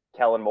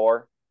Kellen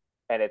Moore,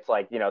 and it's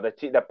like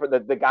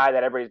the guy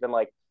that everybody's been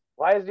like,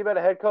 why hasn't he been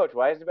a head coach?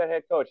 Why hasn't he been a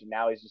head coach? And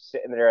now he's just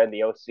sitting there in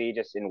the OC,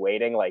 just in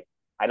waiting. Like,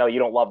 I know you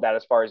don't love that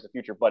as far as the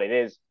future, but it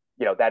is.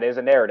 that is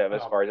a narrative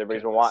as Oh far my as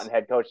everybody's been goodness. wanting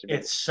head coach to be,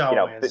 It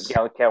so is.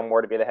 Kellen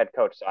Moore to be the head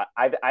coach. So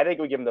I think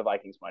we give him the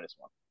Vikings -1.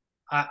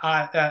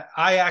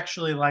 I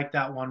actually like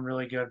that one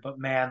really good, but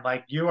man,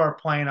 like you are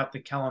playing up the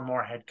Kellen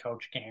Moore head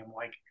coach game.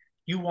 Like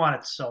you want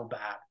it so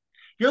bad.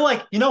 You're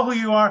like, you know who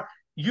you are?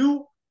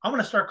 I'm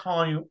gonna start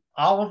calling you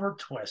Oliver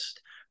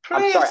Twist.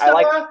 I'm Please, sorry.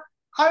 sir,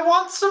 I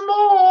want some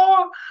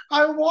more.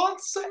 I want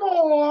some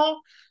more.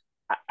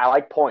 I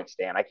like points,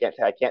 Dan. I can't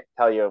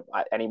tell you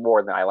any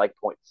more than I like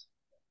points.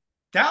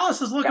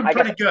 Dallas is looking I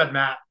guess pretty good,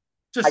 Matt. I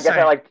Just guess I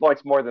saying. like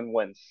points more than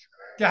wins.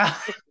 Yeah.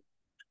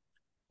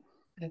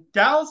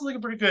 Dallas is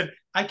looking pretty good.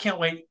 I can't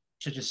wait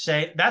to just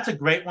say that's a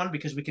great one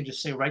because we can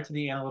just say right to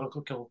the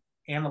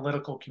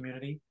analytical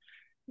community.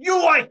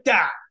 You like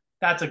that?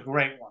 That's a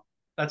great one.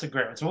 That's a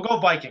great one. So we'll go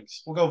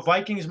Vikings. We'll go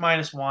Vikings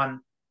 -1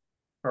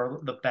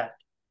 for the bet,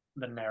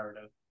 the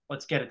narrative.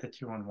 Let's get it to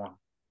 2-1.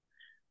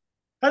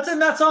 That's it.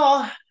 That's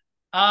all.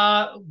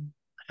 Uh,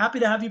 Happy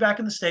to have you back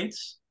in the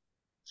States.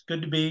 It's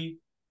good to be,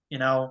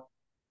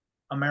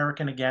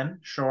 American again,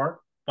 sure,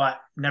 but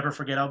never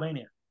forget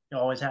Albania. You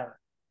always have it.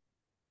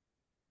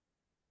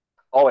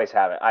 Always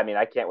have it. I mean,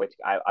 I can't wait.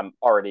 I'm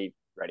already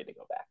ready to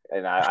go back,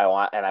 and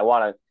I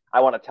want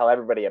to tell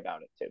everybody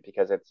about it too,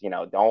 because it's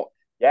don't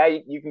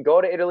you can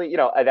go to Italy.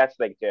 That's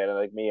the thing too. And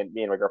like me and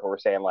my girlfriend were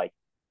saying, like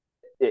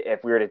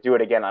if we were to do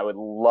it again, I would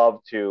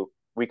love to.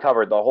 We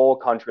covered the whole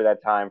country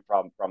that time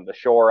from the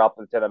shore up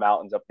into the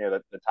mountains up near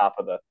the top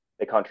of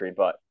the country,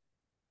 but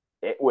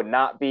it would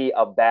not be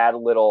a bad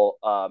little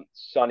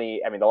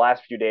sunny. I mean, the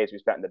last few days we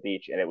spent on the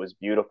beach and it was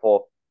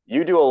beautiful.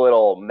 You do a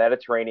little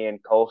Mediterranean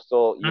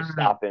coastal.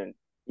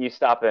 You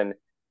stop in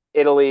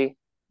Italy,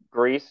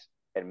 Greece,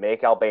 and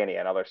make Albania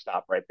another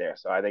stop right there.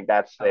 So I think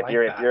that's I like if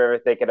that. you're ever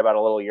thinking about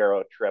a little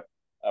Euro trip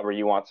where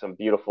you want some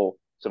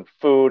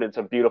food and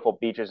some beautiful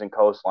beaches and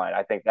coastline,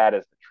 I think that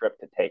is the trip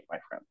to take, my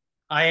friend.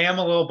 I am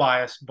a little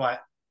biased,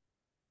 but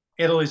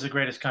Italy's the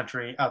greatest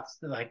country I've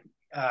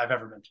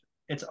ever been to.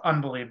 It's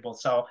unbelievable.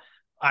 So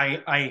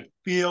I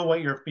feel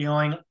what you're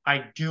feeling.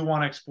 I do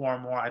want to explore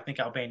more. I think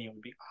Albania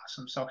would be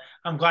awesome. So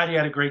I'm glad you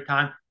had a great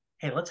time.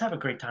 Hey, let's have a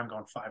great time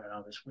going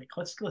 5-0 this week.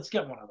 Let's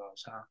get one of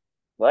those, huh?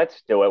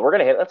 Let's do it.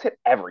 Let's hit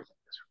everything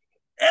this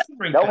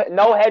week. Everything.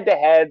 No head to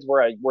heads.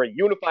 We're a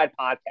unified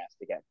podcast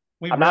again.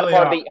 We I'm really not a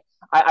part are. of the.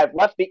 I've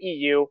left the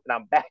EU and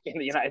I'm back in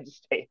the United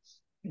States.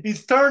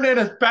 He's turned in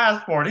his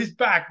passport. He's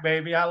back,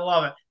 baby. I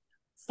love it.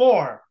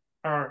 For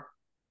our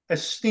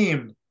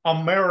esteemed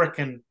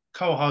American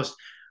co-host,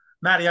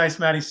 Matty Ice,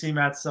 Matty C,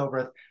 Matt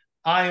Silbreth.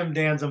 I am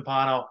Dan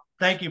Zampano.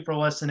 Thank you for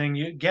listening.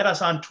 You get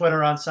us on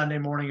Twitter on Sunday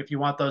morning if you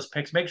want those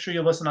picks. Make sure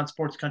you listen on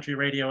Sports Country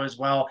Radio as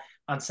well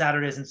on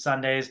Saturdays and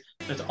Sundays.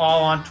 It's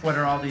all on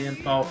Twitter, all the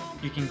info.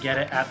 You can get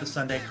it at the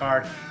Sunday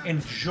Card.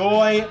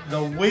 Enjoy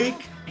the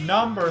week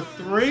number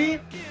 3.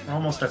 We're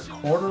almost a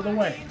quarter of the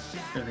way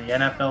through the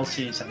NFL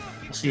season.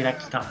 We'll see you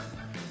next time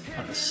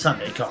on the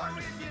Sunday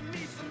Card.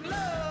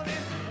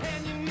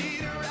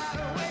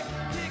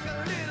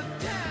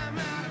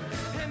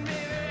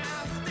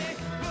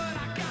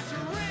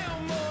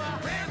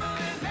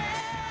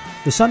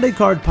 The Sunday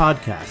Card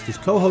Podcast is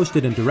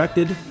co-hosted and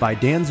directed by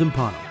Dan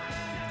Zampano,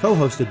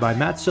 co-hosted by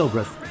Matt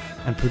Silbreth,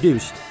 and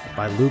produced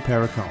by Lou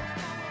Perricone.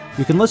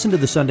 You can listen to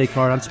The Sunday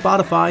Card on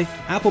Spotify,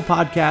 Apple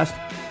Podcast,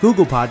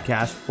 Google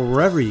Podcast, or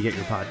wherever you get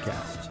your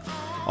podcasts.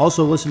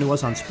 Also listen to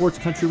us on Sports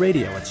Country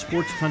Radio at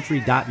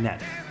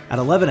sportscountry.net at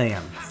 11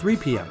 a.m., 3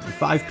 p.m., and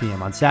 5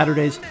 p.m. on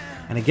Saturdays,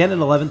 and again at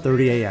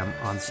 11:30 a.m.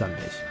 on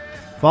Sundays.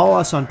 Follow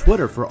us on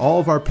Twitter for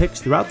all of our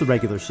picks throughout the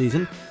regular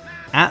season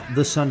at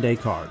The Sunday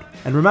Card.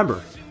 And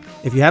remember,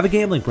 if you have a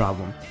gambling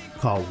problem,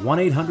 call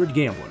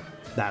 1-800-GAMBLER.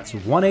 That's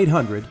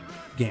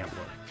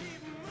 1-800-GAMBLER.